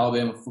to an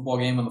Alabama football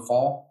game in the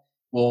fall,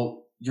 well,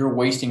 you're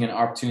wasting an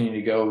opportunity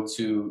to go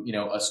to,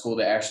 a school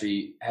that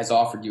actually has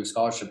offered you a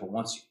scholarship or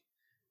wants you.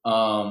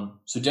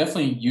 So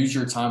definitely use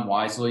your time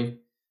wisely,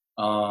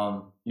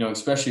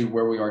 especially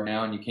where we are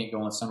now and you can't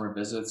go on summer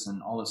visits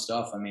and all this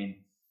stuff. I mean,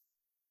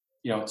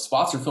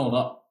 spots are filling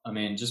up. I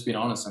mean, just being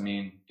honest,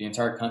 the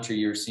entire country,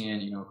 you're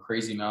seeing,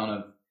 crazy amount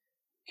of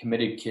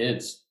committed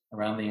kids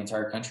around the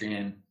entire country.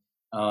 And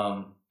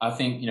I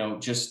think,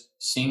 just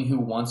seeing who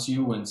wants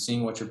you and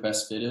seeing what your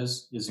best fit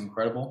is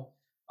incredible.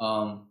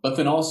 But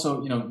then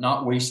also,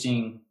 not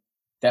wasting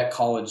that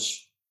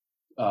college,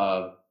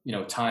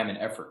 time and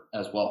effort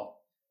as well.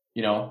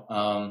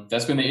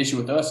 That's been the issue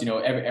with us.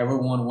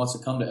 Everyone wants to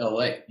come to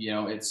LA.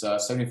 It's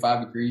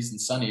 75 degrees and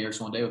sunny here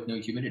one day with no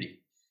humidity.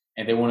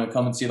 And they want to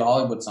come and see the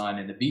Hollywood sign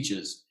and the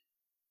beaches.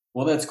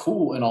 Well, that's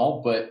cool and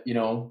all, but,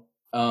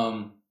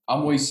 I'm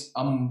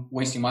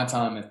wasting my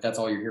time if that's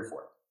all you're here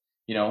for.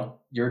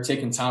 You're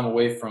taking time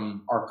away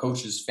from our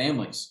coaches'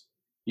 families.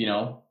 We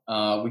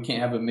can't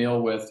have a meal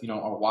with,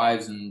 our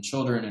wives and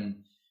children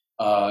and,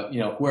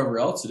 whoever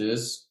else it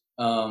is,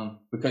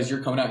 because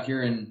you're coming out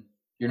here and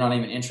you're not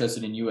even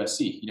interested in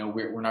USC.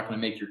 We're not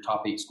going to make your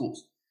top 8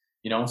 schools,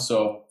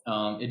 so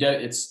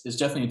it's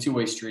definitely a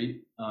 2-way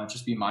street.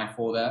 Just be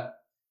mindful of that.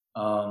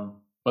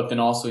 But then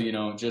also,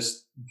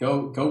 just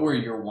go where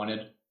you're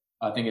wanted,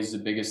 I think is the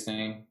biggest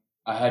thing.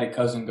 I had a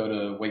cousin go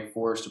to Wake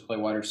Forest to play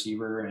wide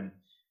receiver, and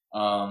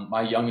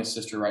my youngest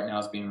sister right now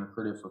is being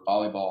recruited for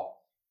volleyball.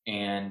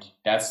 And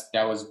that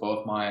was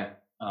both my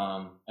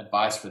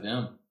advice for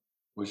them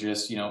was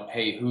just,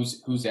 hey,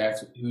 who's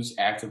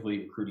actively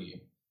recruiting you?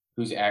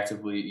 Who's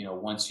actively,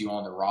 wants you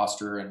on the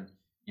roster, and,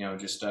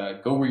 just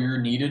go where you're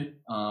needed.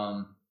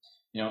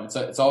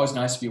 It's always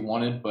nice to be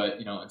wanted, but,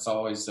 it's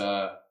always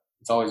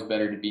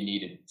better to be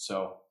needed.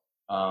 So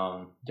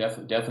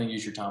Definitely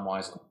use your time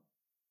wisely.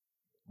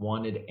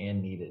 Wanted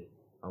and needed.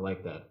 I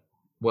like that.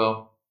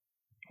 Well,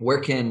 where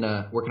can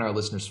our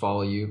listeners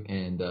follow you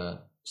and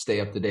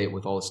stay up to date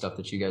with all the stuff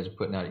that you guys are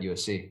putting out at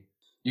USC?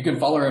 You can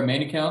follow our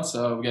main accounts. We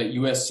got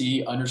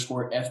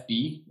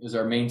USC_FB is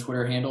our main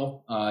Twitter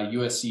handle.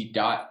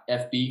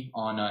 USC.FB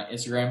on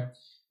Instagram.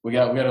 We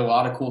got a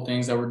lot of cool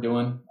things that we're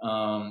doing.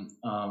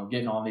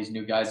 Getting all these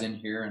new guys in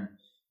here, and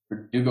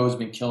Verdugo's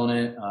been killing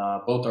it.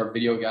 Both our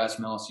video guys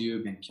from LSU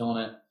have been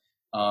killing it.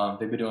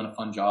 They've been doing a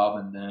fun job.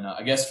 And then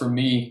I guess for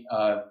me,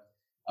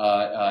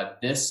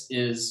 this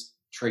is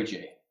Trey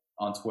J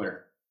on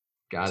Twitter.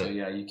 Got it. So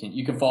yeah,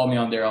 you can follow me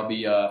on there. I'll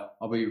be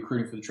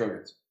recruiting for the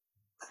Trojans.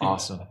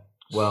 Awesome.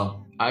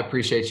 Well, I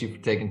appreciate you for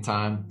taking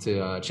time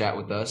to chat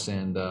with us,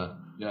 and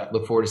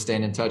look forward to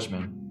staying in touch,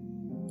 man.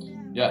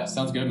 Yeah,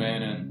 sounds good,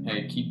 man. And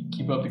hey,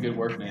 keep up the good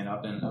work, man.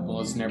 I've been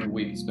listening every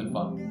week. It's been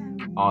fun.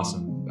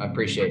 Awesome. I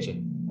appreciate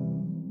you.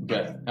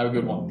 Okay. Have a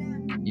good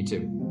one. You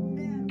too.